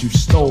claim that you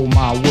stole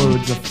my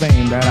words of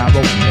fame that I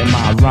wrote in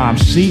my rhyme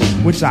sheet,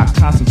 which I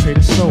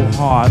concentrated so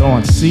hard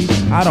on. See,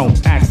 I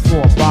don't ask for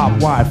a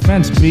barbed wire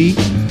fence, B.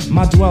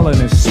 My dwelling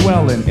is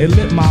swelling. It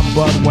lit my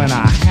butt when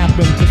I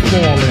happened to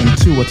fall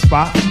into a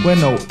spot where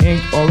no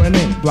ink or an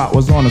ink blot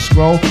was on the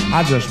scroll.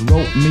 I just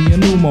wrote me a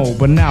new mode,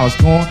 but now it's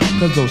gone,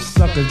 cause those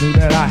suckers knew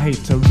that I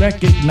hate to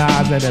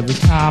recognize that every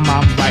time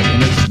I'm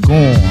writing it's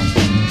gone.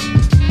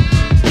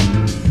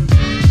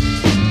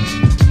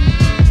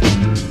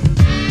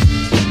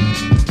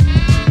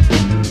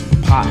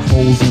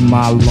 Potholes in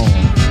my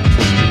lawn.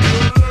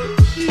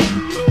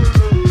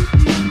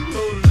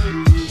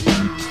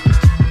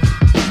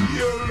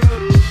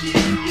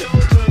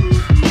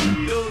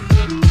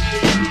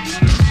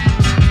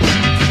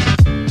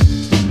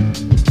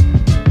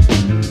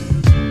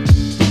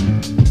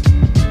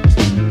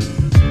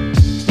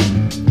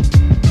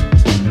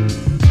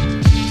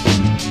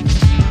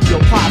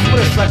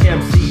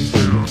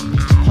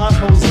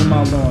 Potholes in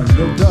my lawn.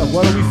 Yo, Doug,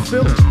 what are we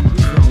feeling?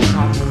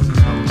 Potholes in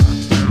my lawn.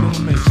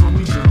 Mace, what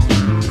we doing?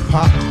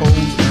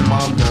 Potholes in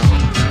my lawn.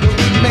 Yo,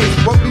 Mace,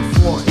 what we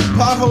flowing?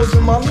 Potholes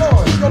in my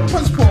lawn. Yo,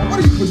 Prince Paul, what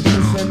are you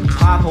producing?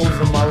 Potholes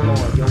in my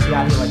lawn. Yo, we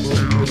out here like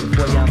we're doing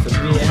 40 ounce of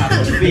beer,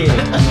 having a beer.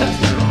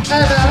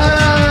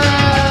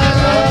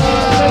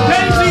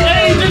 Daisy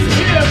Age is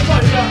here for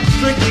ya.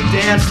 Strictly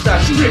dance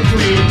stuff.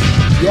 Strictly.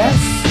 Yes.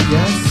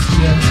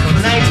 From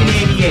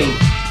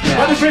 1988.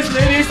 What is Prince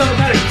ladies?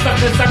 Suckers.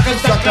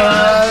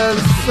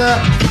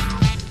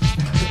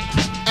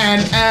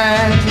 And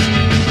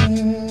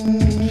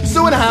so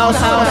in the house.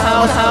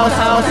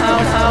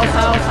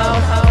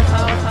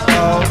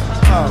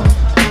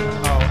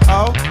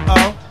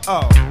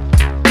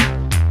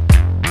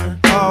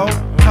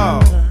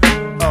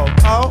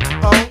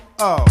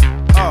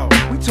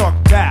 We talk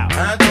about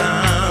high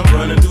time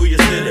running through your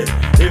city.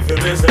 If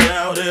you're missing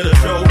out, it'll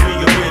show me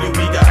a pity.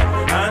 We got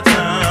high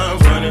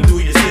times running through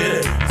your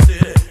city.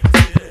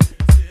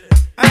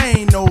 I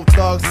ain't no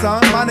thug,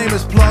 son. My name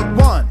is Plug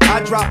One.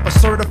 I drop a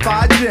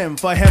certified gem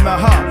for him or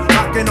her.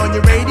 Rocking on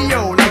your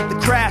radio like the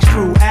Crash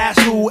Crew. Ask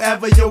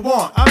whoever you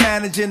want. I'm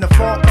managing the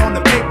funk on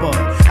the paper.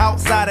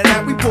 Outside of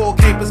that, we pull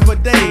capers for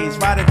days.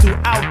 Riding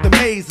throughout the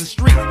maze of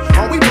streets.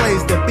 While we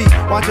blaze the beat.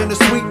 Watching the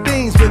sweet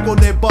things wiggle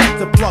their butt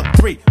to Plug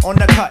 3 on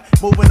the cut.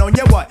 Moving on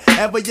your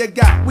whatever you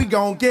got, we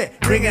gon' get.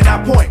 Bringing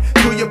our point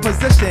to your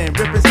position.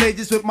 Ripping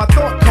stages with my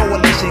thought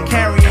coalition.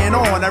 Carrying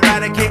on,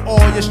 eradicate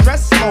all your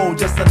stress mode.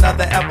 Just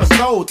another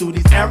episode through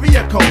these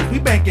area codes we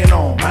banking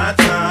on. High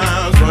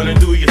times running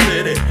through your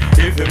city.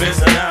 If you're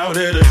missing out,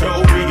 it'll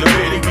show me a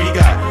pity. We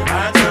got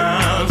high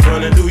times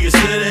running through your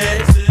city.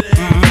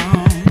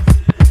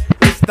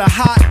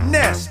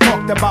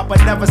 about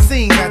but never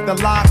seen at the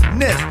Loch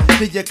Ness.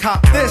 Did you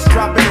cop this?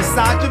 Drop it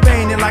inside your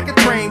vein and like a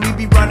train, we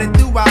be running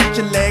throughout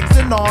your legs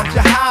and arms.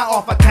 You're high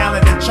off a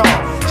talent and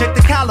charm. Check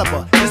the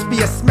caliber, this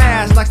be a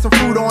smash like some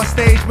fruit on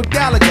stage with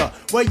Gallagher.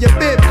 Wear your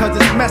bib cause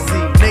it's messy.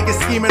 Niggas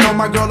scheming on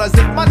my girl as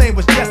if my name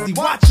was Jesse.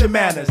 Watch your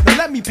manners, now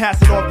let me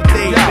pass it off to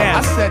Dave down.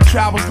 I said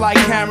travels like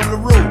Karen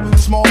LaRue.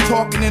 Small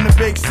talking in the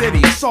big city,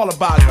 it's all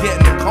about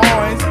getting the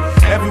coins.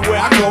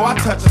 Everywhere I go, I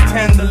touch a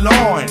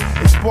tenderloin.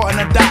 Exporting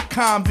a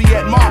 .com,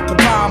 Viet Mark, a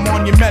bomb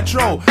on your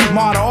metro.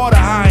 Model or the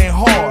iron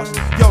horse.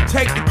 Yo,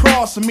 take the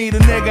cross and meet a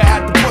nigga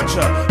at the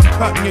butcher. I'm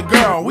cutting your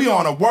girl, we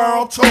on a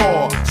world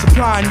tour.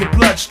 Supplying your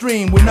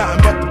bloodstream with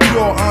nothing but the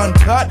pure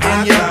uncut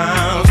in your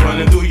times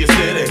running through your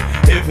city.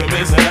 If you're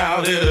missing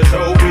out, it'll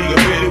show we got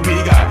pity.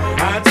 We got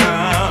high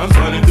times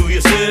running through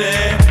your city.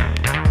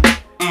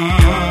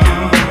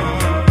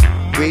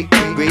 We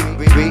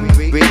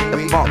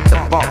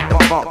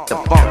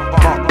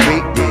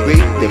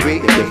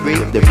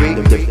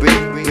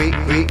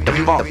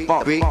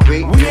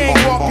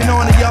ain't walking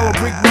on a yellow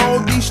brick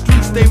road. These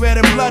streets stay red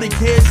and bloody.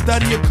 Kids,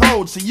 study your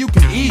code so you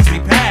can easily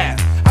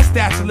pass. I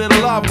stash a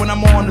little love when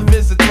I'm on the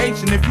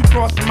visitation. If you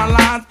crossing my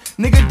lines,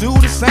 nigga, do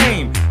the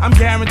same. I'm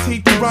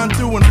guaranteed to run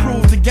through and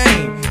prove the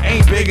game.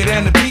 Ain't bigger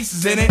than the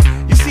pieces in it.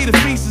 You see the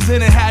pieces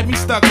in it had me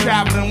stuck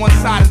traveling one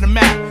side of the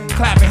map,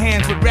 clapping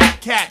hands with rap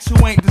cats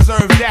who ain't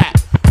deserved that.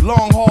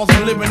 Long hauls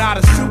and living out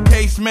of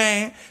suitcase,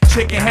 man.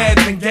 Chicken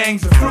heads and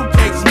gangs of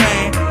fruitcakes,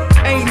 man.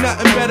 Ain't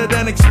nothing better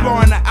than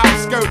exploring the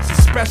outskirts,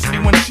 especially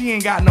when she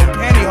ain't got no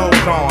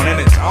pantyhose on and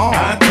it's on.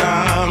 High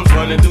times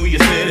running through your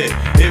city.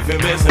 If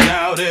you're missing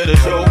out, it'll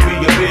show we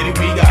a pity.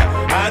 We got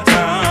high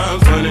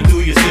times running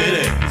through your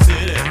city.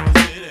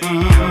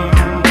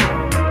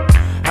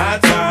 High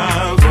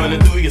times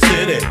running through your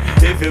city.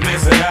 If you're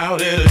missing out,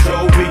 it'll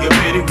show we a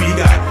pity. We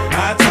got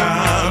high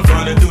times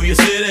running through your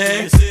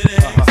city.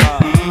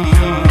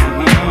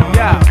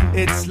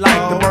 It's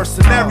like the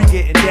mercenary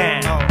getting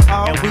down.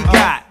 And we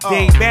got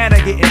Dave Banner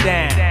getting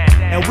down.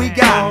 And we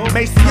got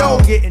Maceo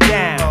getting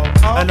down.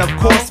 And of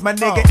course my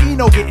nigga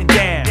Eno getting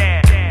down.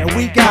 And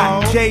we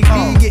got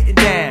JB getting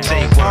down.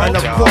 And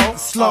of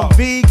course Slum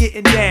V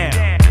getting down.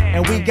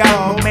 And we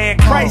got my man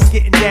Christ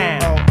getting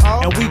down.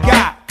 And we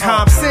got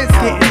Com Sense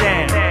getting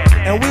down.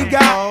 And we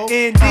got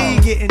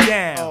ND getting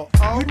down.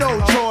 You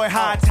know Troy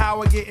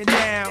Hightower getting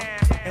down.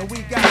 And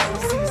we got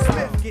C.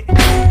 Smith getting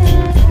down.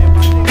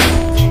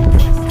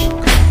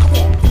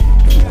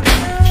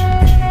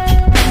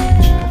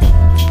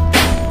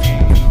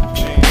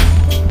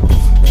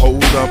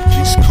 Hold up,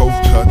 these cold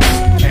cuts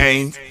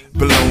ain't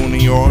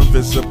baloney or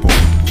invisible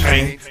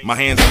paint. My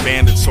hands are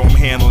banded, so I'm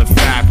handling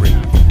fabric.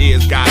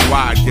 Ears got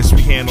wide, guess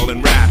we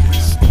handling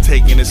rapids.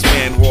 Taking this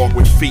man walk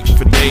with feet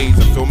for days.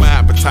 I feel my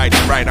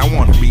appetite's right, I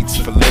want beats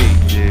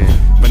filleted. Yeah.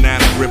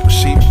 Banana gripper,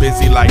 she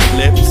busy like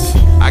lips.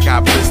 I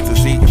got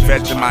blisters eating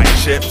Vegemite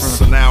chips,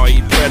 so now I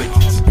eat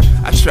predicates.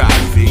 I tried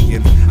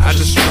vegan, I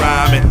just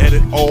rhyme and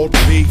edit all the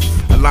beef.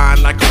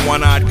 Align like a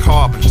one-eyed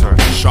carpenter.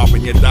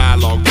 Sharpen your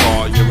dialogue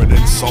bar, you're an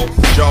insult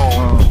to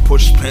jaw.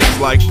 Push pins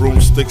like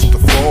broomsticks to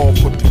fall.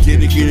 Put the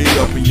giddy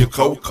up in your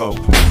cocoa.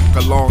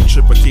 A long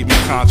trip, I keep me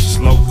conscious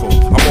local.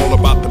 I'm all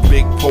about the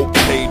big poke,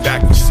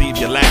 payback, receive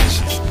your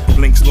lashes.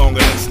 Blinks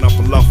longer than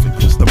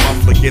snuffleupagus. The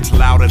muffler gets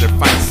louder than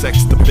fight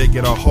sex, the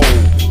bigger the hole.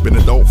 Been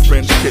adult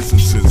French kissing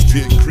since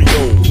Kid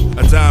Creole.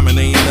 A diamond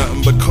ain't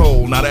nothing but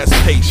coal, now that's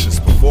patience.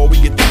 Before we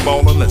get to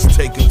ballin', let's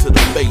take it to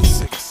the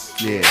basics.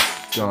 Yeah,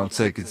 gonna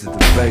take it to the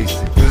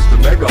basics. Mr.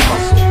 Mega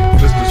Hustle,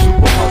 Mr.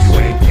 Super Hustle.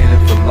 Ain't in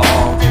it for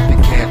long if you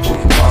can't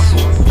move muscle.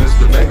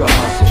 Mr. Mega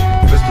Hustle,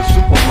 Mr.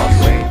 Super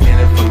Hustle. Ain't in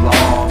it for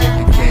long if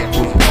you can't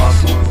move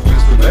muscle.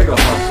 Mr. Mega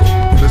Hustle,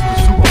 Mr.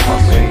 Super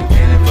Hustle. Ain't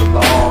in it for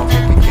long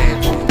if you can't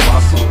move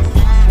muscle.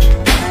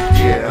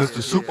 Yeah,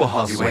 Mr. Super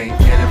Hustle. You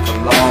ain't in it for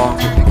long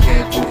if you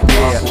can't move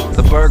muscle.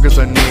 The burgers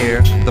are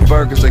near, the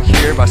burgers are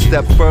here. I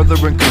step further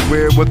in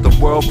career with the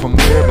world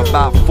premiere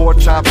about 4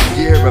 times a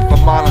year. If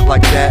I'm on it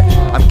like that,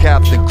 I'm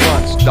Captain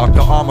Crunch.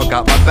 Dr. Armour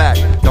got my back,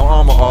 don't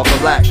armor all the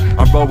lack.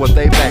 I roll with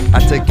they back, I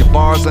take your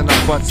bars and I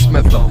front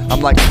Smith them.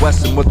 I'm like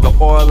Weston with the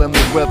oil and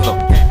the rhythm.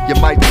 You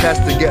might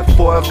test and get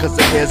foiled cause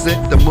it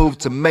isn't the move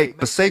to make.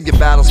 But save your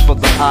battles for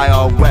the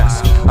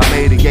IRS. I'm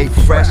 88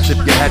 fresh if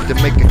you had to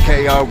make a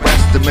KR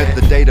estimate.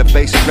 The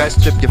database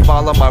stretched if you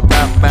follow my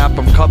rap map.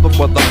 I'm covered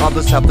where the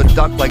others have the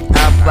duck like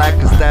Aflac.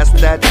 Cause that's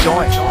that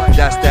joint,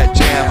 that's that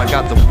jam. I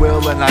got the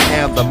will and I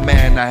am the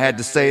man, I had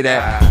to say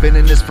that. Been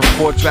in this from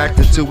 4-track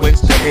to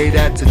 2-inch to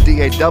 8-at to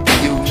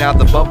DAW. Now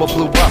the bubble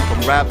blew up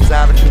from raps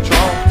out of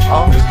control.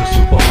 Oh, Mr.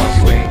 Super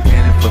Hustle ain't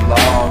in it for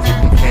long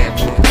if you can't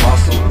move a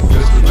muscle.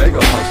 Mr.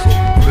 Mega Hustle,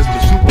 Mr.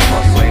 Super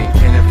Hustle ain't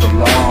in it for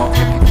long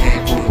if you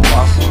can't move a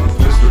muscle.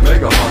 Mr.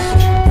 Mega Hustle,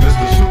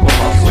 Mr. Super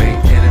Hustle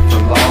ain't in it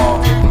for long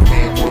if you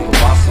can't move a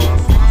muscle.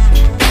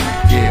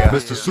 Yeah,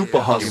 Mr. Super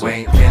Hustle, you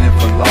ain't in it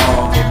for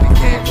long if you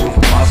can't move a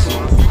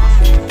muscle.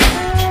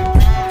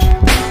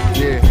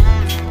 Yeah.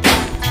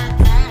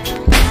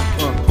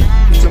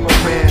 To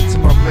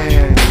my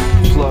man,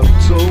 Plug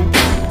 2.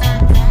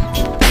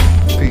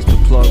 Peace to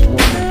Plug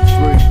 1 and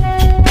 3.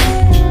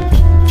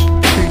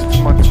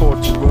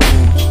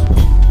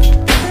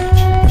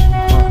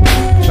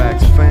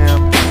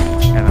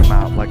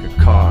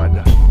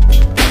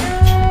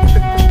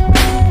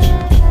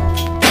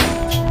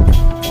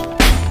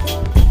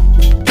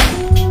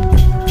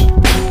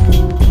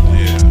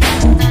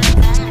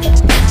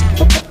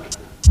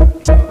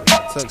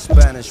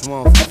 Spanish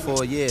one for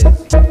 4 years.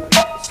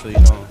 So, you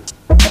know,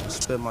 I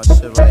spit my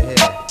shit right here.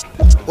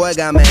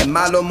 Óigame,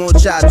 malo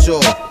muchacho,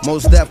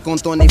 Mos Def con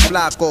Tony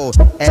Flaco,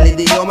 el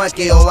idioma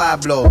que yo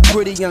hablo.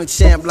 Pretty young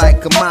champ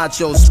like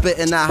Camacho,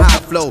 spitting a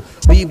hot flow.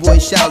 B-boy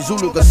shout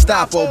Zulu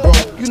Gestapo, bro.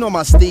 You know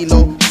my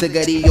estilo,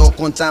 cigarrillo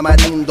con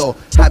tamarindo,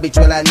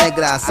 habichuela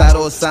negra,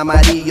 azarosa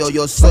amarillo.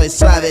 Yo soy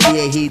suave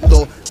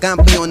viejito,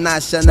 campeón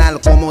nacional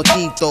como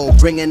Tito.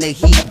 Bringing the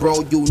heat,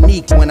 bro,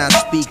 unique when I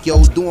speak,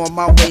 yo. Doing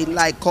my way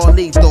like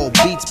Carlito,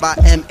 beats by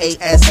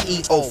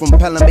M-A-S-E-O, from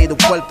Pelham to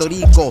Puerto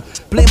Rico.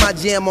 Play my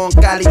jam on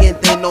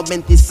Caliente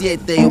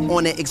 97,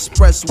 on the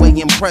expressway,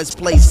 impress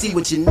play, see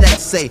what your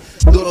next say.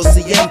 Duro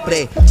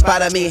siempre,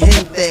 para mi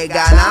gente,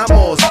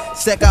 ganamos.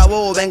 Se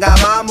acabó, venga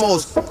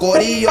vamos,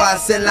 corillo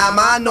hacen las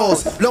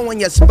manos. Blowing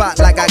your spot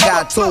like I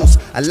got toast.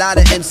 A lot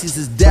of MCs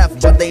is deaf,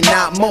 but they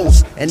not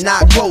most, and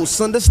not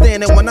close.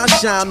 Understanding when I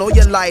shine, all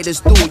your light is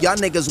through. Y'all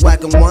niggas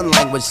whacking one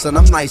language, son,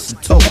 I'm nice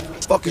and two.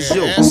 Fuck is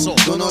you?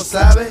 Tú no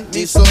sabes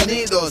mi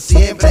sonido,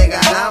 siempre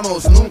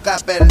ganamos, nunca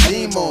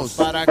perdimos.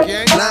 ¿Para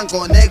quién?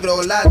 Blanco,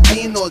 negro,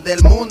 latino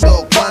del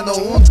mundo, cuando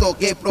junto,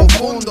 qué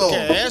profundo.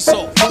 ¿Qué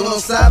eso? Tú no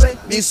sabes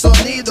mi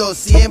sonido,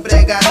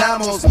 siempre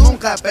ganamos,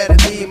 nunca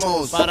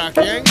perdimos. ¿Para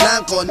quién?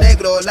 Blanco,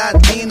 negro,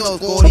 latino,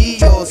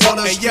 corillo,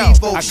 solo street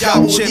folks ya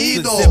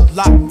unidos.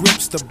 Ziploc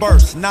grips to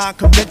burst,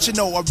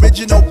 non-conventional,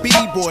 original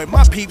B-boy.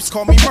 My peeps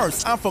call me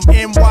Merce. I'm from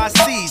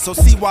NYC, so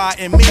CY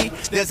and me.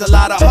 There's a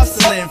lot of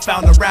hustling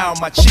found around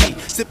my cheek.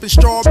 Sipping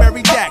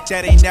strawberry Dak,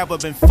 that ain't never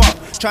been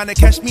fucked. Trying to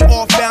catch me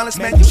off balance,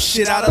 man, you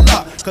shit out of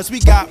luck. Cause we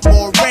got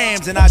more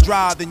Rams and I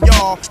drive than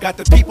y'all. Got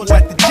the people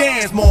at the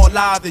jams more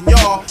live than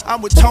y'all.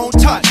 I'm with Tone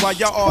Touch while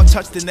y'all all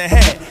touched in the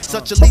head.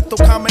 Such a lethal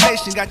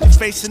combination, got your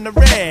face in the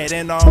red.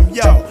 And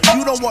yo,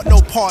 you don't want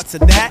no parts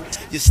of that.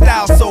 Your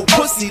style so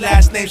pussy,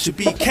 last name should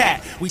be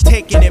Cat. We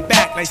taking it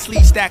back like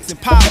sleeve stacks and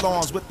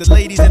pylons. With the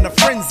ladies in a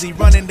frenzy,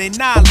 running they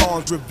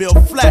nylons. Reveal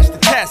flesh to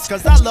test,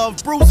 cause I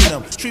love bruising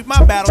them. Treat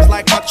my battles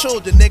like my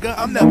children, nigga,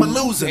 I'm never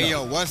losing them. Hey,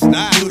 yo, what's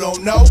that? You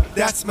don't know?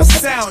 That's my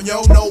sound,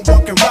 yo. No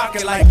one can rock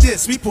it like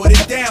this, we put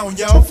it down,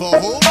 yo. For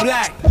who?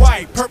 Black,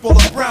 white, purple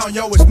or brown,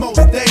 yo. It's most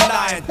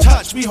daylight and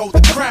touch, we hold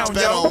the crown,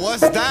 yo.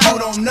 What's that? You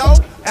don't know?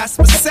 That's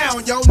my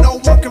sound, yo. No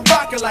one can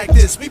rock it like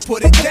this, we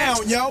put it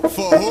down, yo.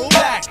 For who?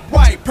 Black,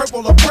 white,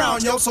 purple or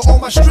brown, yo. So all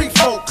my street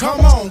folk,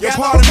 come on, Yo,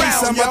 gather pardon me,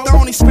 around, son, yo. but the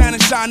only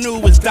Spanish I knew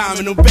was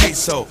Domino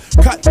Beso.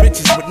 Cut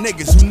bitches with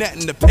niggas who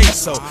netting the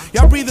peso.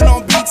 Y'all breathing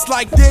on beats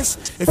like this?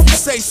 If you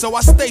say so,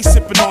 I stay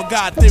sipping on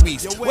God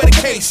theories. Where the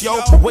case, yo?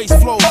 Waste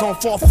flows on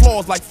 4th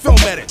floors like film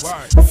edits.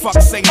 Fuck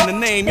saying the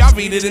name, y'all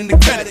read it in the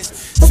credits.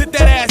 Sit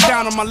that ass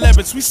down on my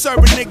levers. We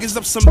serving niggas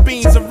up some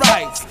beans and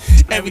rice.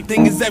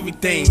 Everything is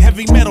everything,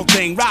 heavy metal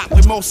thing. Rock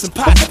with most and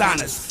pot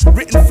stoners.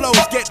 Written flows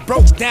get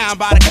broke down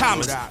by the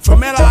commas.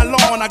 From L.I. Law,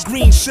 I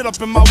green shit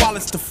up in my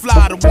wallets to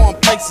fly to warm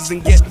places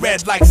and get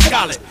red like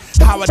Scarlet.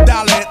 How a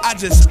dollar and I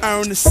just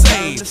earn the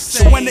same.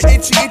 So when the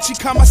itchy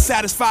come, I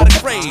satisfy the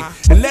crave.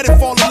 And let it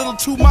fall a little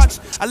too much,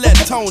 I let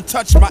Tone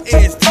touch my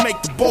ears to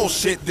make the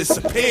bullshit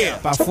disappear.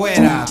 Pa'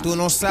 fuera, tú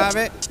no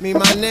sabes mi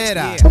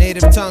manera.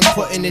 Native tongue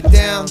putting it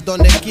down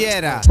donde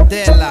quiera.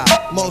 Dela,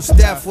 Mos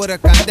Def with a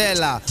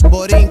candela.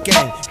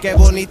 Borinquen, que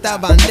bonita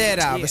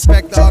bandera.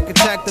 Respect the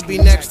architect to be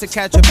next to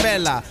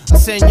Cachapella. I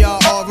send y'all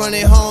all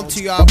running home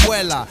to your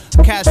abuela.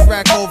 Cash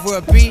rack over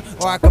a beat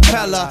or a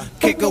cappella.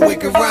 Kick a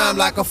wicked rhyme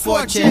like a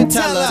fortune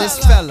teller. This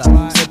fella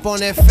se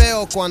pone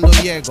feo cuando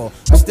llego.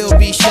 I still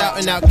be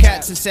shouting out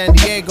cats in San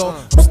Diego.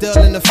 I'm still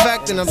in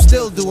effect and I'm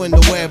still doing the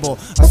huevo.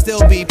 I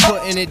still be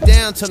putting it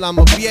down till I'm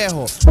a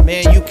viejo.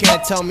 Man, you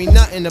can't tell me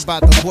nothing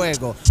about the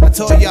juego. I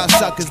told y'all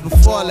suckers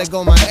before I let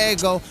go my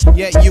ego.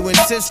 Yet you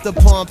insist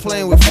upon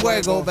playing with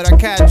fuego. But I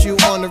catch you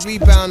on the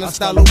rebound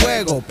hasta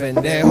luego,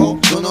 pendejo.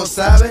 Tú no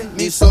sabes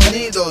mi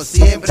sonido,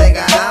 siempre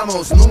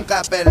ganamos,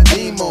 nunca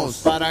perdimos.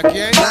 ¿Para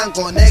quién?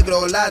 Blanco,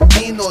 negro,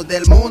 latino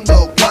del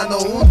mundo, cuando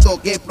junto,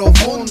 qué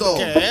profundo.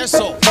 ¿Qué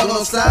eso? Tú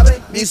no sabes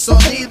mi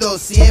sonido,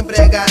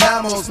 siempre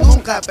ganamos,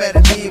 nunca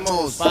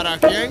perdimos. ¿Para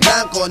quién?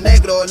 Blanco,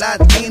 negro,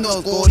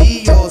 latino,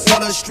 corillo,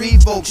 solo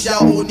street folks ya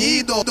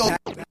unidos.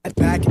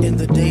 Back in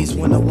the days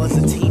when I was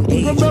a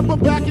teenager. Remember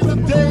back in the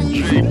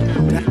days?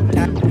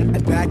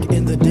 Back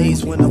in the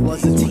days when I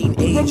was a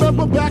teenager.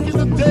 Remember back in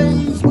the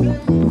days?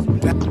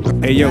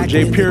 Hey yo,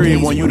 J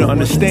Period want you to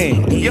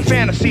understand. Your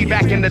fantasy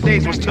back in the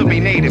days was to be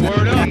native.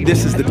 Word up.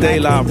 This is the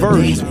daylight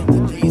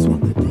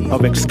version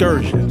of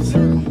Excursions.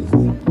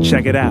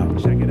 Check it out.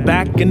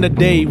 Back in the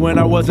day when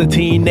I was a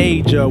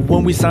teenager,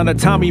 when we signed a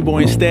Tommy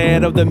Boy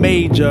instead of the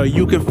Major,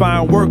 you could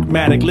find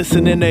Workmatic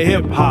listening to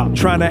hip hop,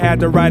 trying to add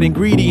the right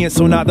ingredients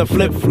so not the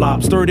flip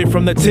flop. Stirred it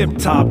from the tip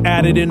top,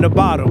 added in the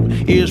bottom.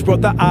 Ears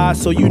brought the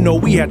eyes, so you know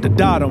we had to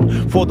dot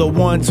them. For the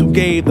ones who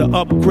gave the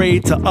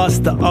upgrade to us,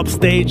 the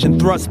upstage and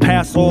thrust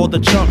past all the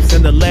chumps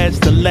and the ledge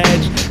to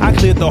ledge. I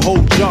cleared the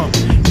whole jump.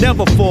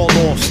 Never fall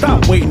off,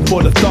 stop waiting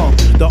for the thump.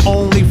 The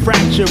only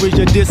fracture is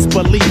your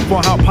disbelief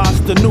on how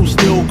Pasta New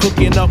still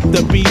cooking up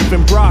the beef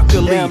and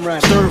broccoli. Right.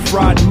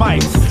 Stir-fried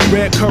mice,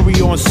 red curry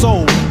on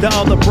soul. The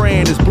other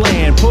brand is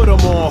bland, put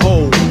them on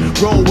hold.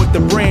 Roll with the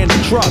brand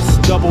of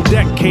trust. Double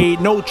decade,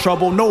 no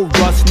trouble, no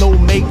rust, no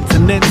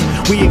maintenance.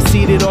 We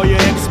exceeded all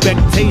your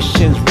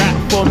expectations.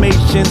 Rap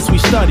formations we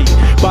study.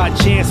 By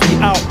chance we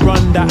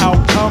outrun the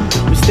outcome.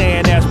 We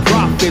stand as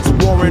prophets,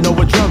 warring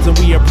over drums, and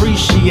we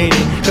appreciate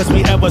it. Cause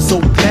we ever so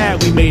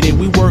glad we made it.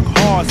 We work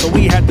hard, so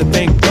we had to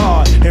thank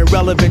God. And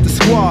relevant to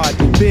squad,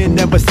 been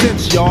ever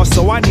since, y'all.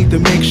 So I need to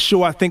make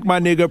sure I thank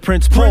my nigga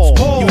Prince Paul.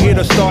 You here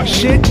to start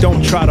shit?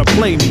 Don't try to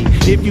play me.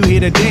 If you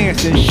here to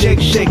dance, then shake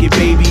it,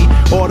 baby.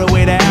 All the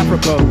way to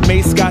Africa.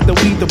 Mace got the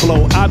weed to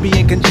blow. I be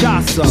in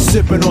Kinshasa,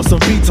 sipping on some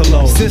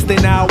Vitalo. Since they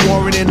now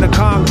warring in the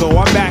Congo,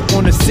 I'm back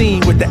on the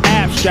scene with the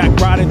abstract,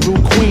 riding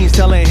through Queens,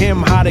 telling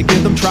him how to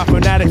give them trap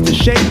fanatics to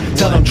shake.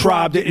 Tell them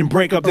Tribe didn't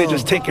break up, they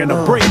just taking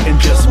a break and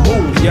just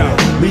move, yo.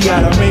 We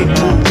gotta make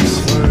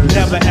moves.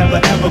 Never ever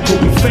ever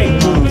could we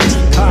fake moves.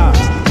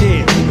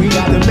 Yeah, we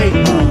gotta make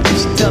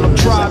moves. Tell them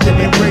Tribe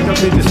didn't break up,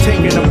 they just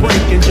taking a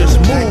break and just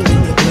move.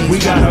 We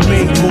gotta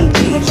make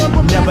moves.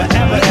 Never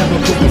ever ever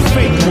could we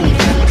fake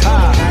moves.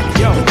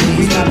 Yo,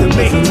 we gotta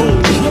make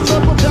moves.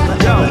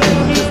 Yo,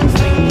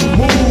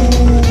 move.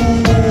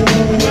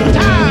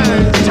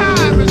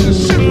 Time is a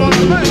ship on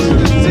the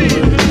mercy sea.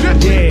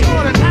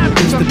 Yeah,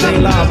 it's the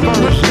daylight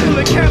version of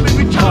the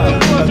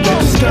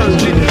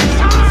excursion.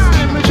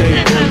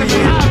 Jay,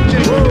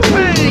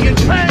 praying and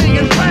praying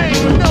and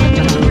praying with no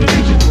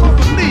justification for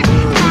belief.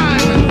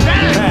 Time is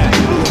down.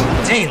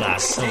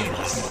 Daylight.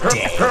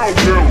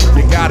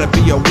 You gotta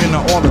be a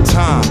winner all the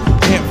time.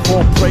 Can't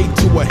fall prey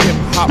to a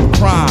hip-hop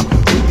crime.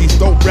 With these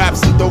dope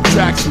raps and dope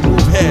tracks we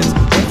move heads.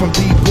 Went from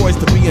D-boys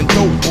to being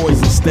dope boys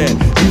instead.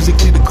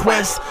 Musically the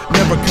quest,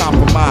 never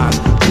compromise.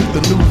 Keep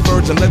the new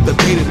virgin, let the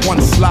dated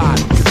one slide.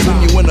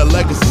 Continuing a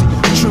legacy,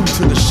 true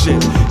to the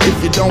shit.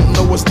 If you don't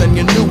know us, then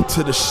you're new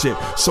to the shit.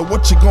 So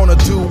what you gonna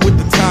do with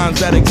the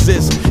times that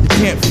exist? You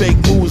can't fake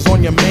moves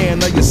on your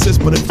man or your sis.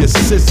 But if your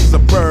sis is a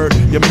bird,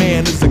 your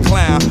man is a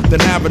clown, then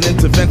have an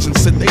intervention,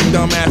 sit they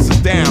dumb asses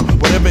down.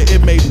 Whatever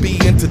it may be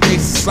in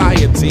today's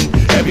society,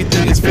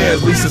 everything is fair,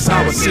 at least it's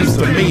how it seems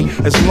to me.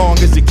 As long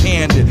as you're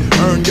candid,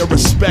 earn your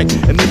respect.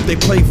 And if they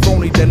play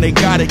phony, then they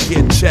gotta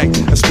get checked.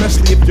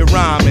 Especially if you're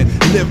rhyming,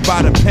 live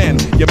by the pen.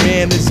 Your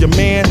man is your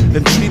man,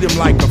 then treat him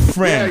like a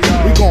friend.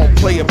 We gon'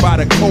 play it by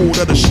the code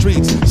of the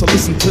streets. So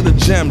listen to the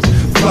gems,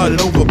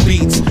 flooded over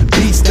beats.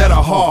 Beats that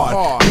are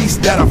hard, beats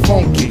that are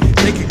funky.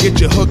 They can get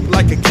you hooked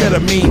like a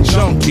ketamine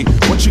junkie.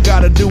 What you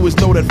gotta do is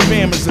know that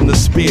fam is in the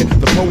spear.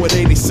 The poet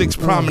 86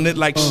 prominent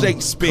like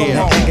Shakespeare.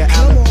 Come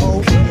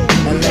on,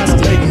 and let's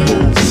take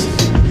moves.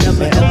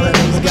 Never ever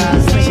these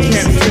guys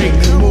can't fake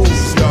the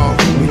moves, y'all.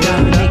 We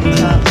gotta make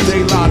moves.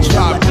 Daylight,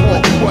 Tribe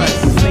Called Quest.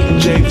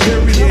 J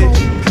period.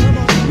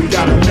 We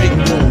gotta make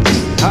moves.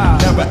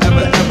 Never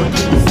ever ever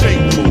do we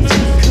fake moves.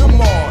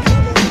 Come on.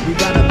 We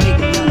gotta make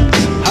moves.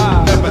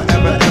 Never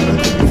ever ever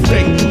do we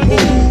fake the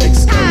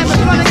moves.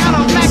 I'm running out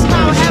on black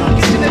power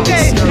advocates in the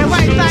day, and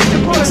white lights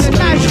are pulling the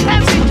knife.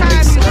 Every time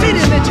you see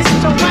them, they're just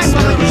so white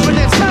with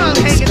their tongue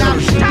hanging out.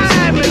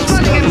 Time is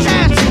running and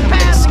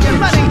passing and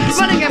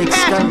running and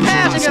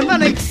passing and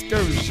running.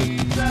 Excursion.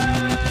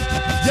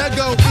 You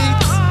go eat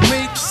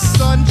meat,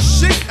 son,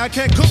 shit. I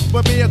can't cook,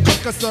 but be a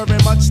cooker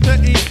serving much to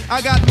eat.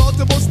 I got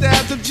multiple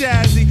stabs of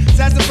jazzy,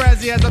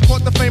 sassafrazzy as I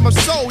caught the fame of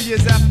soul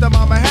years after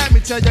Mama had me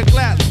tell you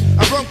gladly.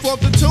 I run for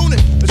the tuning,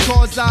 it's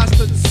caused eyes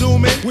to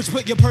zoom in, which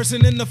put your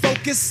person in the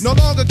focus. No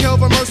longer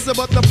Kelvin Mercer,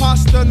 but the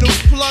pasta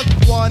news plug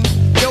one.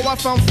 Yo, I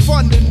found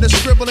fun in the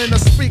scribbling a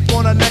speak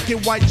on a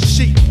naked white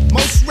sheet.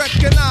 Most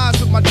recognized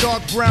with my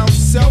dark brown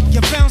self.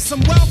 You found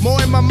some wealth,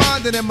 more in my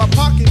mind than in my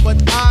pocket,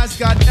 but eyes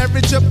got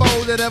every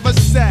chippo that ever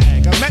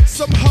sag. I met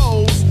some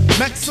hoes,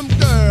 met some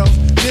girls,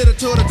 did a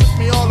tour that took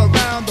me all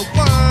around the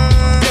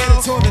world. Did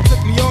a tour that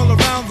took me all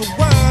around the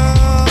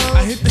world.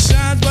 I hit the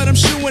shines, but I'm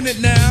shooing it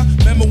now.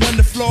 Remember when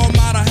the floor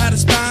model had a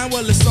spine?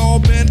 Well, it's all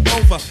been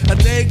over. A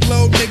day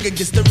glow nigga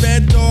gets the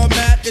red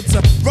doormat. It's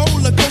a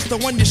roller coaster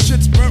when your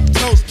shit's burnt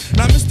toast.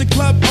 Now Mr.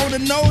 Club owner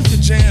knows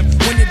your jam.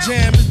 When your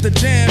jam is the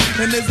jam,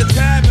 and there's a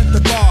tab at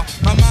the bar.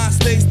 My mind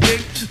stays thick.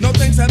 No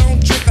thanks, I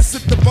don't drink. I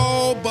sip the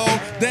bobo,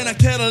 then I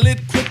kettle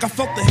it quick. I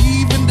felt the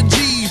heave in the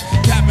G.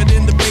 Tap it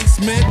in the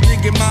basement,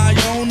 digging my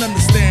own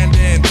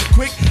understanding.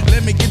 Quick,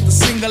 let me get the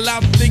single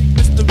out thick.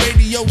 Mr.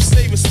 Radio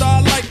Saver,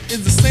 Starlight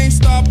is the same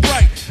star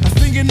bright. I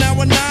figure now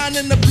a 9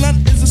 and the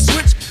blunt is a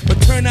switch.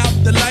 But turn out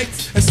the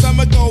lights and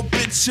summer go,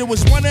 bitch. It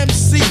was one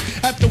MC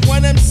after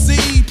one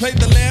MC. Played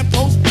the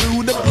lamppost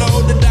blue to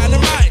blow the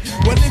dynamite.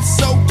 Well,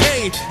 it's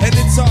okay and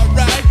it's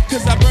alright,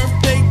 cause our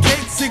birthday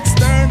cake's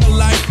external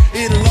light.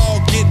 It'll all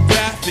get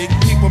graphic,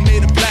 people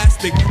made of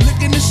plastic.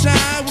 Looking to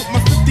shine with my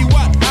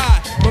 50-watt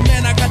eye. But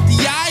man, I got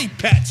the eye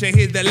patch and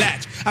hit the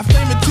latch. I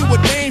flame it to a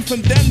Dane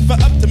from Denver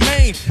up to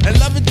Maine. And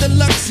love it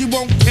deluxe, you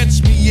won't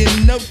catch me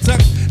in no tuck.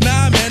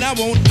 Nah, man, I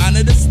won't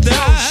honor the style.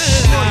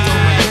 Oh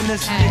my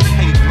goodness.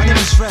 Hey, my name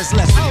is Fres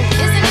Leslie. Oh,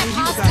 isn't it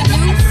pasta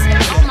news?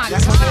 Oh my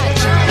God.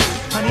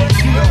 Honey,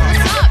 you know.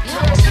 What's up? Yo.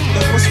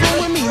 What's wrong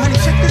with me, honey?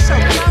 Check this out.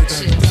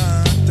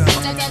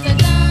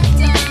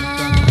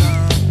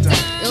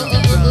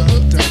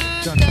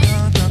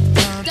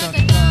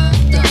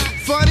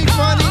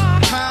 Funny.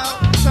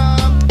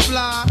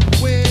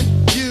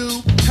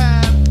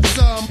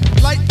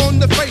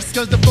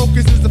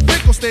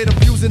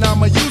 using,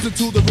 I'm a user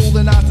to the rule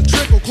and not to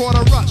trickle. Caught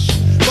a rush,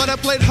 but I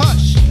played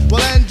hush.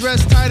 Well,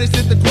 Andres Titus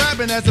did the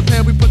grabbing as a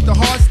pair we put the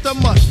hearts to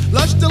mush.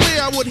 Lush to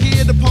I would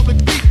hear the public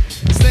beat.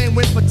 The same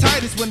went for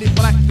Titus when they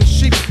blacked the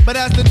sheep. But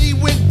as the knee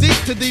went deep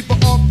to deeper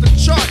off the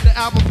chart, the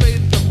album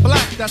faded to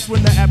black. That's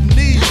when the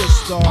amnesia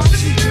started.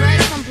 Aren't you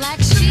dressed from Black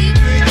Sheep?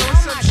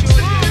 What's up,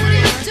 shorty? What are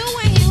you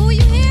doing here? Who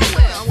you here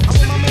with? I'm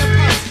with my man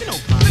Pops. You know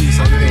Pops.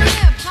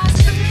 Yeah,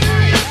 positive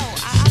play. Oh,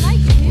 I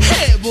like you.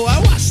 Hey boy,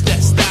 watch that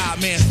style,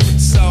 man.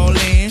 It's all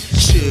in.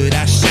 Should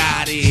I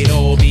shot it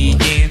or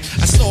begin?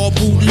 I saw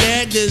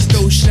bootleggers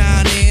go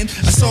shining.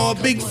 I saw a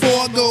big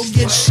four go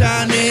get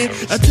shining.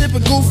 A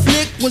typical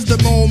flick was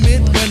the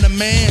moment when the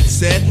man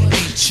said,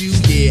 "Ain't you?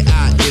 Yeah,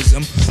 I is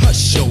him."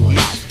 Hush your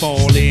mouth,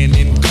 falling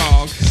in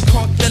cog.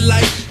 Caught the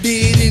light,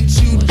 didn't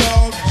you,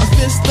 dog? A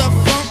fist of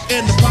funk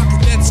and the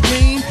pocket that's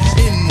clean.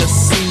 In the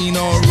scene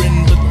or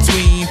in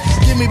between.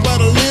 Give me but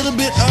a little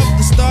bit of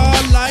the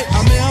starlight.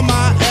 I'm in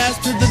my ass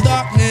to the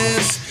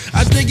darkness.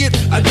 I dig it,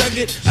 I dug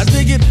it, I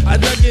dig it, I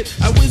dug it.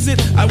 I whiz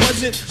it, I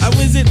was it, I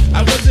whiz it,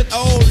 I was it.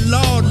 Oh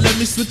Lord, let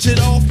me switch it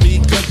off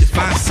because you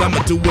find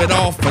something to do it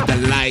all for the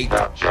light.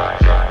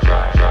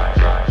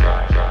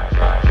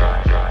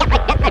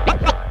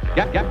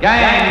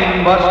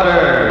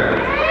 Gangbusters.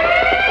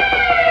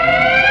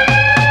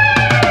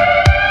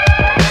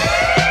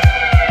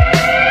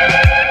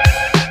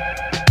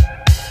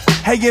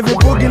 Hey, if it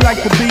boogie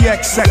like the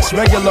BXX,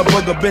 regular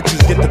booger bitches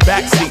get the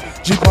backseat.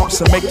 G-pumps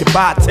and make you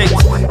buy tapes.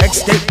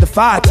 Escape the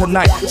fire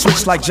tonight.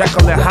 Switch like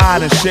Jekyll and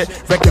Hyde and shit.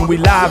 Reckon we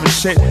live and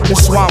shit.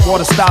 This swamp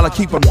water style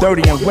keep them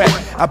dirty and wet.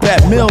 I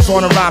bet mills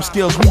on the rhyme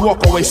skills. We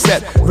walk away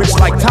set. Rich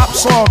like top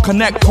soil,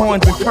 connect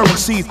coins and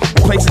currencies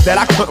in places that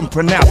I couldn't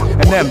pronounce.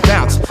 And then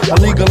bounce.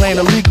 Illegal ain't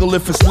illegal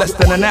if it's less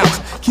than an ounce.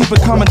 Keep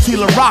it coming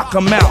till the rock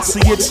amount.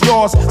 See, it's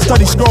yours.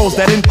 Study scrolls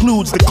that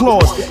includes the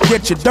clause.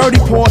 Get your dirty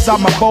paws out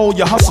my bowl.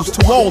 Your hustle's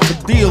too old to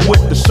deal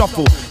with the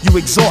shuffle. You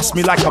exhaust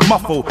me like a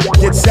muffle.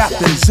 Get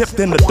zapped and zipped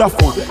in the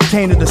duffel.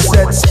 Came to the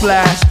set,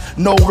 splash.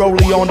 No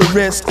rollie on the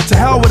wrist. To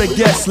hell with a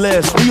guest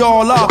list. We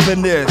all up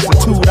in this. For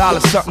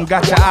 $2 something,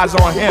 got your eyes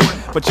on him.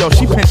 But yo,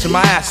 she pinching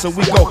my ass, so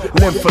we go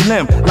limb for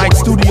limb. Like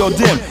Studio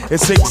Dim.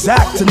 It's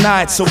exact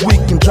tonight, so we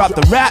can drop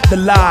the rap the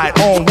lie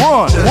on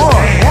one. You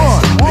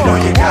know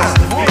you got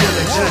to feel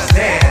it, just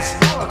dance.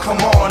 Come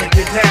on and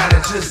get down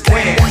and just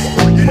dance.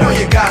 You know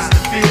you got to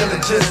feel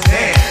it, just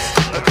dance.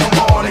 Come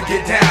on and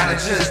get down and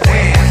just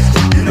dance.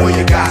 You know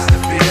you got to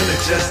feel it,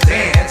 just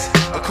dance.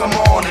 Come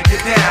on and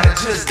get down and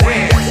just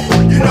dance.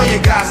 You know you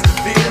got to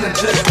feel it,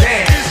 just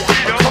dance.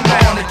 Come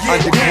on and get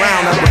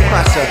Underground down. under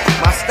pressure.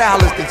 My style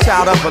is the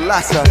child of a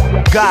lesser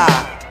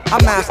God.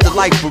 I master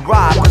life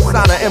barrage,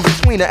 persona in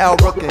between the El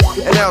Rookin'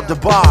 and El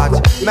DeBarge.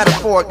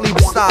 Metaphorically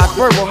besides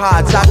verbal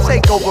hides, I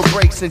take over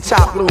breaks and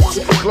chop loops.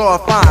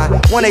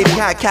 Glorifying 180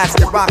 high cats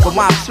that rock on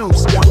my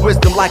shoes.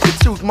 Wisdom like a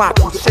tooth, my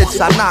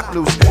shits I knock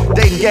loose.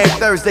 Dating game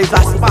Thursdays,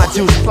 I spot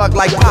juice, plug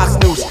like pot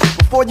snooze.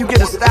 Before you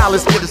get a style,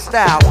 let's get a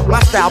style.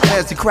 My style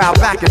plans the crowd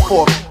back and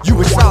forth. You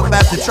were soft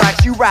as the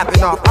tracks you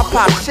rapping off. I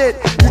pop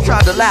shit, you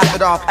tried to laugh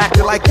it off,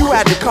 acting like you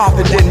had the cough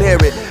and didn't hear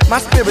it. My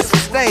spirit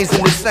sustains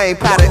in the same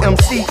pattern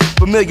MC,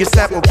 familiar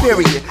sample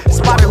period.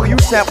 Spotted who you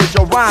sent with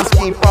your rhyme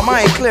scheme from,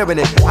 I ain't clearing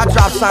it. I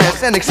drop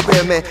science and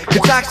experiment.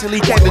 Contractually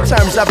came to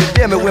terms of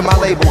agreement with my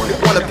label.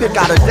 Wanna pick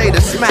out a day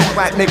to smack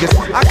whack niggas.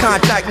 I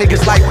contact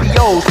niggas like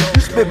POs. You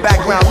spit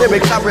background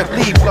lyrics, I rip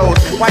lead flows.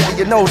 Wiping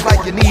your nose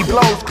like your knee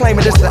blows,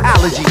 claiming it's an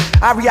allergy.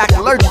 I react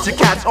allergic to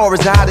cats'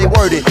 auras and how they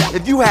word it.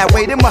 If you had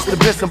weight, it must have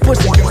been some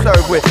pussy you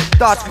served with.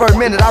 Thoughts per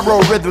minute, I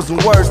roll rhythms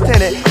and words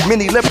tinted.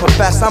 Mini lip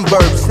profess, I'm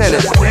verb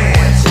centered. Just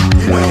dance.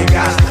 You know you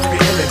got to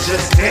feel it,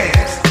 just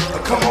dance.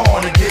 Come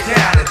on and get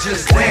down and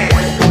just dance.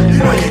 You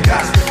know you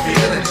got to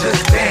feel it,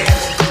 just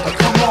dance.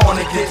 Come on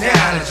and get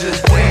down and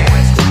just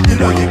dance. You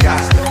know you got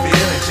to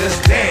feel it,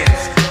 just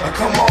dance.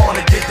 Come on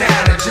and get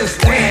down and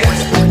just dance.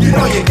 You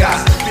know you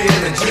got to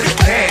feel it, just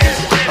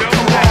dance.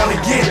 Come on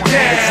and get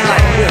down. It's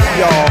like this,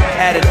 y'all,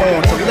 added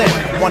on to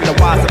lift. Wonder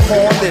why I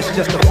perform this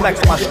just to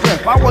flex my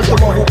strength. I was the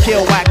one who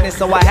killed whackness,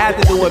 so I had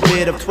to do a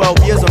bid of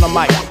 12 years on the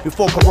mic.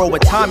 Before parole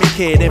with Tommy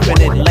Kid,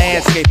 infinite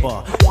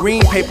landscaper,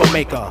 green paper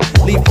maker.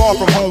 Leave far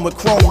from home with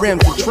chrome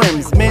rims and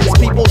trims. Men's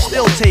people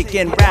still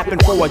taking rapping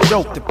for a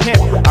joke to pimp.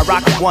 I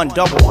rock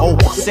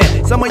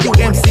 100%. Some of you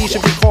MCs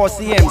should be called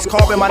CMs.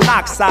 Carbon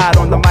monoxide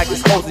on the mic,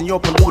 exposing your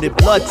polluted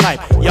blood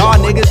type. Y'all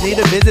niggas need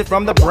a visit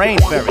from the brain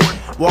ferry.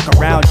 Walk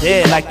around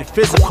dead like the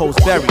physical's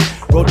buried.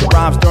 Wrote the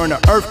rhymes during the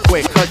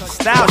earthquake, cause your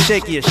style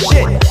shaky as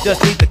shit.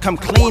 Just need to come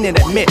clean and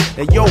admit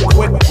that your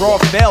quick draw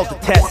failed to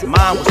test.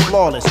 Mine was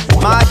flawless.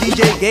 My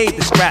DJ gave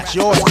the scratch,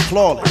 yours is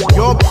flawless.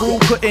 Your crew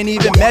couldn't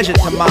even measure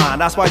to mine.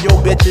 That's why your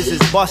bitches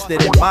is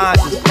busted and mine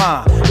is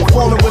fine.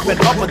 Performing with an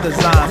upper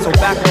design, so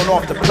back on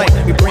off the plate.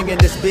 We bringing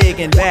this big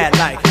and bad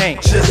like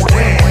Hank. Just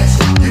dance.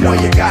 You know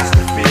you got to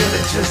feel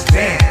it, just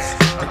dance.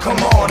 Come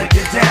on and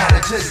get down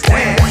and just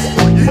dance.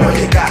 You know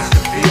you got to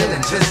feel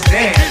it, just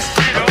dance.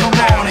 Come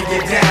on and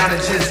get down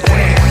and just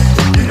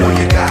dance. You know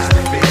you got to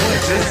feel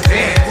it, just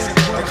dance.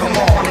 Come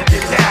on and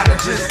get down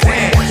and just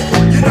dance.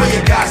 You know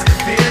you got to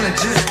feel it,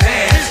 just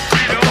dance.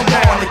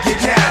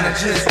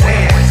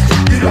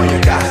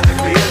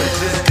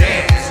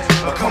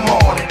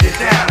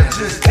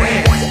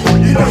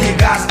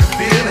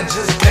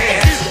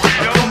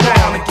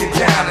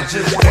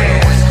 just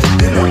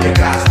dance. You know you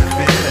got to feel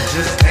and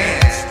just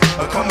dance.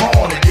 Come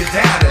on and get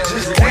down and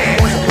just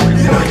dance.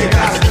 You know you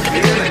got to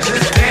feel and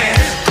just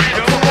dance.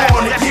 Come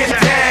on and get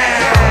down.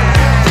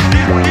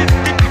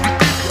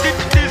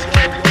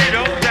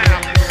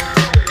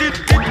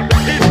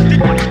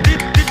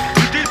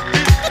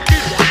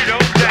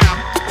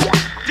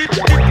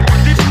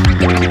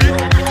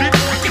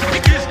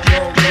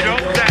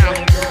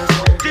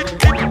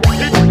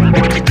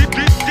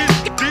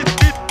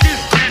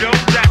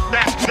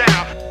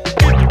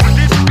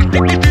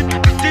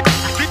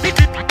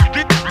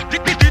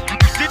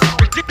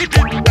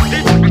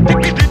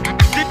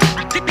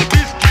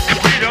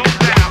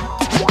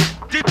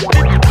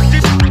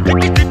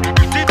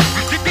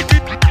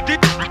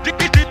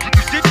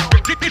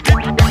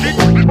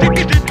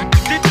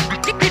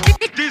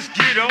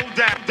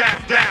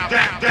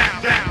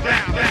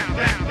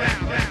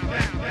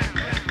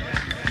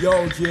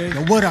 Yo, G.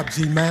 Yo, what up,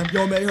 G, man?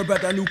 Yo, man, you heard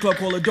about that new club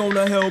called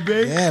Adona Hell, B?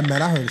 Yeah, man,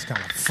 I heard it's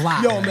kind of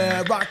fly. Yo,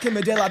 man, Rakim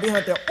and De La be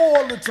out there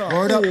all the time.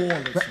 Word up. All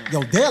the time.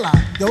 Yo, De La.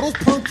 Yo, those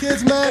punk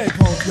kids, man.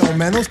 Yo,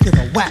 man, those kids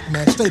are whack,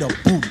 man. Straight up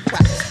booty.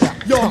 Whack.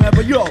 Yo, man,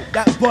 but yo,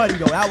 that buddy,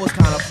 though, that was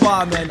kind of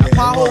fly, man. The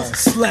power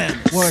slam.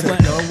 Word up,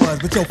 yo, it was.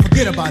 But yo,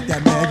 forget about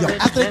that, man. Yo,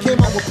 after they came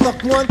out with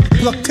Pluck 1,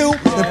 Pluck 2,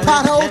 and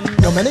Potholes,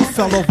 yo, man, they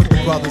fell over the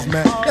brothers,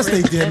 man. Yes,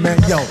 they did, man.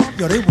 Yo,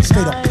 they were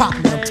straight up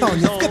popping, I'm telling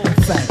you. Forget them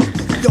faggots.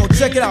 Yo,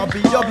 check it out,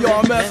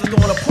 BWRMS is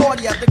doing a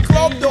party at the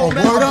club, though,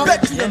 man. Word I up?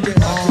 bet you them did.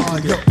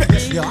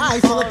 Yo, alright,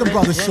 so let them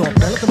brothers show up,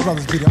 man. Let them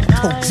brothers be there. I'm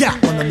gonna toe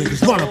jack on them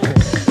niggas. Run up on them.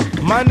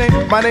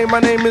 My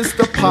name is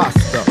the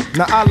Pasta.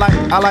 Now I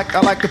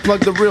like to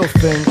plug the real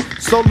thing.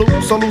 So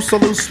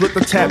loose with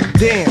the tap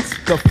dance.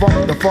 The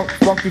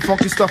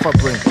funky stuff I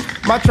bring.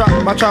 My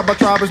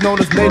tribe is known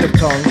as Native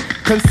Tongue.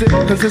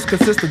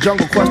 Consist of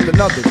Jungle Quest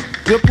and others.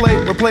 We'll play,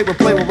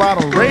 we're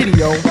out on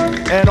radio,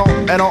 and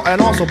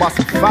also by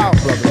some foul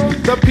brothers.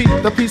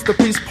 The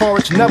peace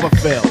porridge never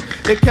failed.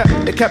 It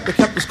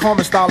kept us calm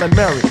and style and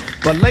merry.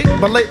 But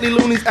lately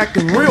Looney's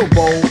acting real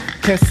bold.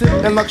 Can't sit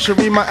in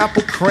luxury, my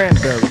apple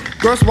cranberry.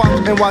 Girls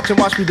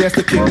watch me dance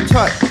to King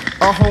Tut.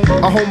 A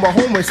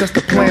home says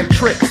to plan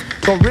tricks.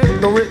 Don't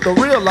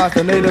realize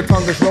the Native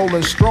Tongue is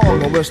rolling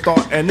strong, and we're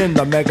starting in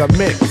the mega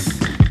mix.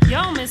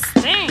 Yo, Miss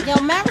Thing. Yo,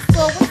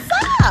 Marisol, what's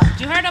up?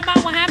 You heard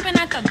about what happened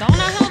at the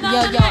Donut Hill the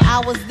other Yo, night?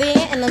 I was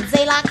there and the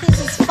Zaylock kids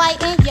was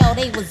fighting. Yo,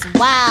 they was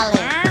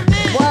wildin'.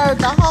 Word,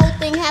 the whole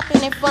thing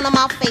happened in front of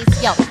my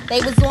face. Yo, they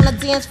was on the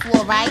dance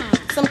floor, right?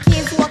 Some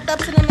kids walked up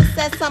to them and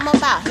said something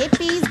about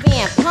hippies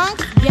being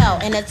punks.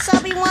 Yo, and the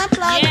chubby one,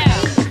 Plug 3.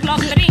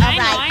 Plug 3,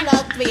 I know.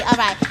 Plug 3,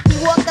 alright.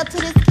 He walked up to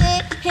this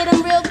kid, hit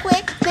him real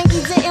quick, think he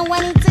didn't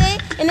when he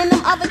did. And then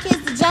them other kids,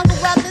 the Jungle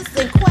Brothers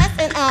and Quest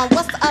and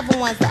what's the other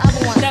ones? The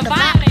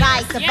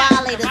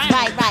Violators,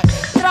 right.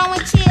 Throwing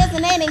cheers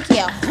and they didn't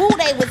care who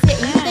they was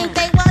hitting. You think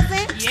they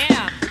wasn't?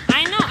 Yeah,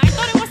 I know. I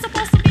thought it was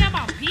supposed to be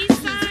about peace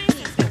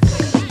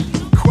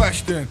signs.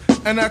 Question,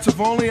 and that's if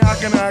only I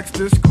can ask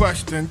this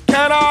question.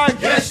 Can I?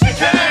 Yes, you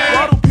can.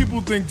 Why do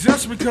people think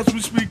just because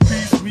we speak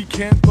peace, we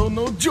can't throw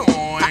no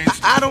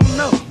joints? I don't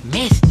know.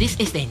 Miss, this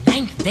is the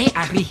 9th day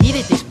I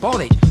reheated this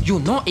porridge. You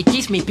know it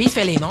keeps me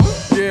peacefully, no?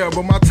 Yeah,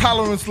 but my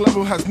tolerance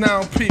level has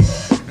now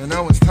peaked, and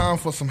now it's time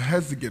for some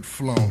heads to get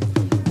flown.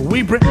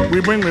 We bring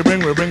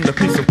the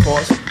peace, of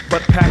course,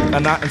 but pack a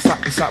knot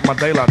inside my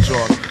daylight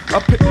jaws.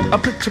 A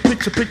picture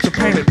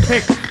painted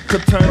pink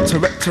could turn to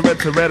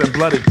red and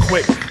blooded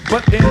quick.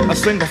 But in a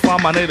single file,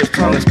 my native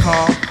tongue is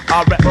calm.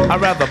 I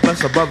rather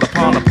bless a brother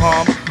palm to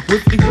palm.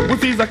 With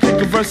these I can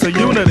converse a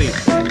unity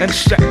and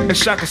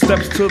shackle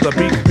steps to the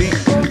beat.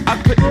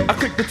 I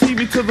click the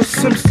TV to The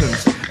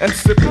Simpsons and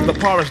sip the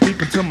porridge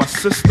deep into my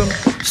system.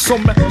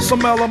 So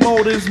mellow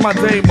mode is my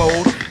day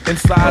mode.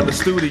 Inside the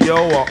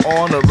studio or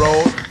on the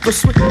road. The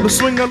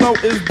swinger low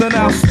is the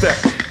now step.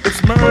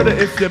 It's murder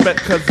if you bet,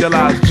 cause your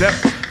lies jet.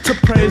 To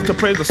praise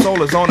the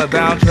soul is on a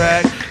down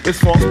drag. It's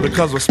false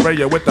because we'll spray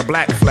you with the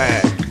black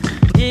flag.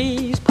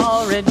 Geese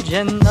porridge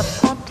in the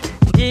pot.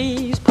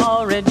 Geese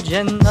porridge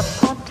in the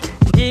pot.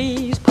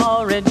 Geese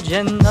porridge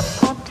in the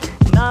pot.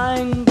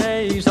 9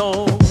 days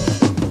old.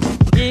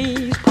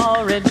 Geese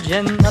porridge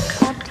in the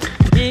pot.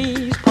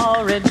 Geese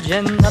porridge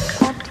in the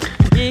pot.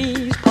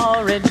 Geese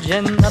porridge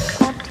in the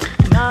pot.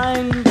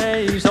 9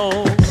 days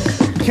old.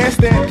 Can't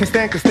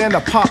stand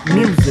the pop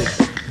music.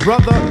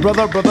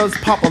 Brothers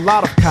pop a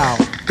lot of cow.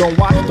 Don't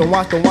watch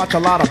a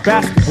lot of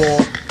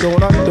basketball.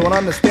 Don't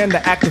understand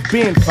the act of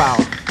being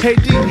foul. Hey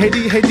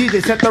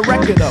DJ, set the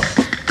record up.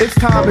 It's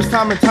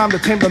time to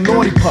tame the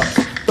naughty pups.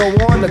 Throw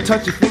on the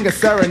touchy finger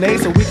serenade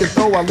so we can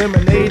throw our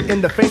lemonade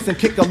in the face and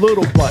kick a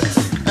little butts.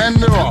 And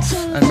they're off.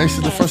 And Mace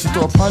is the first to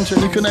throw a punch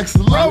and he connects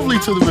lovely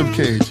to the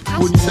ribcage.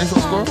 Wouldn't you say so,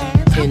 Squirrel?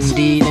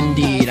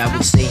 Indeed, I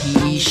would say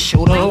he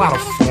showed a lot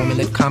of form in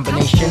the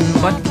combination,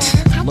 but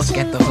look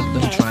at the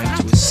hoodlum trying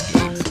to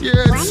escape.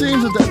 Yeah, it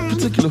seems that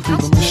particular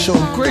hoodlum has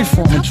shown great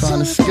form in trying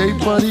to escape,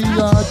 but he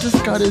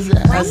just got his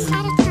ass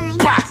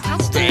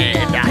busted.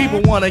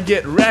 People wanna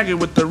get ragged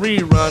with the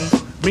reruns.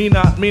 Me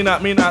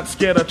not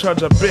scared of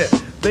charge a bit.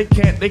 They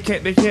can't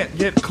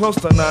get close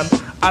to none.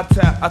 I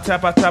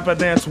tap, I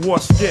dance, war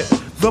skit.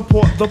 The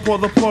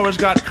porridge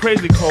got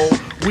crazy cold.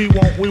 We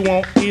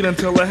won't eat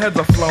until the heads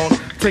are flown.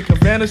 Take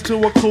advantage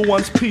to a cool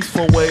one's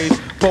peaceful ways.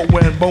 But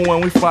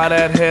when we fly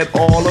that head,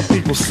 all the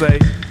people say,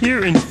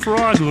 here in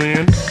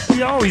Frogland,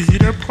 we always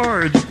eat our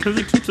porridge because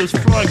it keeps us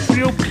frogs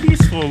real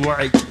peaceful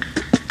like.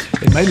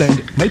 In my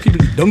land, my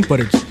people eat dung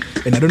porridge.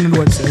 And I don't know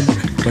what's in,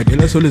 but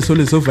Ella Soul is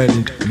so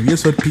violent, and we are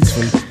so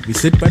peaceful. We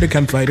sit by the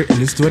campfire and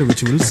listen to our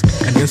rituals,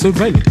 and we are so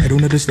violent. I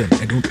don't understand.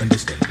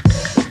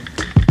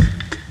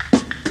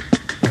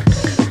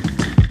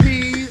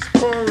 Peas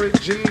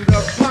porridge in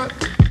the pot.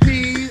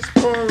 Peas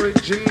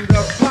porridge in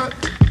the pot.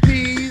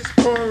 Peas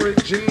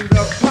porridge in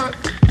the pot.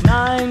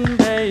 9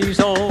 days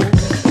old.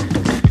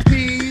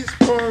 Peas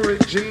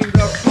porridge in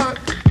the pot.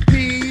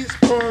 Peas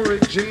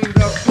porridge in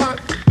the pot.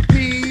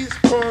 Peas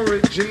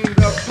porridge in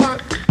the pot.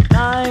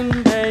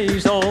 9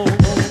 days old.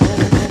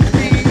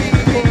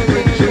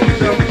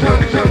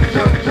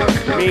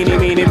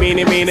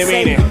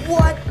 Meanie.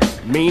 What?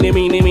 Meanie.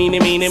 Meanie.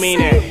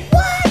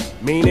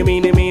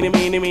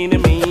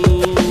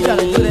 You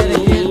gotta do that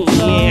again.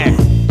 Yeah.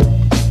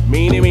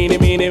 Meanie.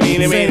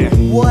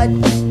 What?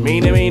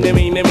 Meanie.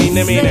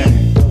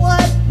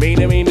 What?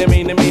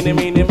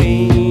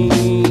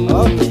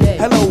 Okay.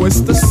 Hello,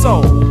 it's the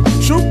soul,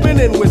 trooping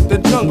in with the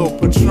jungle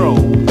patrol.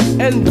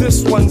 And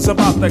this one's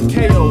about the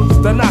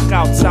KOs, the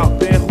knockouts out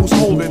there who's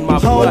holding my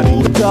bloody.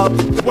 Hold up.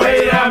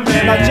 Wait a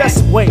minute. Now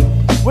just wait.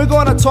 We're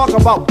gonna talk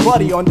about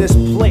Buddy on this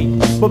plate.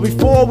 But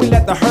before we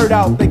let the herd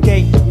out the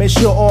gate, make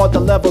sure all the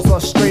levels are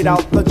straight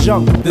out the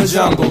jungle. The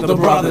jungle, the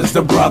brothers.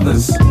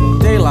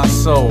 De La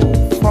Soul,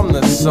 from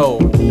the soul.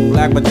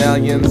 Black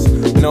medallions,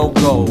 no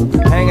gold.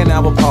 Hanging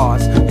out with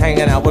Pars,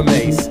 hanging out with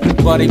Mace.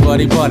 Buddy,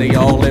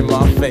 all in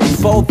my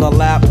face. For the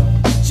lap,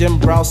 Jim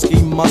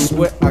Browski must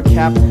wear a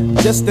cap,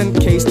 just in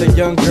case the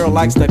young girl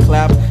likes to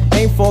clap.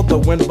 Aim for the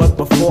win, but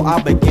before I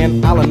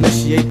begin, I'll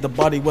initiate the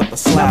Buddy with a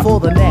slap. Now for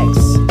the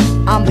next,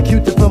 I'm the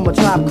cutie from a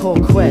tribe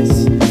called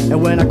Quest.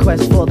 And when I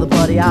quest for the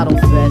Buddy, I don't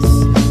fess.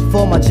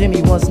 For my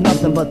Jimmy wants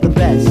nothing but the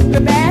best.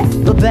 The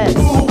best? The best.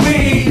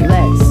 Ooh-wee.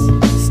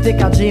 Let's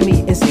stick out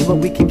Jimmy and see what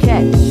we can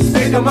catch.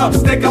 Stick 'em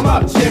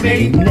up,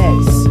 Jimmy.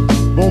 Next,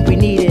 won't be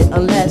needed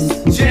unless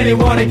Jenny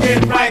wanna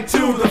get right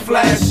to the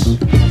flesh.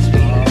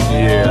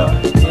 Yeah.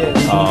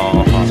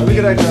 Let me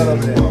get that girl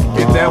over there.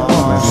 Get that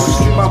woman.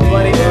 She my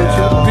buddy. That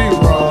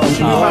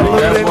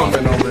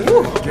woman over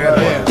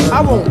there.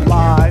 I won't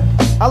lie.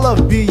 I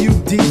love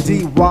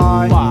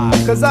B-U-D-D-Y.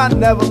 Cause I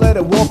never let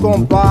it walk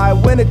on by.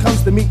 When it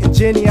comes to meeting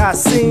Jenny, I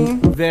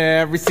seem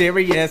very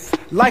serious.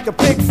 Like a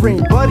pig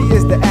friend. Buddy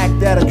is the act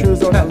that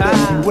accrues on the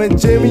list. When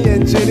Jimmy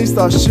and Jenny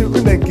start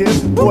shooting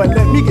again, boy,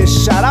 let me get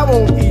shot, I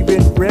won't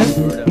even riff.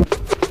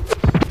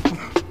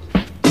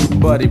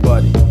 Buddy,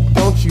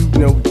 don't you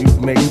know you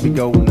make me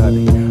go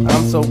nutty?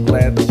 I'm so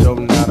glad that you're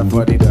not a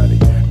fuddy-duddy.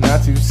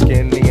 Not too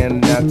skinny and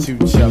not too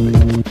chubby.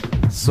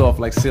 Soft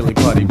like silly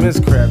Buddy. Miss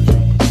Crabtree,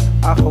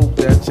 I hope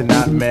that you're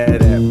not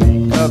mad at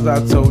me, cause I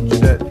told you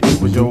that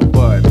it was your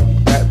buddy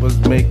that was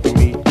making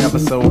me ever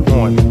so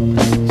horny,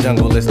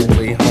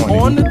 jungleistically horny.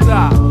 On the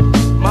dial,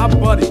 my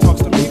buddy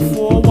talks to me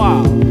for a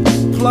while.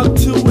 Plug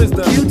 2 is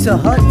the cue to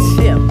her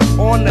tip.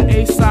 On the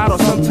A side or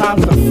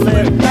sometimes the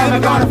flip. Never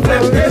gonna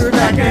flip this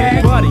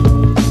record. Buddy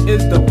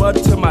is the bud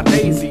to my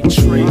daisy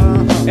tree,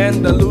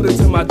 and the looter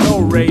to my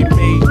do-re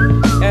me,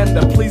 and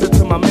the pleaser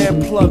to my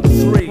man Plug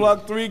 3.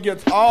 Plug 3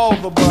 gets all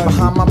the bud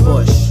behind my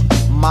bush.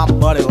 My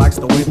buddy likes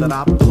the way that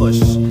I push.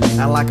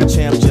 And like a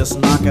champ, just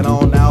knock it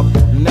on out.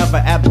 Never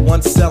at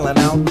once selling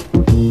out.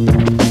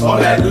 Or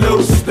let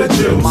loose the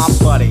juice. My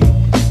buddy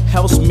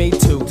helps me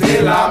to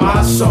delight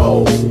my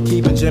soul.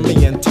 Keeping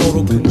Jimmy in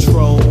total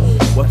control.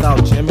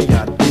 Without Jimmy,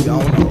 I'd be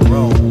on the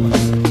road.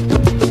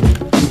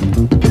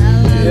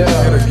 Yeah.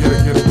 Get it.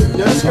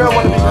 Yeah, this girl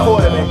wanna be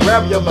caught in it.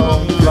 Grab your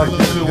bone. Like you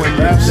do when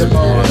grab your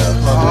bone.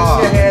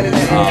 Put your head in the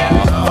air.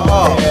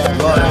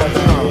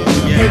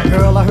 Hey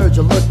girl, I heard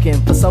you're looking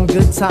for some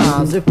good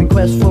times. If we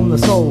quest from the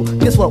soul,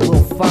 guess what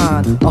we'll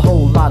find? A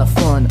whole lot of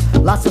fun.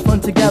 Lots of fun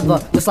together,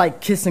 just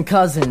like kissing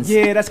cousins.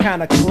 Yeah, that's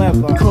kinda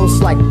clever.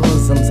 Close like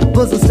bosoms.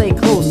 Bosoms stay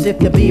close.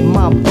 If you be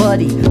my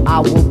buddy, I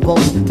will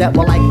boast that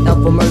we're like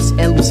Ethel Merce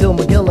and Lucille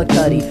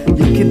McGillicuddy.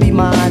 You can be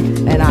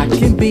mine, and I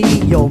can be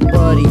your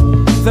buddy.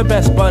 The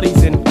best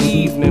buddies in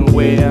evening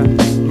wear.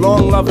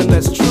 Long loving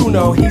that's true,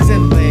 no, he's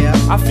in there.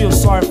 I feel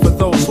sorry for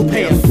those who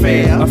pay a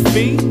fare. A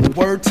fee?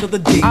 Word to the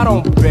D. I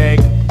don't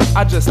beg,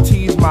 I just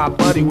tease my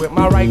buddy with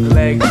my right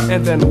leg.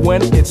 And then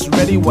when it's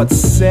ready, what's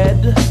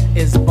said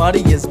is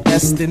Buddy is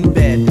best in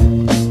bed.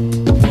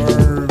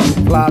 Word.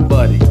 Fly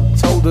Buddy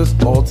told us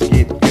all to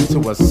get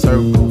into a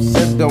circle.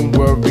 Said don't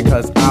worry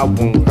cause I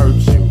won't hurt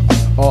you.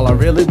 All I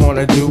really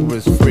wanna do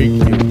is freak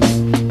you.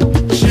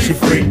 She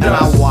freaked and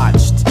I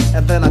watched.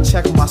 And then I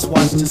checked my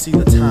swatch to see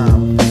the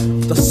time.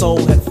 The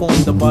soul had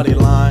formed the Buddy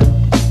line,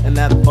 and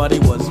that Buddy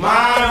was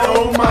mine,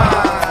 oh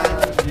mine.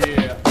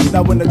 Yeah.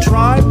 Now when the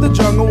tribe, the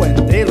jungle,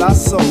 and De La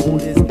Soul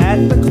is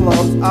at the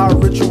clubs, our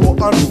ritual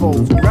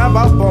unfolds. Grab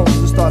our bones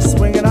and start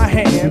swinging our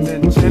hands,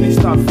 and Jenny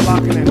start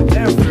flocking in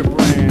every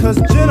brand.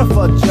 Cause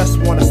Jennifer just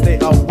wanna stay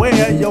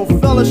aware. Yo,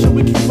 fella, should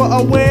we keep her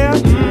aware?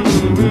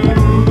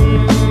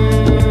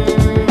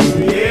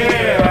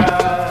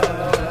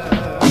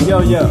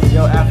 Yeah.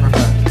 Yo, Africa.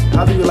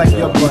 How do you like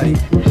your buddy?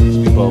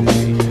 We both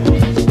be.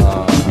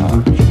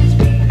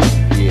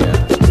 Yeah.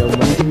 Yo,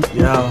 man.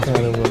 Yo. What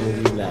kind of woman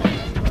you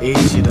like?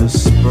 Easy to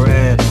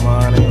spread,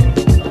 money.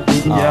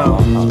 Yo,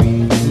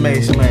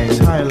 Mace,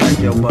 how you like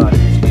your buddy?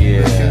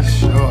 Yeah.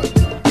 Short.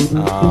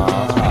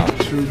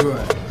 True good.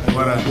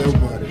 What up, your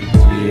buddy?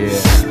 Yeah.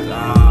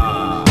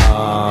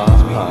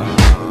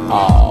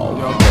 Oh,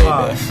 your baby.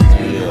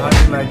 Yeah. How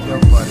you like your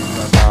buddy,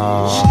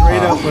 brother?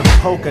 Straight up with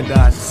polka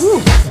dots.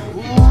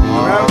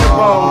 Around the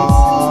bones.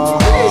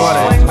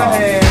 Swing the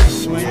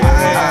hands. Swing your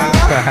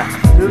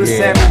hands. Do the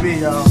Sammy B,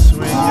 y'all.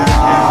 Swing your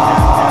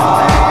hands.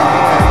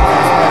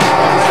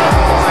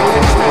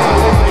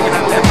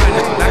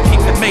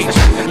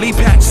 Lee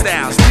Pack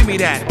styles, give me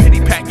that. Pity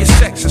pack your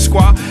section,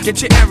 squad.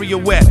 Get your area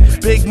wet.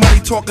 Big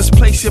money talkers,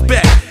 place your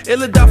bet.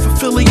 Philadelphia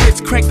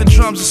affiliates, crank the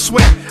drums and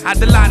sweat. I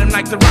delight him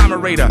like the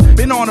rhymerator.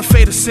 Been on a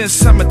fader since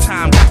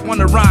summertime. Got one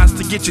of rhymes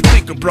to get you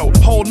thinking, bro.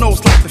 Whole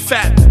nose like the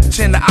fat bitch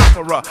in the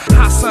opera.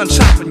 Hot sun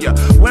chopping ya.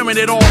 Wearing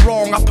it all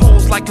wrong. I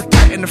pose like a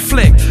threat in the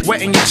flick.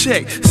 Wetting your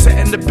chick.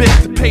 Setting the bit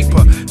to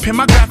paper. Pin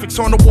my graphics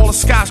on the wall of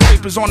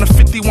skyscrapers on the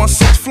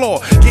 51-6th floor.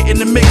 Getting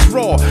the mix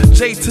raw.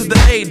 J to the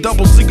A,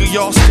 double zigger,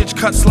 y'all. Stitch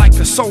cuts like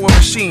a sewing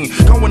machine.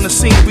 Go in the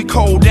scene, we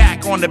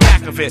Kodak on the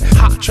back of it.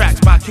 Hot tracks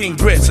by King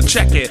Grit, so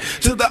check it.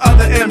 To the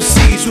other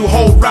MCs who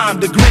hold rhyme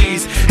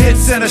degrees. Hit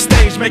center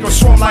stage, make them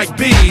swarm like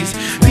bees.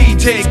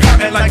 DJs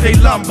cutting like they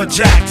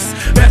lumberjacks.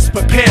 Best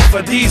prepared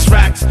for these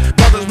racks.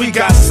 Brothers, we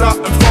got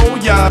something for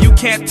ya. You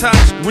can't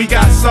touch, we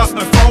got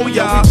something for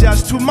ya. We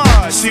just too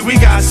much. See, we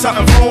got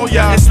something for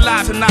ya. It's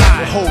live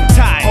tonight. Hold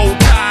tight. Hold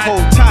tight.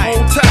 Hold tight.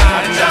 Hold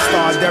tight. Just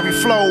starberry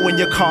flow in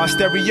your car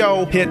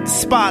stereo. Hit the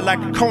spot like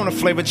a Kona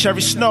flavor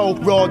cherry snow.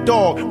 Raw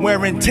dog,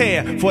 wearing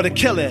tear for the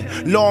killing.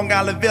 Long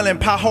Island villain,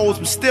 potholes,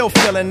 but still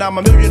feeling. I'm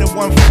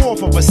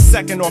 1,000,001/4 of a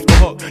second off the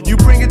hook. You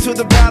bring it to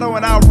the battle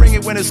and I'll ring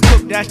it when it's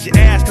cooked. That's your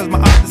ass, cause my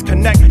optics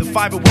connect the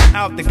fiber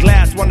without the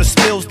glass. One that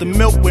spills the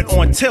milk with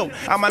on tilt.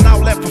 I'm an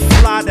outlet for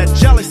fly that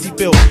jealousy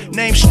built.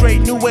 Name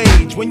straight new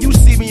age. When you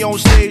see me on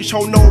stage,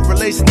 hold no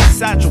relation to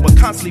satchel, but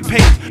constantly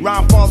paid.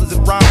 Rhyme fathers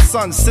and rhyme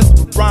sons,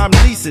 sisters with rhyme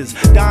nieces.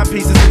 Dime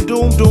pieces and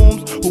doom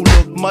dooms who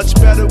look much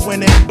better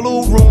when in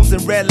blue rooms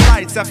and red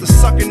lights. After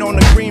sucking on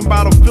the green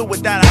bottle filled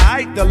with that I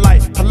hate the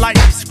light.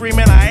 Politely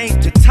screaming, I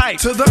ain't your type.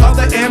 To the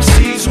other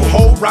MCs who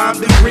hold rhyme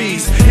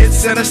degrees. Hit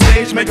center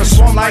stage, make them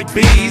swarm like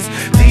bees.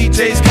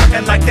 DJs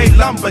cutting like they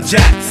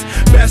lumberjacks.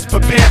 Best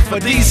prepared for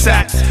these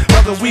sacks.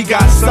 Brother, we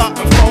got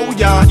something for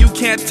ya. You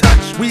can't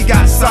touch, we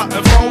got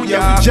something for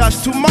ya. We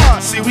just too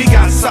much. See, we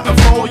got something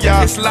for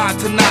ya. It's live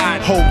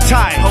tonight. Hold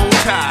tight. Hold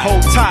tight.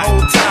 Hold tight.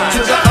 Hold tight. To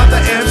the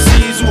other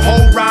MCs who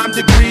hold rhyme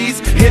degrees.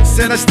 Hit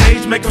center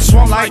stage, make them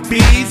swarm like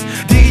bees.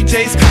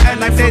 DJs cutting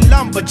like they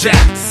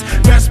lumberjacks.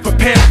 Best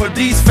prepared for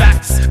these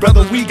facts.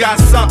 Brother, we got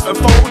something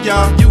for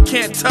ya. You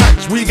can't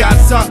touch, we got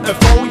something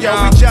for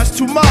ya. We just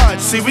too much.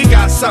 See, we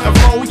got something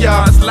for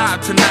ya. It's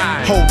live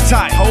tonight. Hold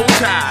tight. Hold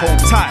tight. Hold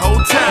tight.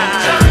 Hold tight.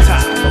 Hold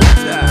tight.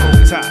 Hold tight.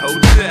 Hold tight.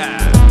 Hold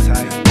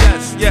tight.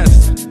 Yes, yes.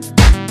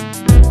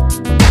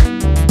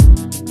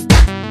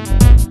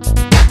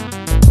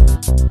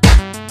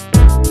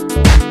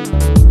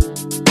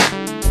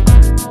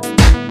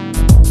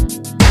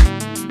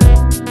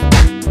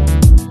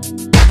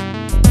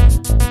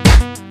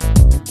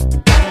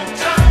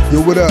 Yo,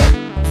 what up?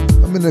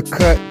 I'm in the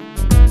cut.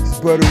 It's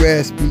Brother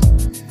Raspy.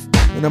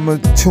 And I'm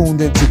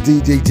tuned into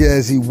DJ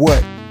Jazzy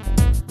What.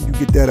 You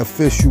get that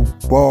official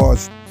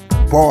barsy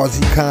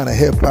kind of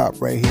hip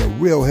hop right here.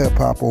 Real hip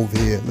hop over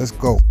here. Let's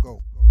go.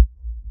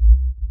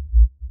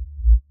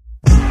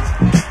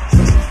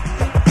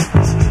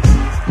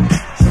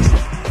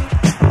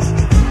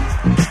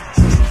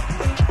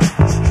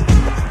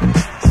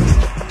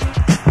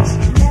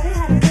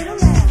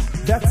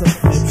 That's a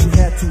flip. She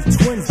had 2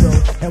 twins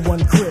though, and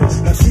 1 crib.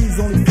 Now she's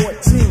only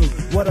 14.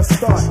 What a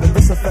start. But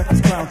this effect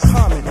is found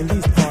common in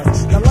these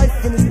parts. Now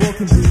life in this world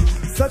can be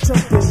such a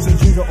bitch. Your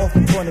dreams are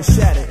often torn and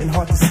shattered and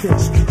hard to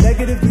stitch.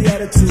 Negative the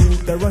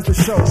attitude that runs the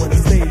show when the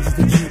stage is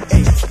the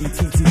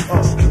G-H-E-T-T-O.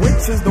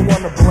 Which is the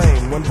one to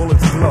blame when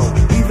bullets blow?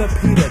 Either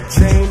Peter,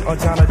 Jane, or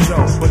John or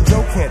Joe. But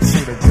Joe can't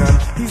shoot a gun.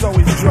 He's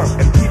always drunk,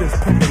 and Peter's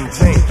pimping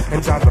Jane,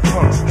 and John's a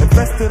punk.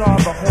 Infested are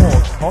the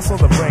halls, also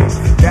the brain.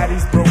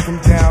 Daddy's broken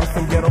down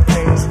from ghetto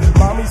pains.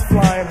 Mommy's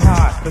flying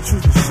high. The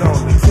truth is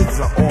shown. The kids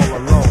are all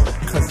alone,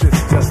 'cause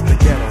it's just the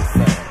ghetto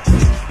thing.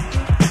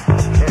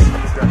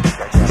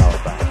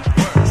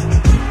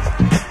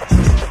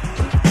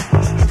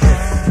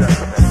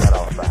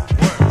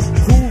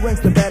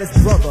 The baddest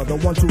brother, the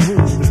one to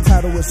rule. His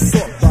title is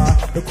sought by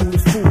the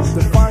coolest fool.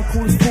 Define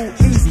coolest fool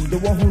easy, the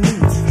one who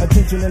needs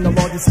attention in the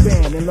largest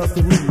span and loves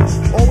to read.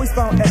 Always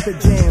found at the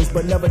jams,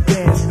 but never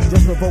dance.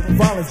 Just provoke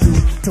violence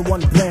due to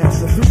one glance.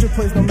 The future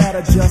plays no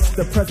matter just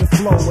the present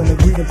flow. And the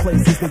greeting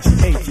place is the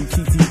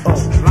G-H-E-T-T-O.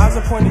 Lines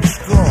are pointing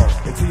strong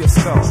into your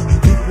skull,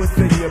 deep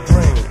within your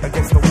brain,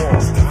 against the wall.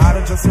 To hide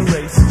or just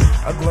erase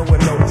a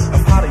glowing note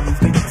of how to use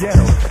the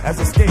ghetto as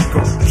a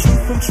scapegoat.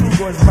 Truth from True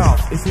Boy's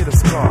mouth is here to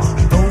scar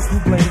those who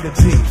blame the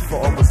G for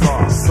all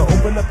bizarre. So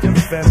open up your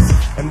fence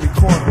and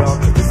record well,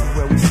 cause this is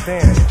where we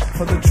stand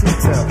for the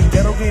truth tell.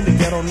 Ghetto gained the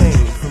ghetto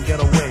name from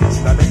ghetto ways.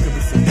 Now there could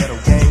be some ghetto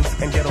gangs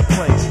and ghetto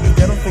plays. If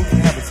ghetto think can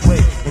have its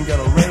way in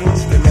ghetto range,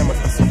 then there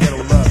must be some ghetto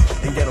love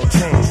and ghetto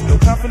change. No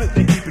confident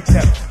they keep it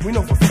kept. We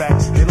know for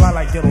fact they lie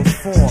like ghettos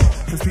form,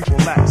 cause people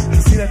lack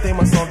to see that they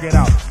must all get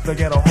out the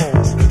ghetto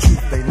hole. The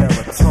truth they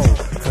never told,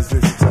 cause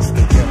it's just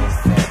the ghetto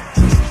fact.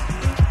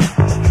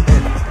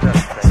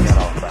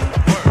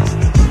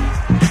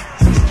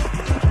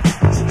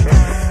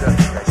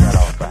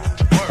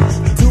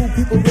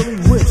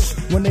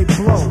 When they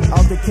blow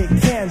out the cake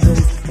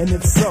candles, and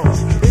if so,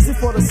 is it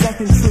for the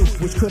sunken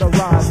truth which could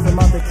arise from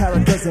out the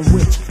characters in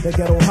which the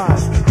ghetto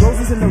hides?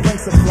 Roses in the rank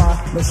supply,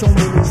 no show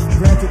belief,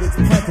 granted it's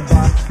planted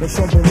by, no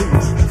show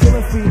belief.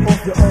 Killing free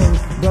off your own,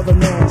 brother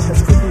man,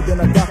 has quickly been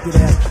adopted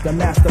as the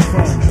master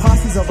plan.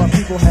 Posses of our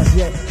people have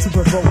yet to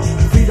provoke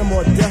freedom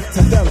or death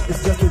to them,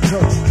 it's just a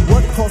joke.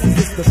 What causes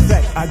this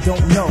defect? I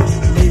don't know.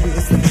 Maybe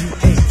it's the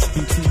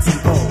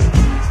G-H-E-T-T-O.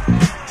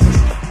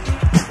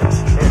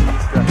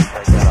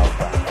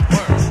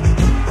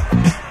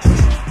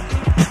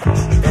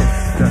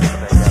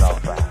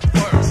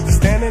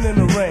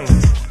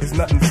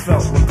 Nothing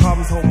felt when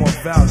problems hold more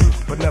value,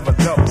 but never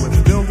dealt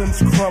with. Buildings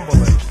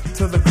crumbling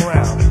to the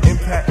ground,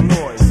 impact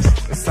noise,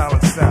 it's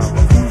silent sound.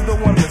 But who's the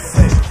one to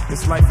say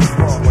this life is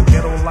wrong when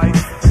ghetto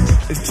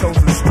life is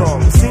chosen strong?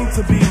 We seem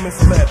to be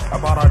misled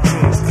about our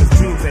dreams, cause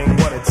dreams ain't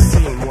what it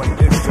seems when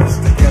it's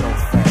just the ghetto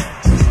fact.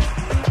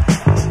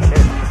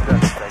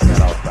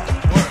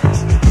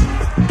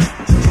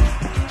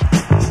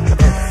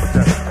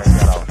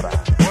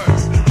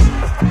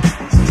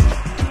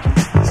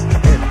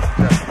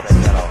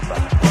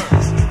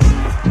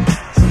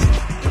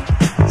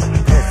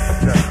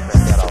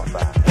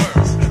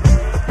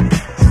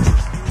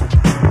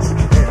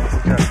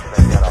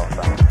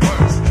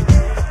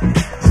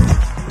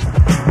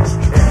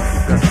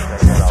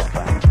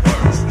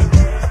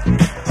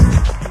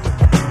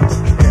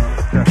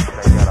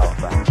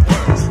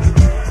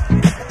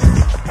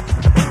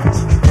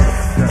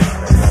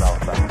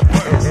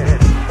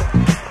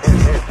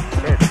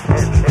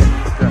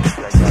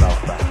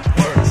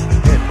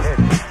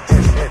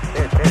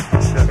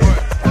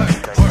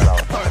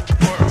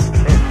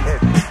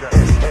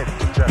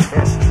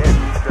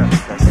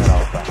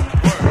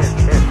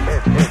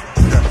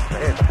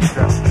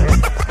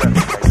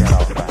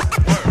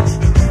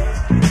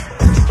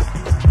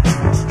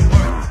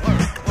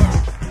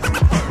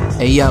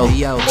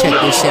 Yo, check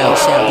this out.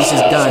 This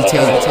is Dante,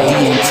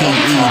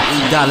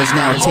 D-N-T-E. Dollars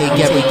now, take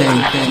everything.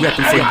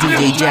 Reppin' for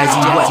DJ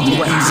Jazzy What, the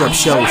Ease Up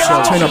Show.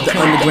 Turn up the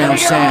underground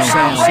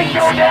sound. Take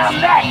your damn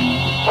neck!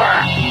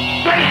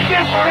 Take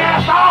this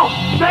asshole!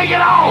 Take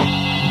it off!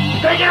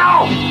 Take it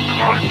off!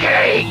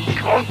 Okay.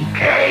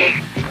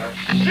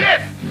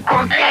 Shit!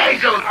 Okay.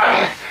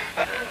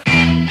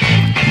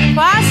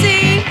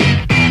 Posse!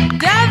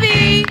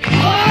 Debbie!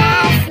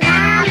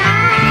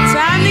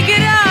 Time to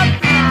get up!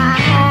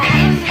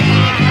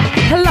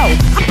 Hello,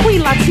 I'm Queen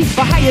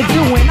Latifah, how you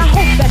doing? I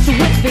hope that you're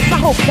with this, I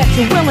hope that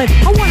you're willing.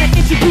 I want to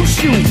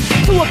introduce you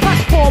to a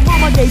bus called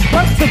Mama Gave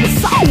Birth to the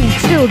Soul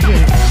Children.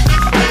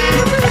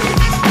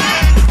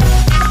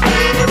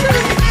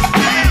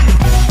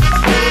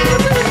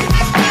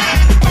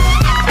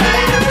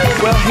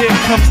 Well, here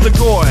comes the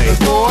goy.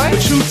 The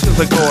truth to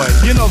the goy.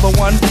 You know the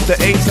one, the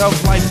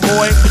 8-12 life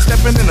boy.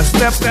 Stepping in a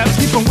step,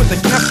 keeping with the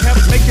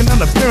kept, making an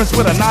appearance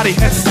with a naughty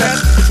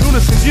headset.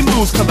 Lunatics, you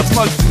lose cause the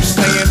plug's too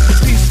saying.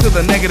 Peace to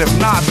the negative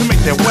nods to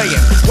make their way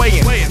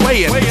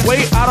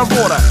out of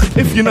order.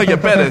 If you know your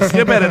betters,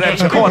 you're better than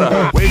your order.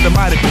 Wave the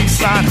mighty peace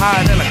sign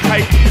higher than a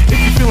kite. If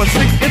you're feeling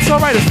sick, it's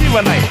alright, it's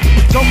fever night.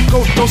 Don't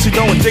go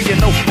do-si-do and dig in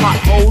no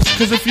potholes,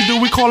 cause if you do,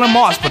 we call him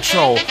Mars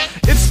Patrol.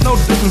 It's no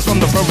difference from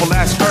the verbal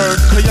last heard.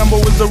 Kayumbo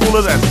is the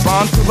ruler that's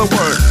bond to the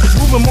word.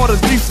 Moving more to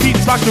deep feet,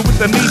 rocking with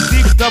the knee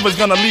deep. Dub is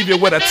gonna leave you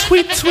with a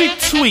tweet.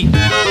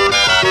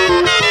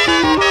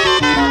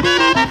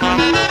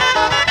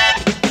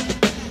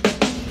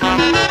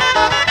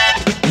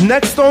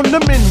 Next on the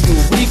menu,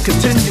 we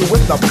continue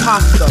with the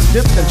pasta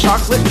dipped in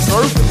chocolate,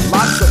 served with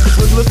lots of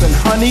Twizzlers and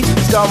honey.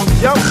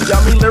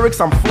 Yummy lyrics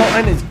I'm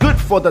flaunting is good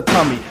for the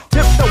tummy.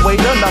 Tip the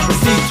waiter, now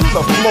proceed to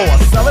the floor.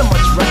 Selling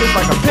much records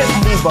like a pit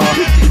mover.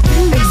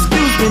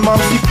 Excuse me,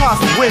 Mom, she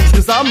pasta wins,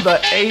 cause I'm the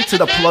A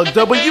to the plug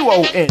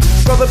W-O-N.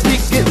 Brother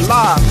Pete, get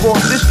live for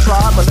this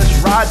tribe, and let's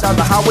ride down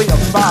the highway of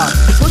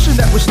 5. Pushing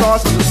that which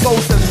starts with the soul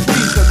says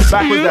please, cause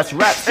backwards that's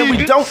rap, and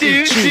we don't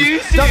eat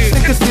cheese. Ducks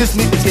and consists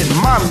need to get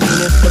my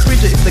meaning. The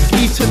preacher is the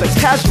key to the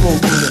casual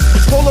unit.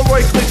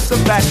 Polaroid clicks the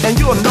back, and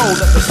you'll know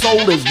that the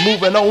soul is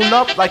moving on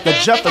up like the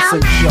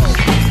Jefferson Show.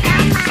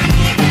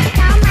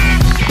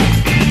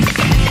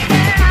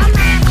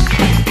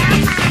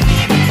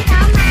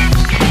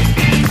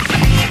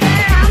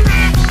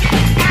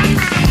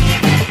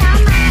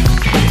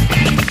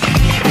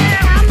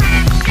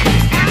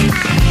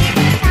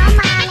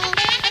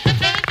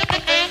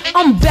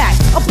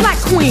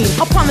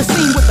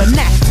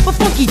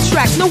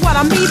 guys know what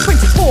I mean?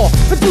 Prince Paul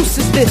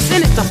produces this,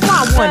 and it's a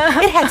fly one.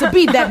 It had to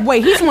be that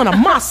way. He's one of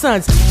my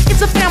sons.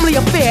 It's a family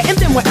affair, and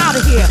then we're out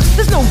of here.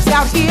 There's no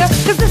doubt here,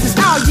 cause this is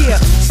our year.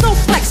 So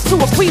flex to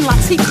a Queen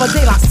Latifah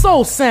de la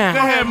Soul sound.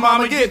 Go ahead,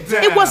 mama, get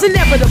down. It was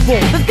inevitable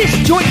that this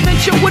joint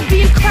venture would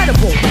be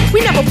incredible.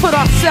 We never put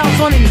ourselves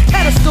on any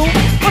pedestal,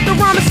 but the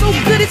rhyme is so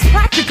good it's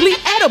practically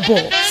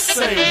edible.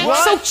 Say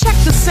what? So check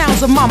the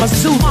sounds of Mama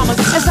Zulu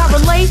as I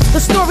relate the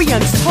story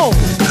untold.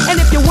 And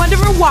if you're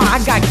wondering why I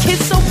got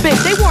kids so big,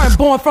 they weren't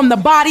born from the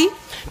body,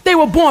 they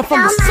were born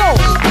from the soul.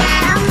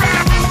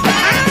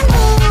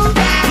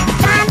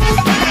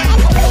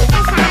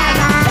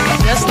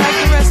 Just like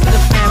the rest of the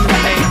family,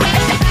 baby.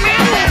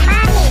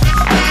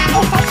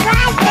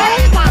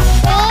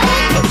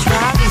 The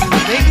tribe is as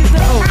big as the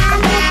oak.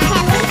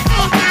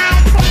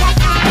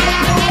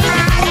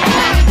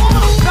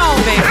 Go,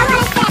 baby.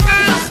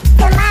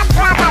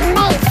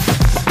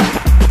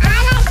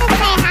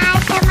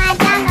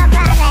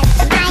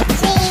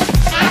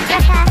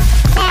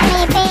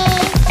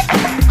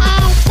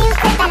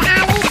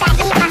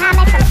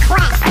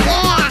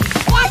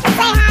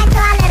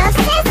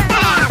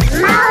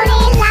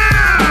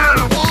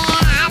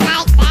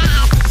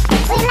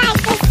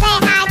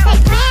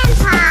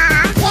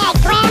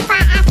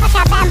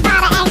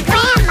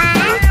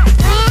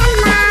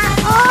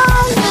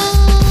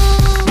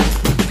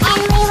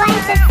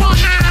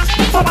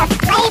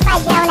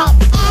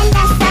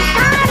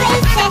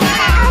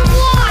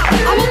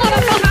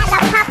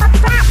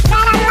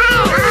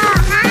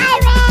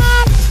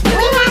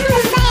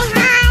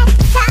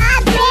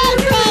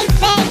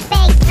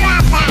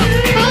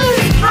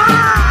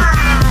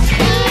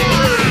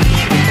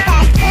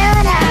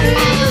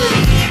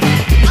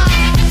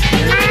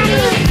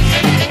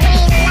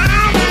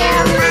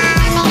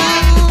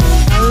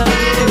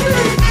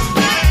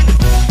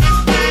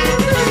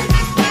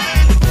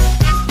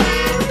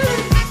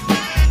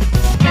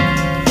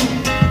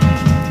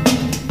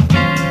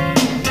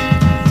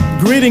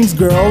 Greetings,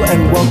 girl,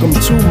 and welcome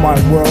to my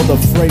world of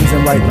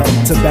phrasing right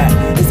up to bat.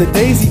 It's the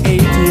daisy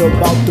age and you're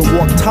about to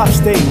walk top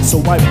stage, so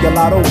wipe your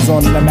lottos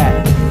on the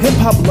mat.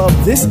 Hip-hop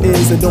love this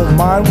is, and don't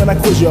mind when I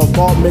quiz your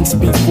involvements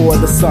before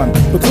the sun.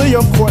 But clear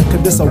your court,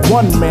 cause this a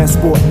one-man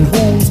sport, and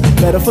who's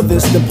better for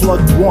this than Plug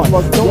One?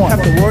 Don't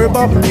have to worry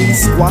about me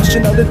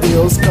squashing other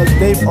deals, cause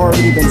they've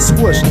already been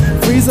squished.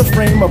 Freeze a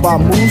frame of our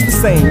moves the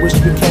same, wish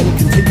we can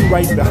continue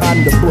right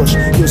behind the bush.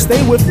 You'll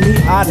stay with me,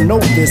 I know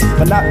this,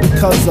 but not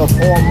because of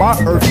all my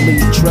earthly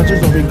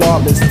treasures, or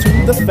regardless to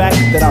the fact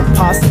that I'm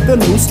past the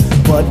noose,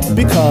 but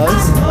because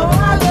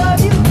I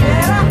love you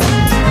better.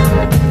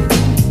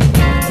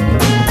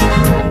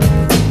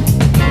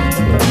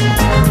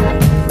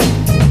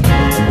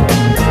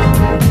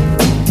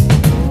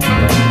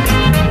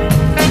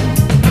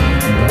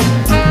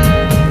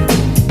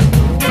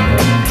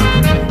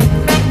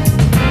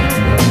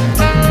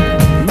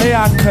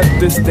 I cut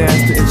this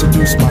dance to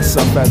introduce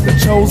myself as the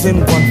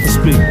chosen one for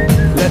speak.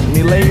 Let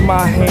me lay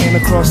my hand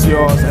across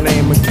yours and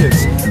aim a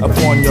kiss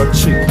upon your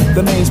cheek.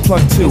 The name's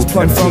Plug Two,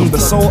 and from the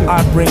soul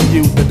I bring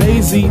you the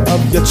daisy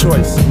of your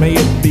choice. May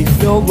it be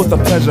filled with a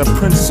pleasure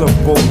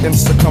principle in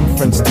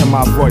circumference to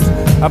my voice.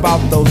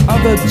 About those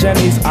other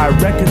Jennies I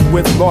reckoned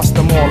with, lost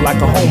them all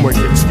like a homework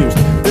excuse.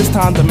 This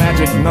time the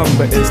magic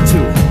number is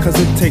 2, cause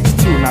it takes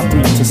 2, not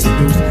 3 to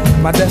seduce.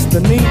 My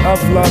destiny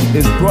of love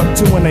is brought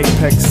to an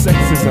apex. Sex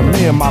is a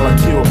mere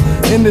molecule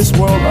in this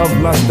world of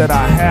lust that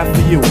I have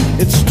for you.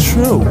 It's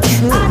true,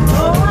 true.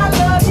 Oh, I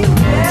love you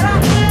better.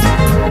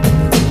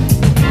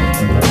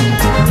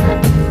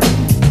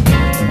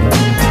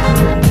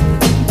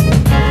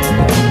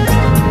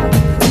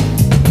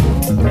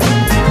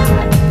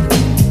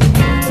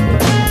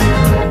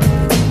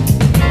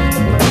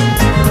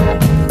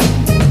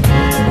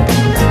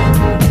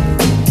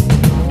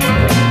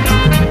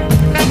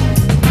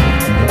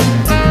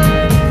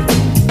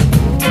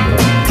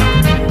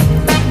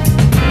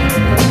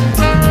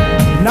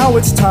 Now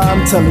it's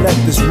time to let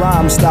this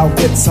rhyme style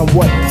get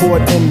somewhat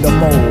poured in the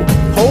mold.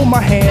 Hold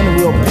my hand and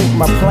we'll pick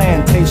my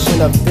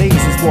plantation of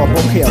daisies for a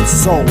bouquet of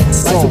soul.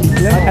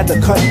 Like at the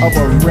cut of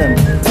a rim.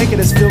 Take it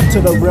as filled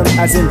to the rim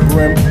as in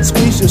brim.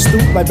 Squeeze your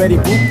stoop like Betty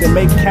Boop, then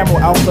make camel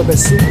alphabet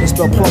soup and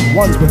spell Plug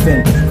Ones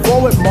within.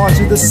 Forward march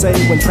is the say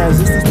when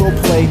transistors will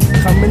play.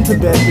 Come into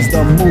bed is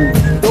the move.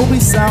 Dolby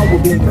sound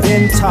will be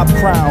then top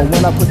crown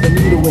when I put the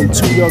needle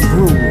into your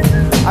groove.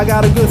 I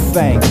got a good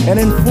thing, and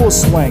in full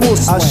swing.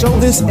 I show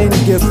this in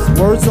gifts,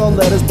 words or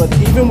letters, but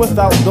even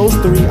without those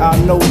 3, I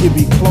know you'd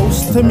be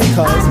close to me,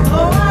 cause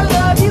oh, I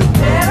love you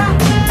better.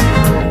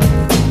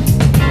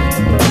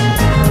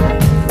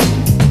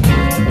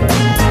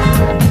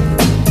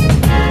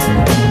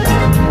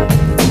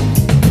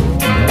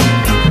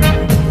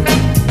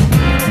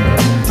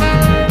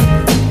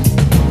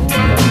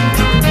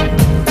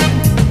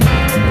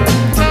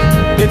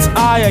 It's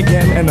I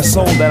again, and the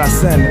soul that I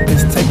send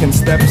is taking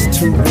steps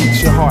to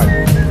reach your heart.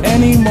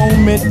 Any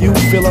moment you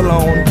feel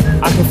alone,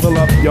 I can fill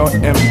up your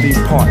empty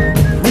part.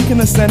 We can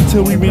ascend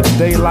till we reach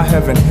daylight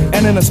heaven,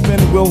 and in a spin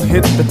we'll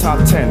hit the top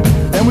 10.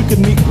 Then we could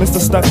meet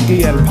Mr.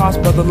 Stucky and Pops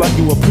Brother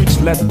Lucky will preach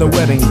let the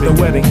wedding.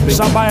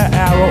 Shot by an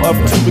arrow of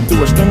Cupid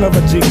through a string of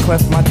a G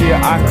clef, my dear,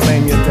 I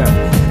claim your death.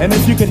 And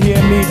if you could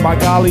hear me, by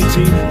golly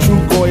G,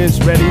 true Goy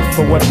is ready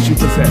for what you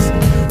possess.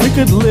 We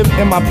could live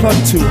in my plug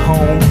 2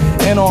 home,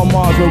 and on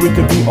Mars where we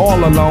could be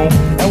all alone,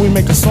 and we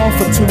make a song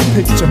for 2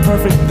 picture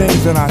perfect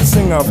things, and I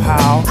sing of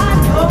how I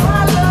know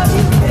I love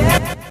you.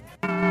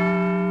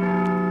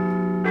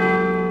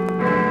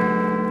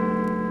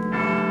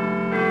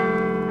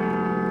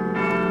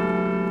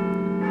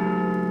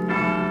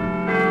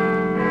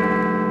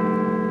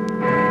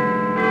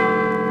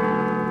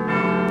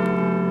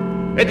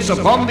 It's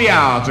upon the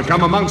hour to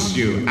come amongst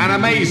you and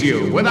amaze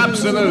you with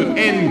absolute,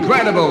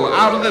 incredible,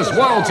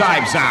 out-of-this-world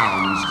type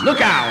sounds.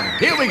 Look out,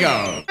 here we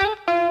go.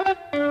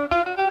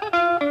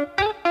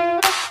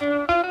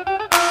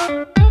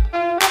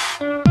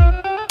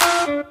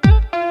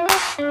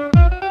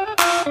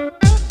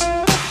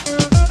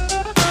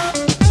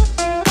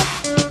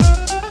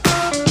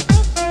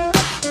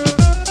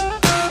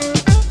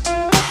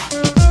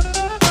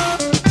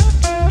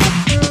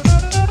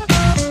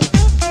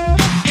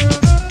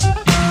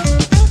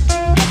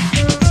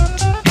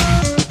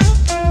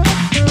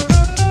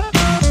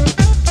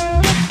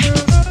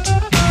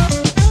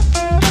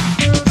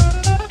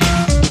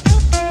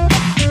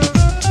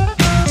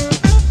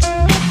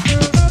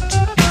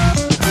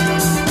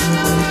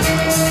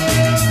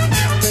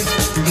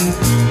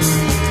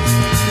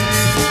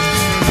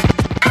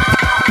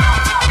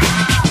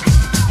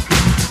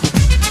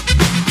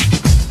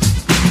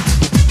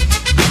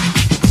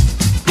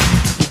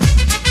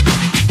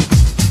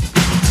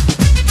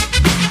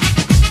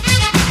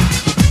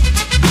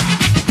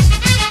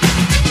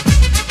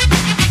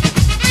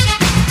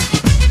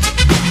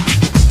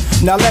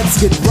 Now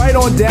let's get right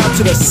on down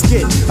to the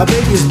skit. A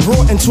baby is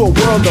brought into a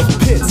world of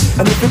pits,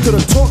 and if it could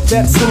have talked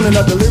that soon in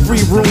a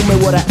delivery room, it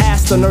would have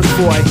asked the nurse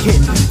for a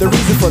hit. The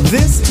reason for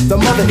this, the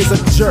mother is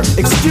a jerk.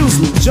 Excuse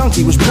me,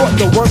 junkie, which brought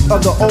the work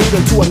of the old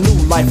into a new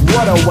life.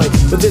 What a way,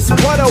 but this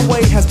what a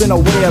way has been a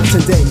way of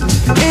today.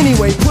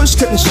 Anyway, push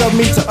couldn't shove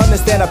me to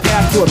understand a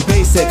path to a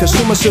base set, cause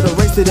Schumer should have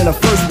raced it in the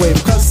first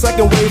wave. Cause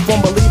second wave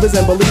from believers,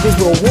 and believers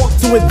will walk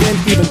to it, then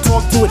even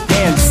talk to it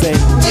and say,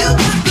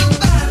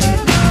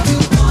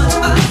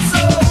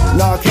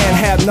 no, I can't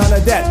have none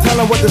of that. Tell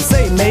them what to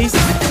say, Mace.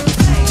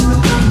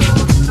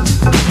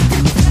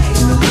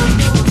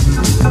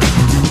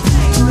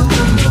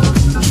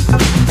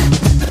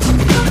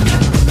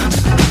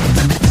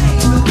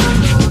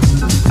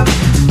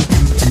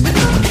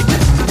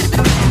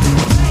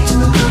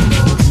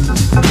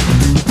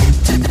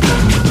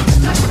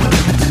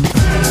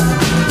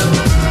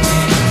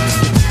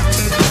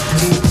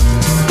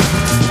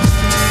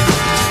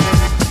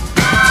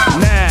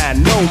 Nah,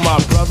 no, my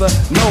brother,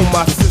 no,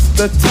 my sister.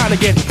 Time to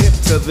get hip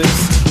to this.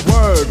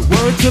 Word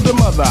to the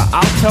mother,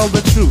 I'll tell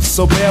the truth,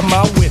 so bear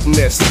my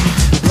witness.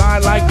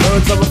 Blind like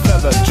birds of a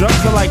feather,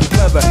 drugs are like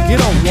leather, you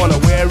don't wanna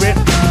wear it.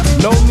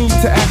 No need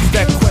to ask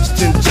that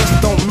question, just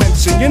don't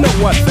mention, you know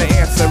what the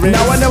answer is.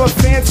 Now I never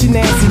fancy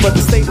Nancy, but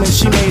the statement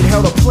she made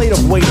held a plate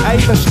of weight. I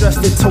even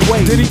stressed it to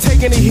wait. Did he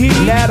take any heat?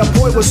 Nah, the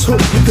boy was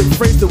hooked. You could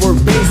phrase the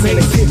word bass,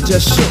 and the kid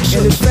just shook.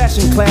 In his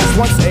fashion class,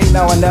 once A,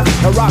 now and F.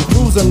 A rock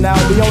rules him now,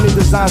 the only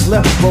designs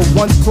left were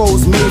once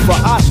clothes made for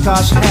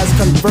Oshkosh has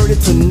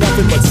converted to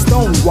nothing but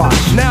stonewash.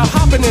 Now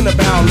hopping in a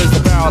barrel is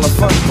a barrel of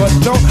fun, but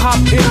don't hop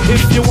in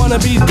if you wanna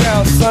be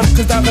down, son,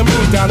 cause down the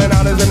moon, down and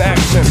out is an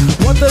action.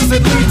 What does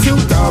it lead to?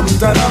 Dum,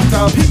 da, dum,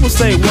 dum. People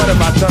say, what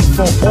have I done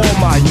for all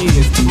my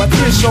years? My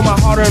tears show my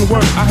hard-earned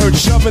work. I heard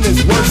shoving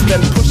is worse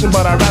than pushing,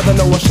 but I'd rather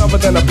know a shover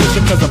than a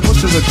pusher, cause a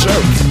pusher's a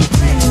jerk.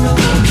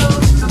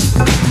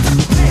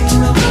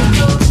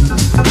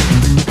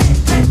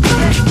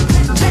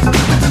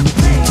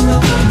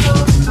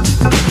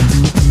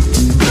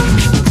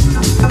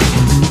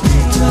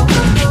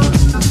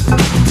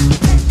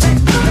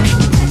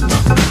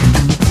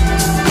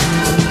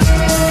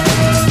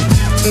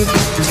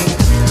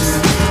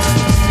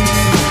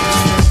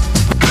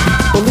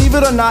 Believe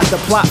it or not, the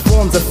plot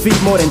forms a feat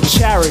more than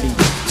charity,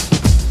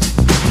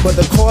 but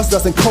the cost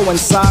doesn't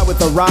coincide with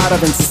the ride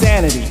of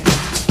insanity.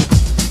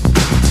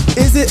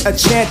 Is it a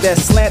chant that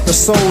slant the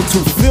soul to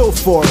feel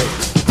for it?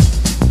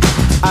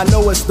 I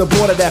know it's the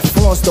border that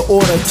flaunts the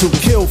order to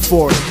kill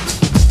for it.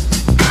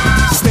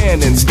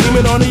 Standing,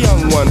 scheming on a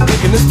young one,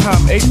 thinking this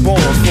time 8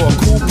 balls for a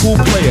cool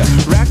player.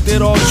 Racked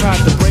it all, tried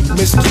to break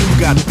Miss Q,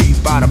 got beat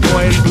by the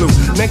boy in blue.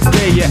 Next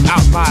day you're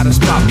out by the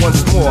spot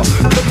once more,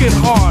 looking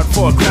hard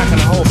for a crack in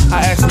the hole.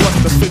 I asked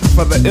what's the fix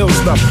for the ill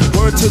stuff.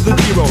 Word to the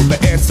hero, the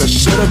answer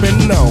should have been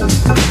no.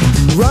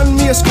 Run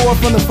me a score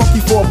from the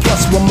funky 4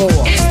 plus one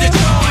more.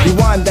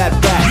 Rewind that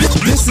back.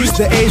 This is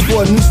the age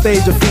for a new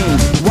stage of fiend.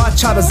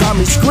 Watch how the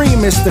zombies scream,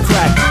 Mr.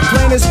 Crack.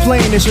 Plain is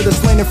plain, they should have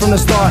slain it from the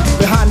start.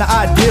 Behind the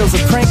ideals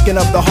of cranking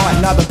up the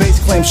heart, now the bass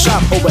claims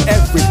shop over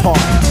every part.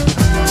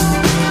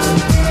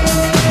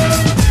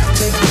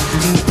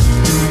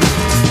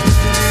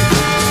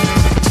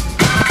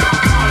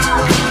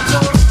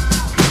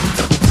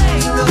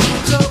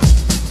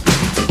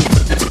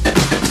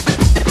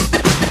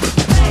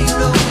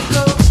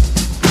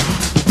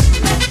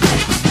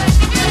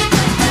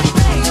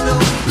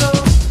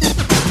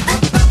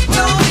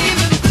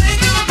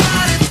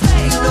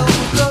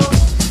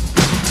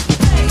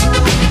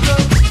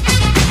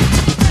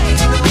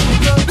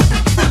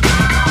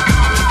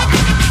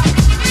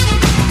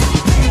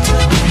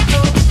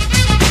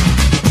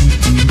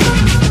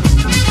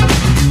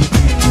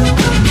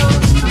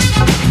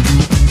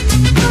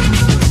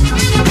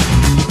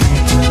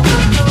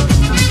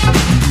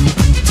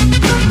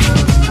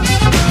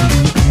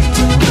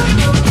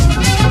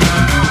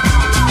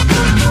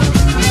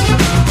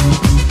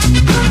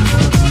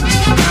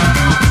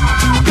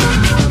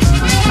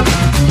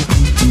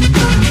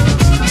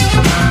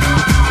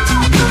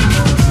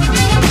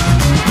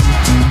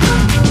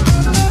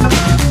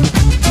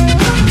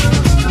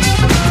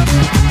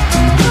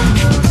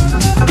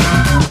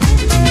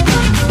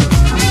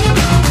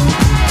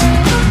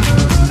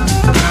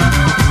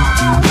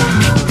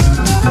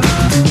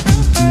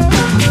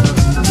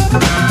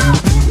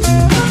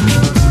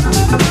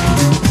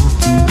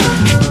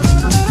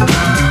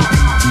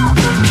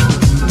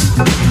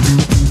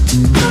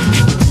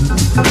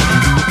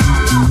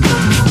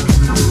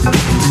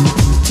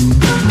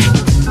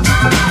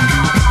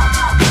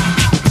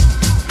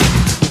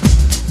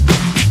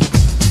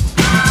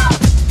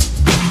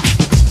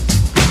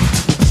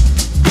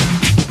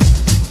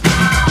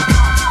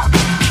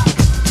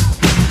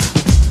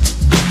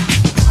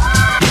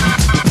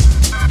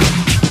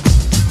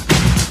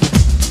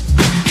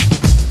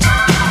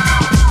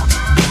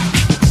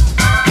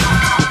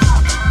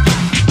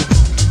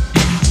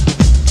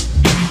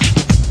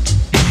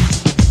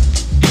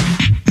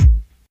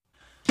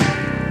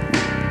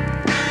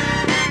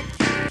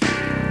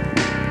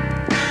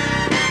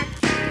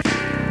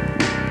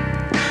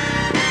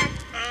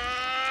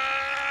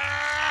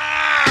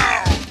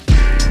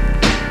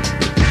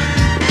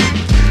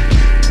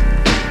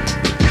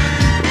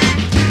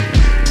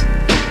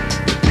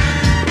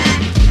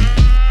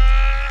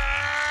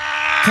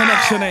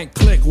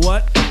 Like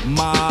what?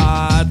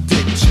 My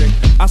dick chick.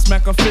 I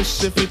smack a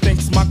fish if he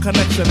thinks my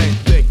connection ain't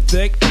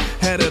thick.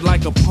 Headed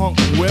like a punk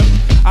whip.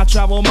 I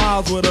travel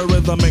miles with a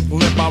rhythmic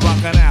limp. I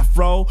rock an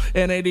afro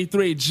in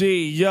 83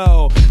 G,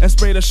 yo. And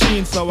spray the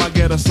sheen so I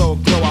get a soul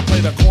glow. I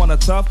play the corner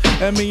tough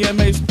and me and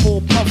Mace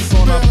pull puffs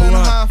on a blunt.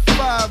 High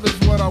five is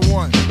what I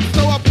want.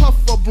 So I puff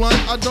a blunt,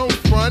 I don't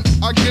front.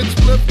 I get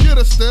split, get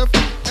a stiff,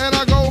 and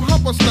I go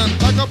hump a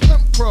stunt like a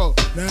pimp pro.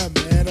 Nah,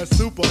 man, that's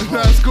super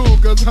hard. That's cool,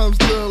 cause I'm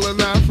still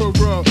an Afro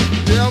bro.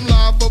 Yeah, I'm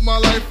live, but my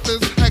life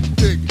is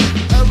hectic.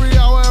 Every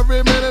hour,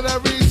 every minute,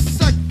 every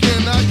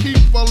second, I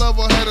keep a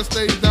level head and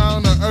stay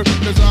down to earth.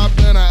 Cause I've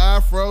been an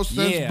Afro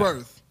since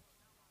birth.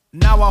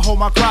 Now I hold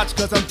my crotch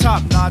cause I'm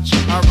top notch.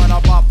 I run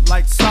up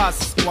like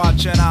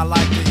Sasquatch and I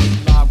like to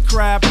eat live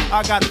crab.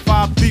 I got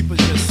 5 beepers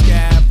just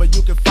scab, but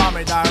you can find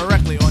me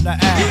directly on the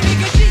app. You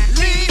niggas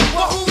leave,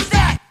 well who's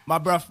that? My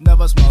breath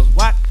never smells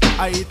whack.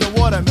 I eat the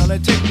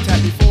watermelon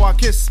tic-tac before I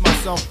kiss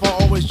myself. I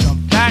always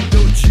jump back.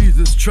 Yo,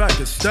 Jesus, track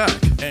is stack,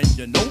 and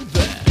you know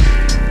that.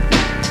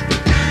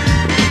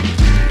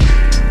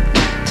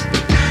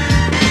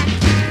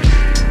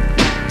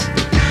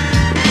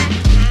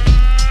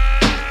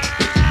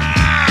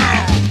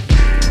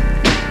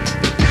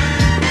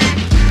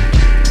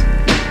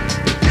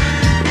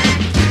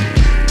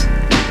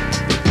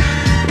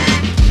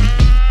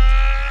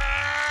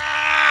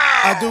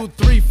 I do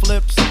 3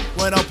 flips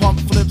when I pump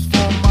flips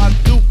for my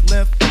Duke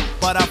lift.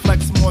 But I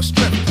flex more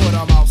strength, put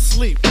him out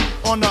sleep.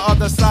 On the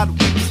other side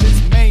weeps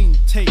his main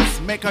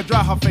taste. Make her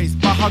dry her face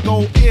by her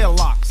gold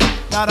earlocks.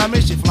 Now that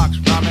means she flocks,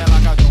 rhyming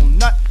like a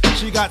donut.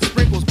 She got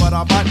sprinkles, but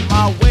I bite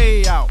my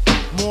way out.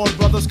 More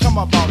brothers come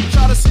about,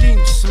 try to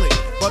scheme slick.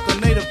 But the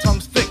native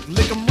tongue's thick,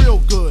 lick 'em real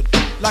good.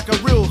 Like a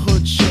real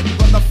hood shit,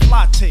 run the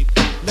fly tape.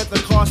 Let the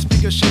car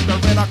speaker shake the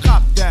rent I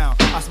cop down.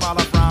 I smile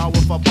around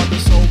with a bunch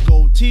of soul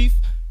gold teeth.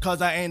 Cause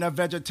I ain't a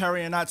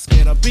vegetarian, not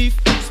scared of beef.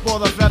 Spoil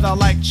the feather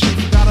like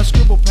chief, got a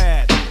scribble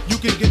pad. You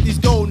can get these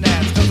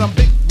gonads, cause I'm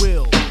big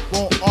will.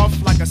 Won't off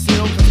like a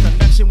seal, cause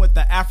connection with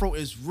the Afro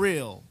is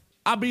real.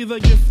 I be the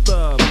gift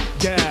of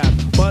gab,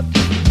 but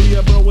be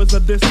a bro is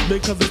a diss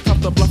because it's tough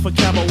to bluff a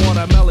cab or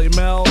watermelon.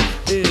 Mel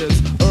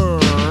is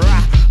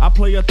I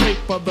play a tape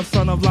of the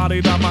son of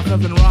Lottie Dot, my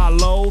cousin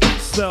Rollo.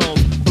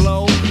 Sells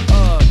blow,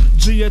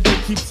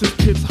 G-A-Day keeps his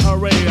kids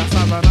hooray. I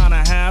size a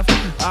 9.5,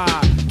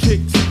 I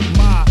kicks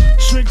my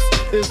tricks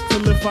is to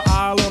live for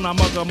aisle on a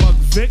mug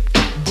Vic,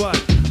 but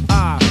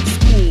I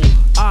school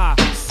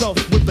self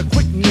with the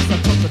quickness. I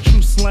talk the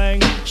true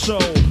slang, show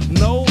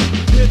no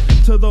hit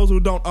to those who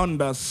don't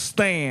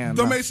understand.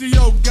 The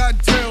Maceo got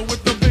tail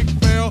with the big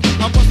bell.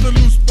 I busted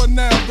loose, but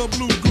now the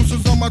blue goose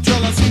is on my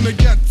trail. I seem to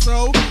get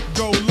so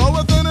go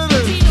lower than it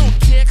is. He don't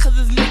care cause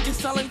his niggas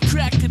selling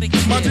crack to the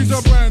kids. My jeans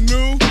are brand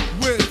new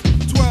with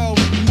 12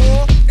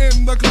 more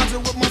in the closet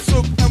with my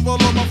silk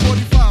envelope on my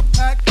 45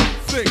 pack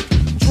thick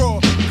draw.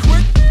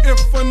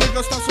 If a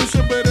nigga starts some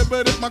shit,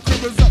 but if my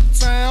crib is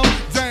uptown,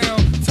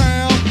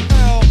 downtown,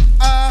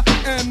 L.I.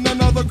 and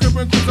another crib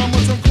and cause I'm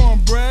some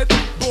cornbread,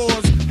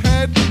 boar's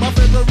head, my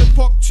favorite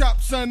pork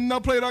chops and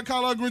a plate of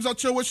collard greens. I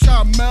chill with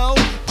Shamel,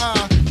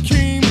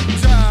 Akeem,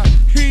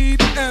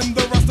 Jaheed, and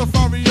the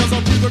Rastafarians.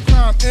 I breathe the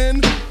crime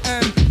in,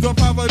 and the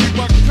poverty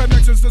buck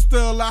connections is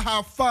still a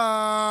high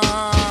five.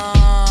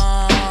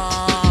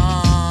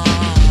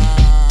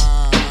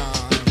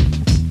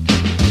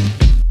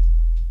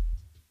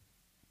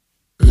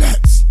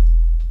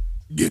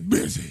 Get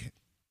busy.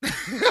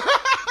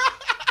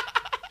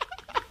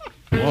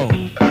 Whoa.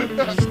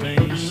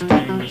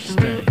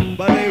 Sting.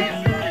 But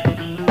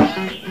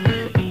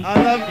I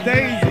love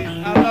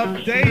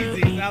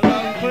daisies. I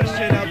love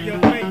pushing up your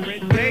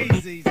favorite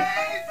daisies.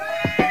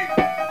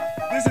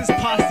 This is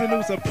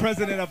Pastanusa,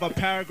 president of a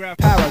paragraph.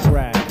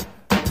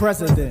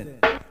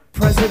 President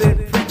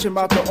preaching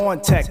about the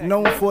on-tech,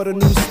 known for the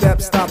new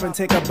step, stop and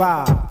take a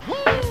bow.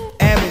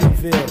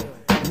 Amityville,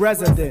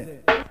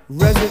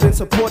 resident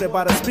supported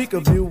by the speaker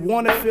view.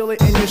 Wanna feel it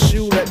in your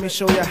shoe? Let me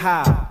show you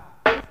how.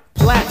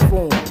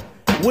 Platform,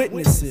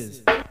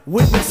 witnesses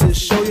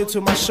show you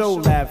to my show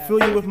lab. Fill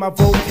you with my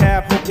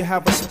vocab, hope you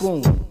have a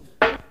spoon.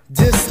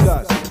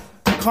 Discuss,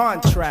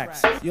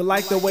 contracts. You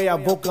like the way I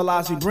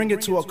vocalize, we bring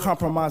it to a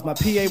compromise. My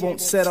PA won't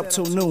set up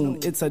till noon,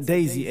 it's a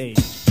daisy age.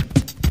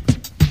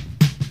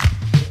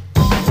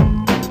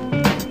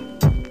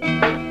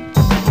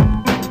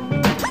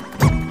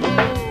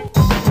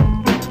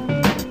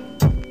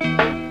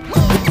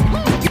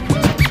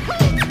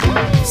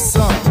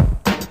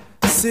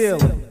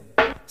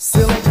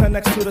 Ceiling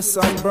connects to the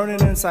sun, burning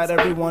inside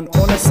everyone.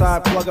 On the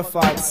side,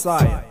 plugified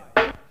sire.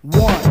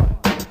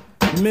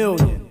 1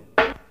 million.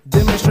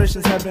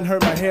 Demonstrations have been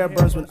heard, my hair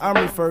burns when I'm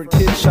referred.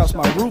 Kid shouts,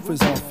 my roof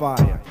is on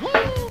fire.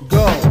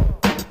 Go,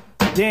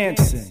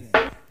 dancing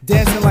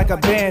like a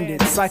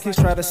bandit. Psychics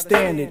try to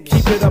stand it.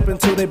 Keep it up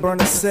until they burn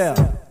a cell.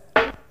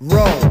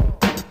 Roll,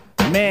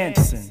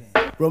 Manson.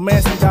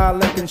 Romancing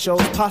dialect and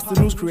shows. Pasta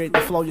news create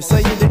the flow. You say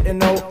you didn't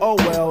know, oh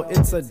well,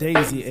 it's a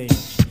daisy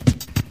age.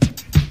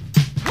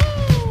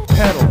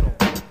 Pedal,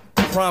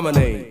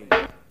 promenade,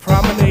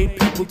 Promenade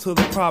people to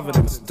the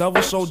Providence.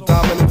 Double show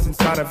dominance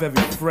inside of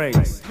every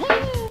phrase.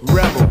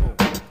 Rebel,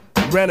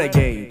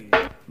 renegade.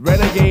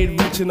 Renegade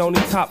reaching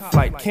only top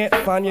flight. Can't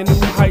find your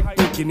new height,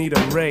 think you need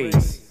a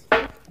raise.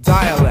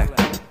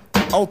 Dialect,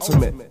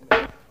 ultimate.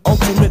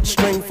 Ultimate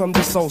string from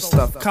the soul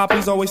stuff.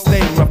 Copies always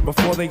stay rough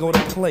before they go to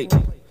plate.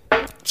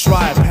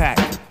 Try a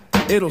pack,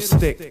 it'll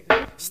stick.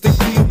 Stick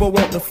to you but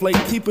won't deflate.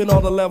 Keeping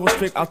all the levels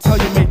strict. I'll tell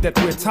you mate that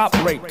we're top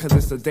rate, cause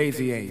it's the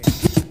daisy age.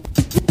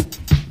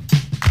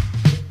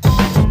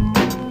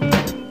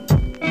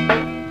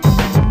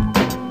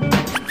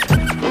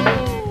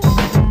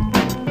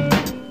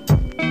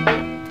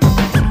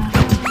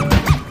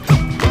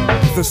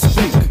 The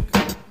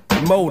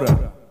speak,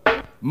 motor.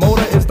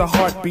 Motor is the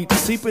heartbeat,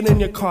 seeping in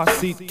your car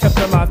seat, kept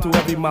alive through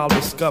every mile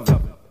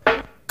discovered.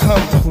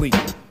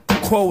 Complete,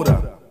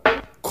 quota.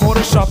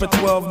 Quarter sharp at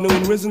 12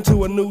 noon, risen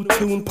to a new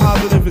tune,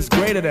 positive is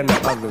greater than the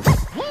others.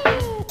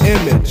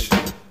 Image,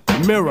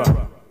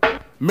 mirror.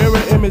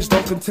 Mirror image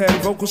don't contend,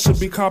 vocals should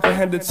be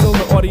comprehended so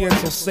the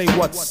audience will say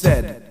what's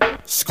said.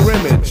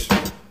 Scrimmage,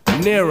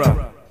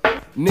 nearer.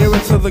 Nearer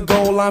to the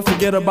goal line,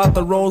 forget about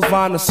the rose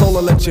vine, the soul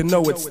will let you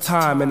know it's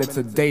time and it's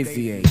a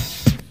daisy age.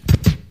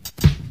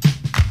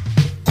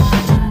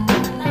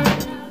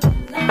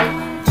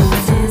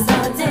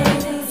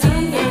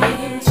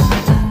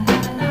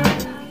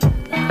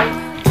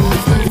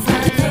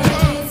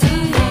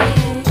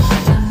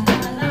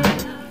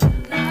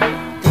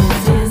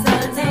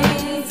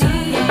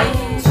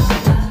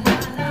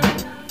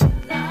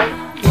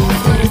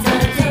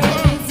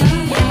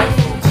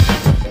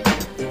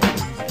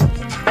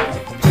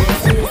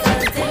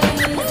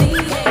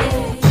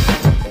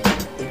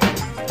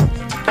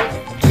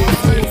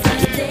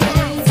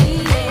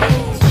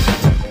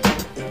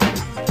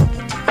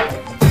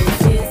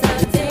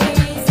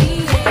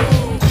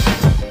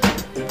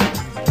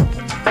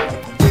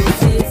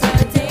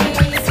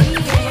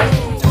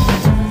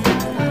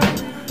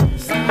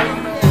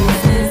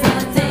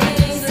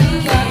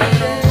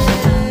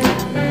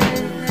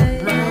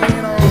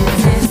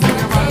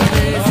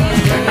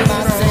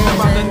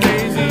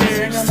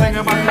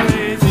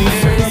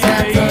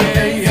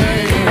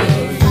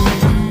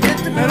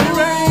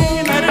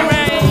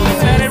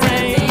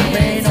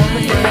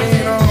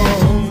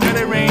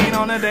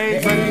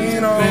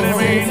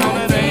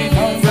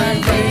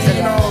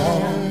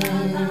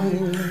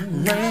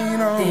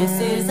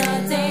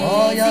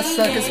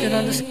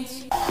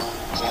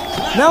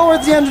 Now we're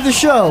at the end of the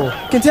show.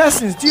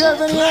 Contestants, do you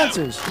have any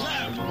answers? For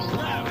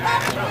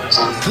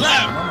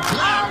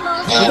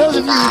those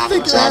of you who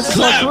think your answers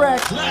are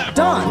correct,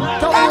 Don,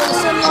 tell me where to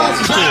send your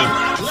answers to.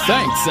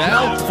 Thanks,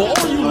 Al. For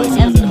all you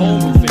listeners at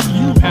home who think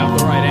you have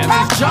the right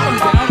answers, jot them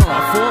down on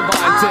a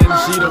 4x10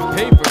 sheet of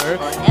paper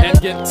and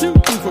get 2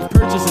 proof of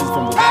purchases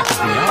from the back of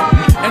the album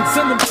and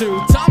send them to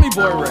Tommy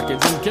Boy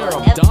Records in care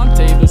of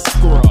Dante the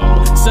Scrub,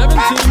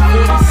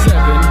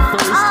 1747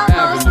 First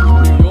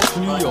Avenue, New York,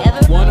 New York,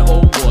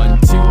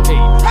 10128.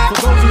 For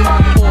those who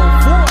have all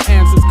 4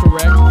 answers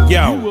correct,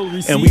 yo,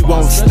 and we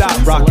won't stop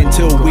rocking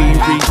till we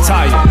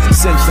retire.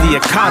 Since the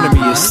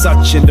economy is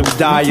such in them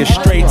dire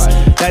straits,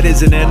 that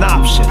isn't an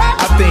option.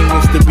 Our thing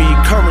is to be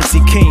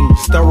currency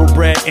kings,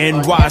 thoroughbred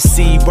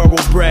NYC,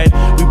 burrowbred.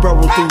 We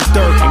burrow through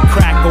dirt and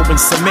crack open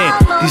cement.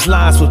 These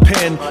lines were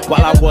penned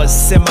while I was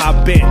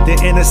semi-bent. The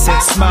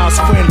innocent smile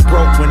squint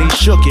broke when he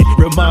shook it.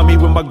 Remind me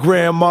when my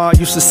grandma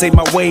used to say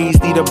my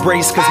ways need a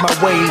brace, cause my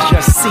ways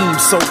just seem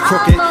so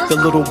crooked. The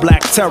little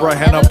black terror,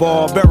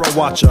 Hanna-Barbera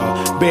watcher,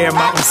 Bear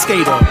Mountain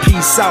skater,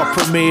 peace out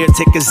premiere,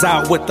 take us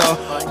out with the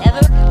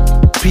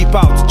peep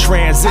out the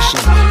transition.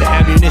 The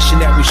ammunition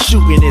that we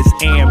shooting is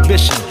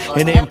ambition,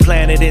 and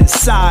implanted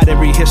inside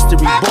every history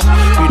book.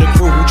 We the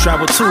crew who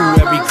travel to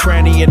every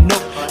cranny and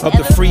nook of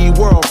the free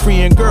world,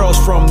 freeing girls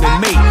from the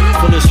mate,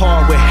 full as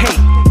hard with hate.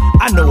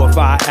 I know if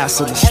I ask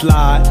her to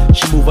slide,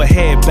 she move her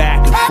head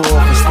back and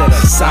forth instead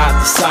of side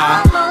to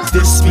side.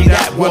 This be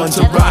that one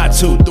to ride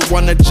to, the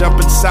one to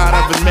jump inside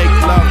of and make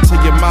love to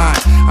your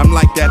mind. I'm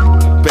like that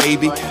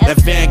baby,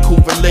 that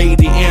Vancouver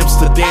lady,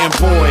 Amsterdam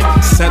boy,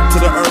 sent to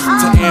the earth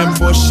to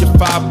ambush your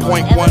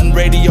 5.1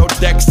 radio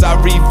decks. I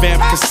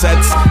revamp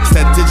cassettes. It's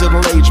that digital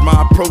age,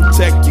 ma.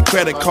 Protect your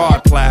credit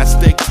card,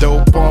 plastic,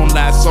 dope on,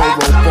 lasso,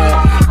 rope on,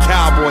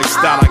 cowboy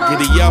style. I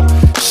giddy up,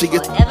 she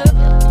gets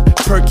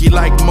perky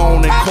like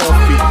moan and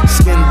coffee,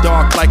 skin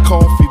dark like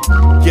coffee.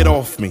 Get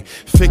off me,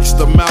 fix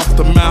the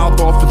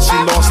mouth off, and she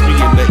lost me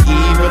in the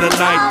eve of the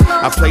night.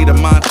 I play the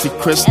Monte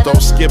Cristo,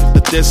 skip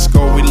the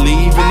disco, we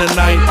leave in the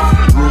night.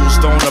 Rules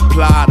don't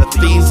apply to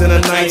thieves in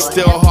the night.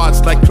 Still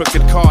hearts like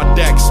crooked card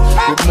decks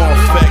with more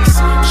effects,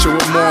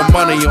 showing more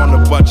money on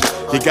the budget.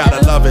 You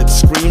gotta love it.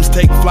 Screams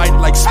take flight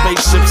like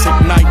spaceships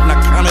ignite, and I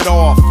count it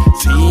off.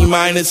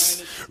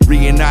 T-minus.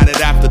 Reunited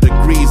after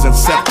degrees in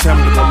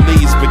September, the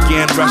leaves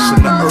began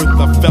rushing the earth.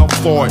 I fell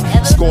for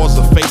it. Scores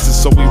of faces,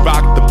 so we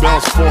rocked the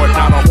bells for it.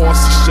 Now the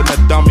horses shouldn't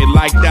have done me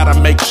like that. I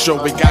make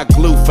sure we got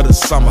glue for the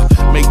summer.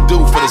 Make do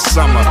for the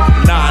summer.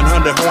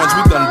 900 horns,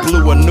 we done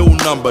blew a new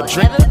number.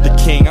 Drink with the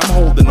king, I'm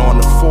holding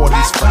on to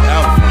 40s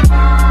forever.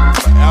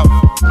 Forever.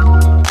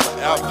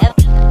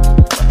 Forever.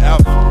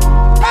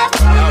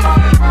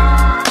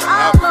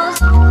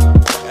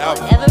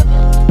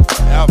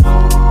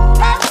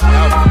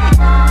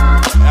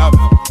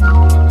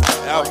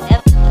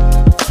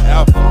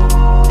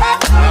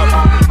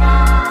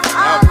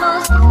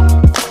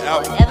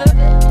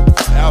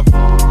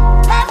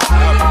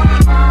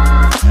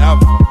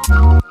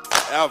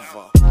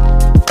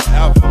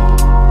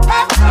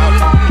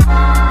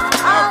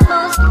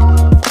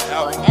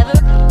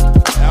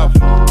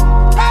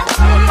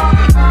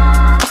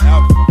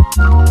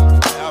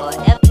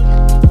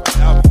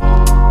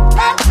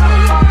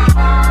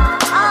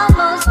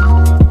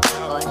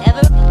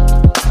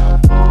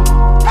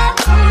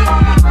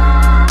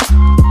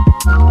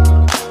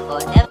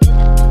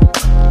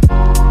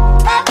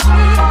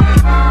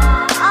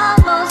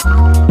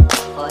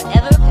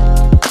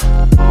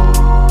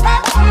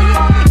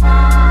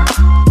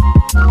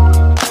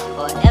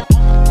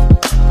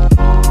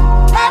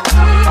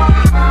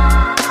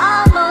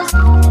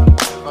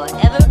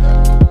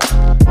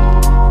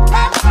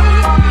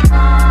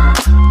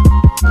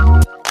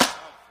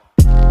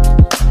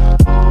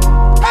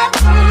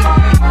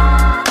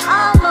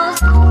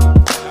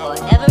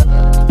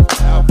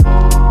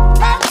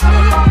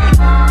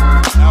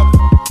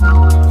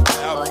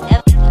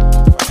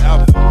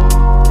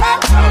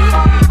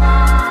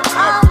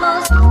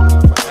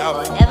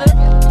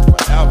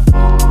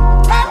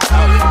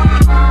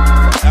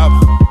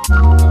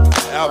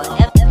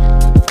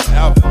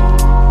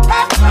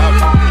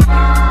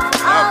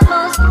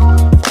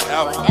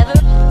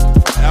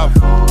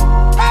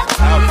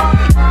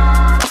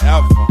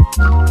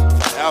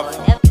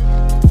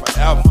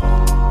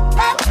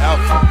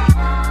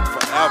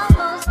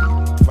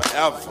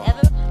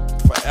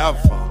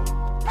 forever,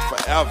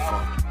 forever,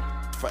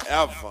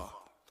 forever,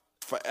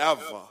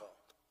 forever,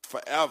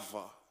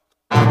 forever.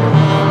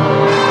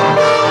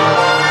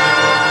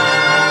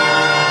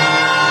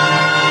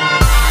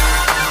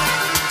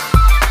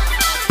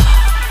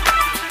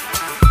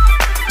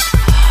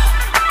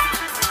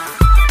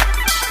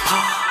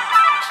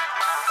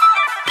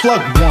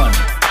 Plug one,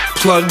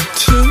 plug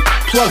two,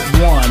 plug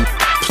one,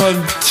 plug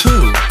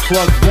two,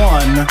 plug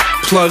one,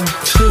 plug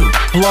two,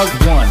 plug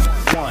one.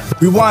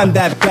 Rewind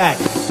that back.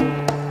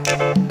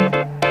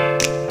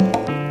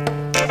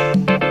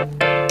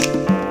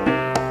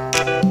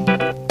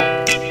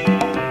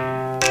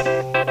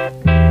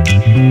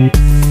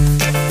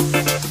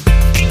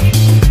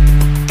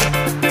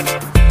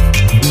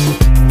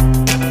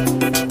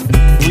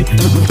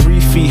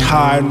 Three feet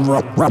high and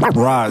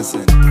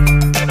rising.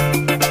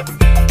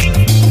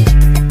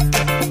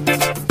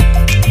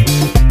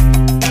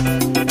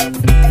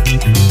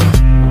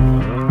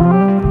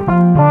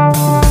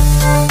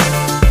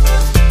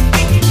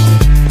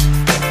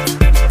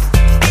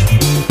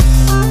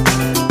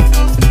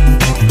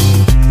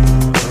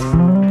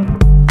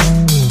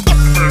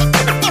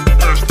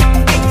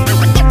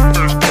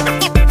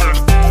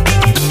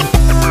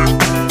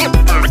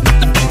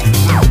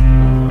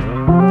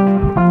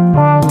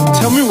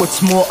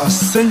 More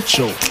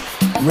essential.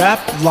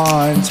 Rap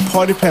lines,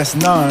 party past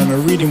 9, a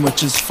reading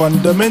which is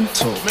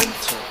fundamental.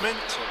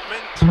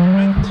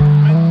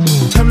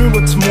 Tell me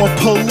what's more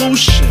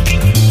pollution.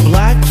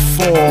 Black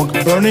fog,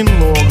 burning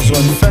logs, or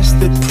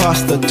infested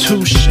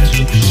prostitution.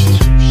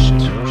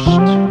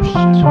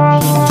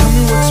 Tell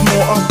me what's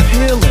more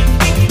appealing.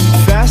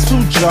 Fast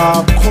food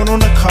job, corn on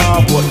the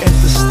cob, or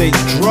interstate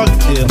drug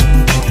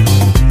dealing.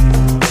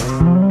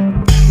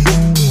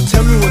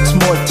 Tell me what's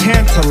more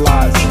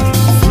tantalizing.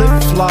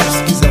 Flip-flops,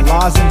 skis and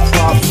lies and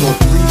props, or 3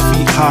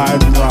 feet high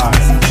and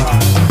rising.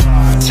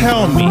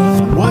 Tell me,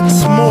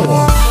 what's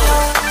more?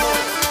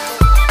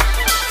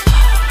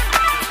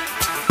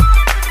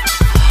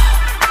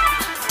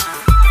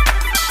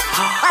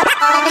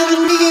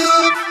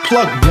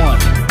 Plug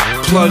one,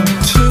 plug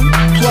two,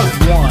 plug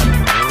one,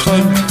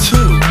 plug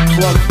two,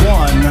 plug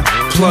one,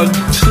 plug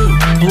two,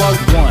 plug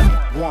one.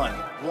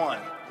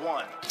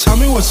 Tell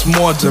me what's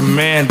more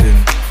demanding.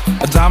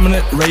 A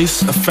dominant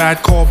race, a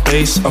fad called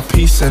base, a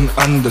peace and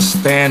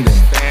understanding.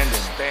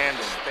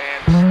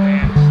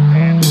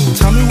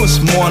 Tell me what's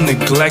more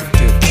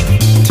neglected.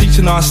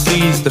 Teaching our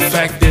seeds the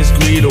fact there's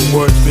greed or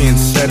words being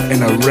said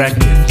in a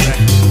record.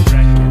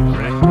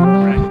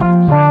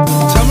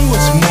 Tell me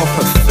what's more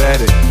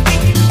pathetic.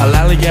 A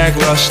lallygag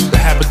rush, the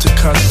habit to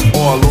cuss,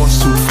 or a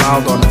lawsuit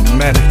filed on a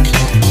medic.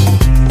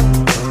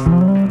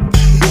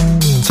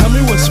 Tell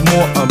me what's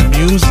more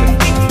amusing.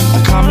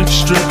 A comic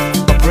strip,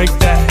 break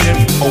that hip,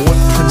 or what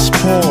Prince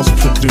Paul's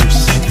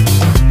produced.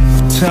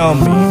 Tell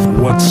me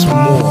what's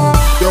more.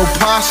 Yo,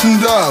 Possum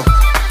Dove.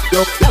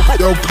 Yo,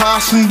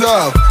 Possum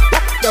Dove.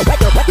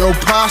 Yo,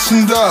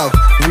 Possum Dove.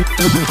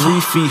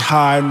 3 feet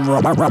high and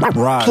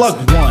rise. Plug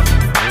one,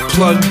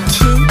 plug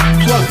two,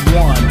 plug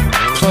one,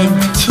 plug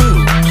two,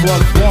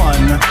 plug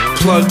one,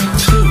 plug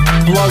two,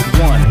 plug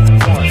one.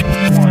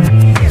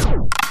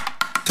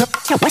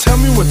 Tell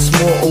me what's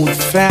more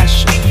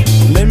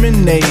old-fashioned.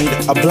 Lemonade,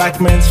 a black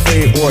man's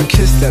fade, or a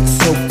kiss that's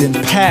soaked in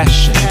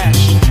passion.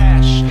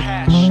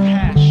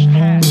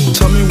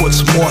 Tell me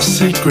what's more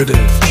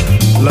secretive.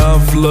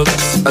 Love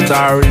looks, a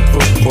diary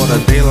book, or the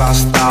De La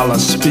style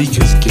of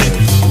speakers give.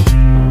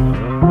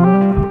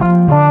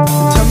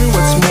 Tell me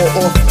what's more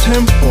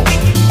off-tempo.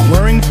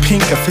 Wearing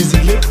pink, a fizzy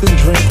Lipton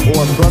drink,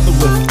 or a brother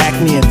with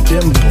acne and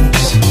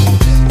dimples.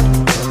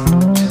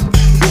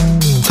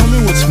 Tell me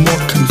what's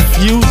more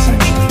confusing.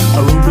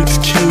 A Rubik's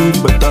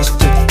Cube, a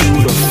dusted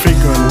dude, or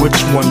figuring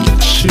which one you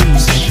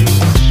choose.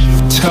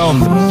 Tell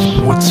me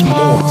what's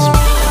more.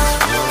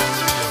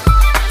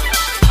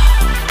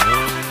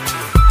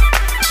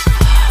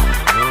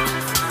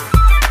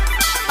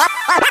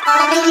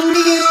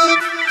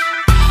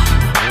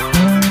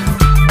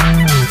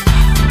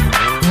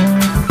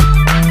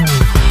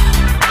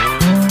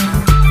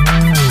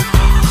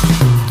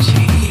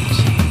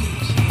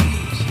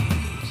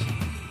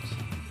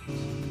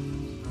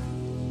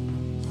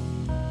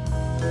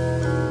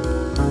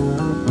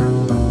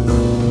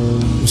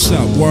 What's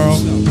up,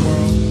 world?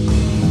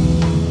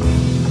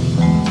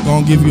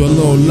 Gonna give you a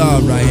little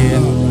love right here.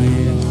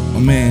 My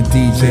man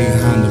DJ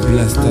Honda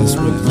blessed us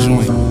with the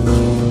joint.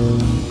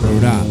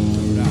 Word up,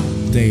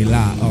 De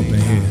La up in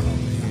here.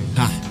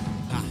 Ha.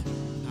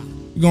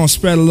 We're gonna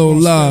spread a little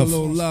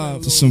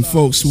love to some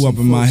folks who up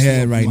in my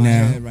head right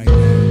now.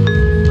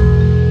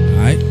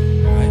 Alright,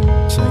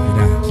 check it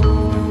out.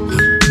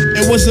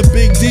 It was a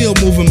big deal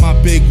moving my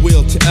big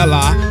wheel to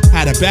L.I.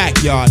 Had a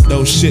backyard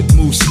though, shit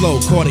moved slow.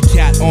 Caught a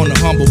cat on the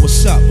humble.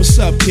 What's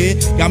up,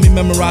 kid? Got me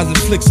memorizing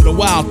flicks of the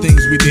wild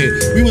things we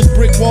did. We was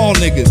brick wall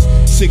niggas.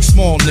 6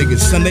 small niggas,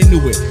 son, they knew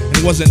it.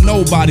 And wasn't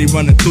nobody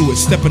running through it.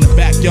 Step in the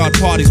backyard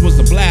parties was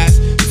a blast.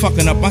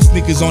 Fucking up my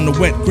sneakers on the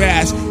wet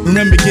grass.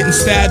 Remember getting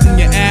stabbed in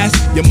your ass?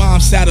 Your mom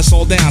sat us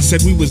all down,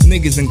 said we was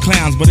niggas and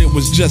clowns, but it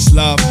was just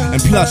love.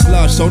 And plus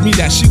love showed me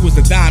that she was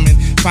a diamond.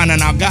 Finding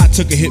out God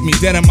took her, hit me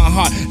dead in my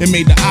heart. It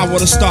made the hour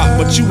to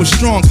start, but you was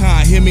strong,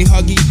 kind, hear me,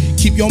 Huggy?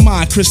 Keep your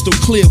mind crystal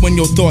clear when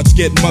your thoughts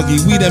get muggy.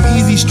 We them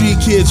easy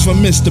street kids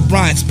from Mr.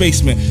 Bryant's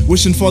basement,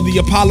 wishing for the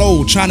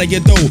Apollo, trying to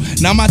get dough.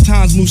 Now my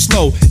times move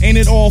slow, ain't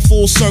it all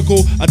full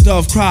circle? A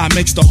dove cry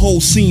makes the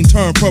whole scene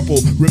turn purple.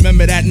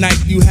 Remember that night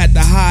you had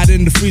to hide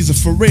in the freezer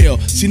for real?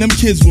 See, them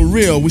kids were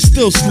real, we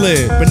still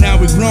slid. But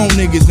now we grown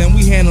niggas and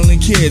we handling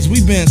kids.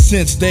 We been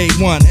since day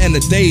one and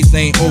the days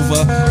ain't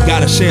over.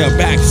 Gotta share a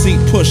back seat,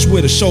 push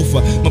with a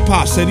chauffeur. My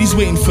pop said he's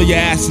waiting for your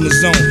ass in the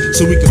zone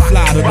so we can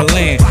fly to the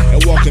land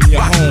and welcome you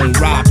home.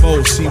 Ride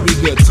boat, see we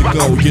good to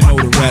go, you know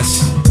the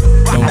rest.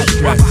 Don't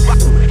stress.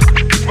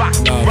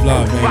 Love,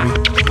 love, baby.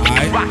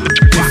 Alright?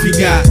 If you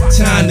got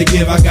time to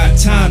give, I got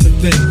time to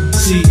think.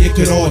 See, it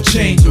could all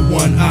change in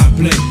one eye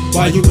blink.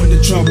 While you in the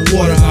troubled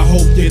water, I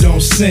hope they don't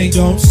sink.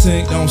 Don't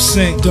sink, don't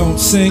sink, don't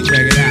sink.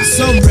 Check it out.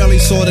 Some rarely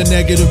saw the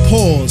negative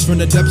pause. From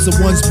the depths of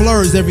one's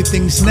blurs,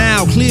 everything's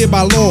now clear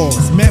by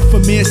laws. Meant for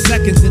mere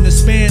seconds in the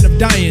span of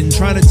dying.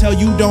 Trying to tell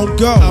you don't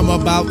go, I'm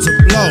about to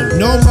blow.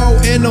 No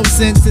more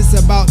innocence, it's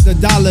about the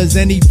dollars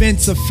and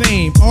events of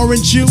fame.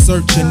 Aren't you?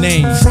 Search your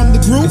name. From the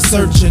group,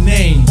 search your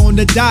name. On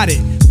the dotted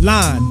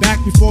line,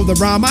 back before the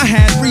rhyme, I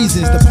had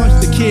reasons to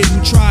punch the kid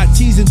who tried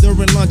teasing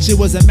during lunch. It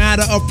was a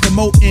matter of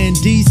promoting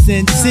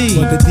decency,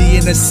 but the D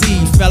and the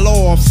C fell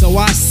off, so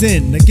I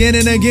sinned again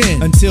and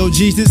again until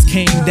Jesus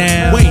came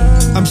down. Wait,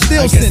 I'm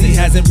still sinning. He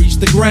hasn't reached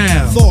the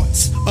ground.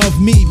 Thoughts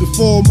of me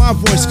before my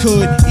voice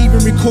could even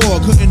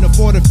record, couldn't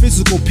afford a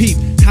physical peep.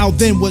 How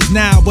then was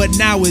now, but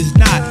now is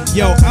not.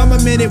 Yo, I'm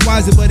a minute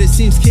wiser, but it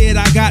seems, kid,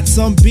 I got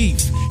some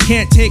beef.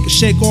 Can't take a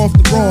shake off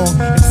the wrong,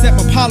 accept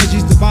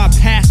apologies to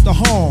bypass the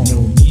harm.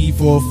 No need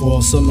for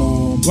false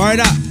alarm. Word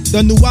up,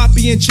 the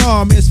Nuwapian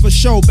charm is for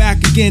show back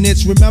again.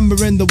 It's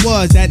remembering the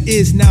was that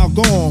is now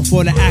gone.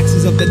 For the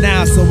axis of the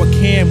now, so I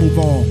can move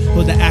on.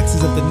 For the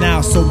axis of the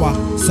now, so I.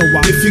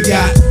 If you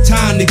got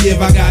time to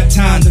give, I got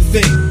time to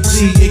think.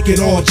 See, it could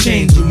all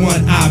change in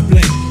one eye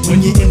blink.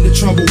 When you're in the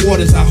troubled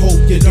waters, I hope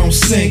you don't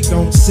sink.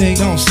 Don't sink,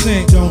 don't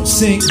sink, don't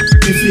sink.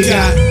 If you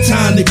got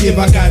time to give,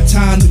 I got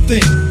time to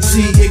think.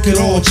 See, it could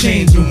all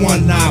change in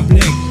one eye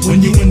blink.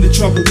 When you're in the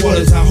troubled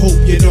waters, I hope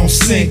you don't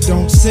sink.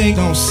 Don't sink,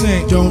 don't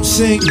sink, don't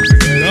sink.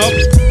 Get up.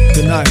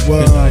 Good night,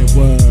 world. Good night,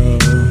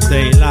 world.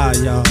 Stay live,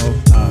 y'all.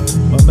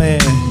 My man,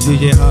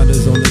 DJ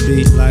Honda's on the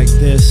beat like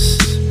this.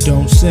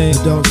 Don't sink,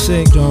 don't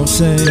sink, don't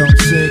sink, don't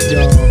sink,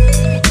 y'all.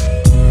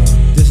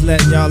 Just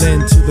letting y'all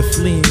into the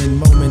fleeting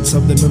moments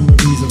of the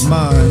memories of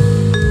mine.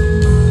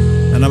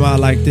 And I'm out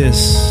like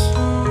this.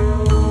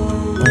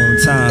 On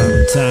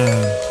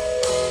time.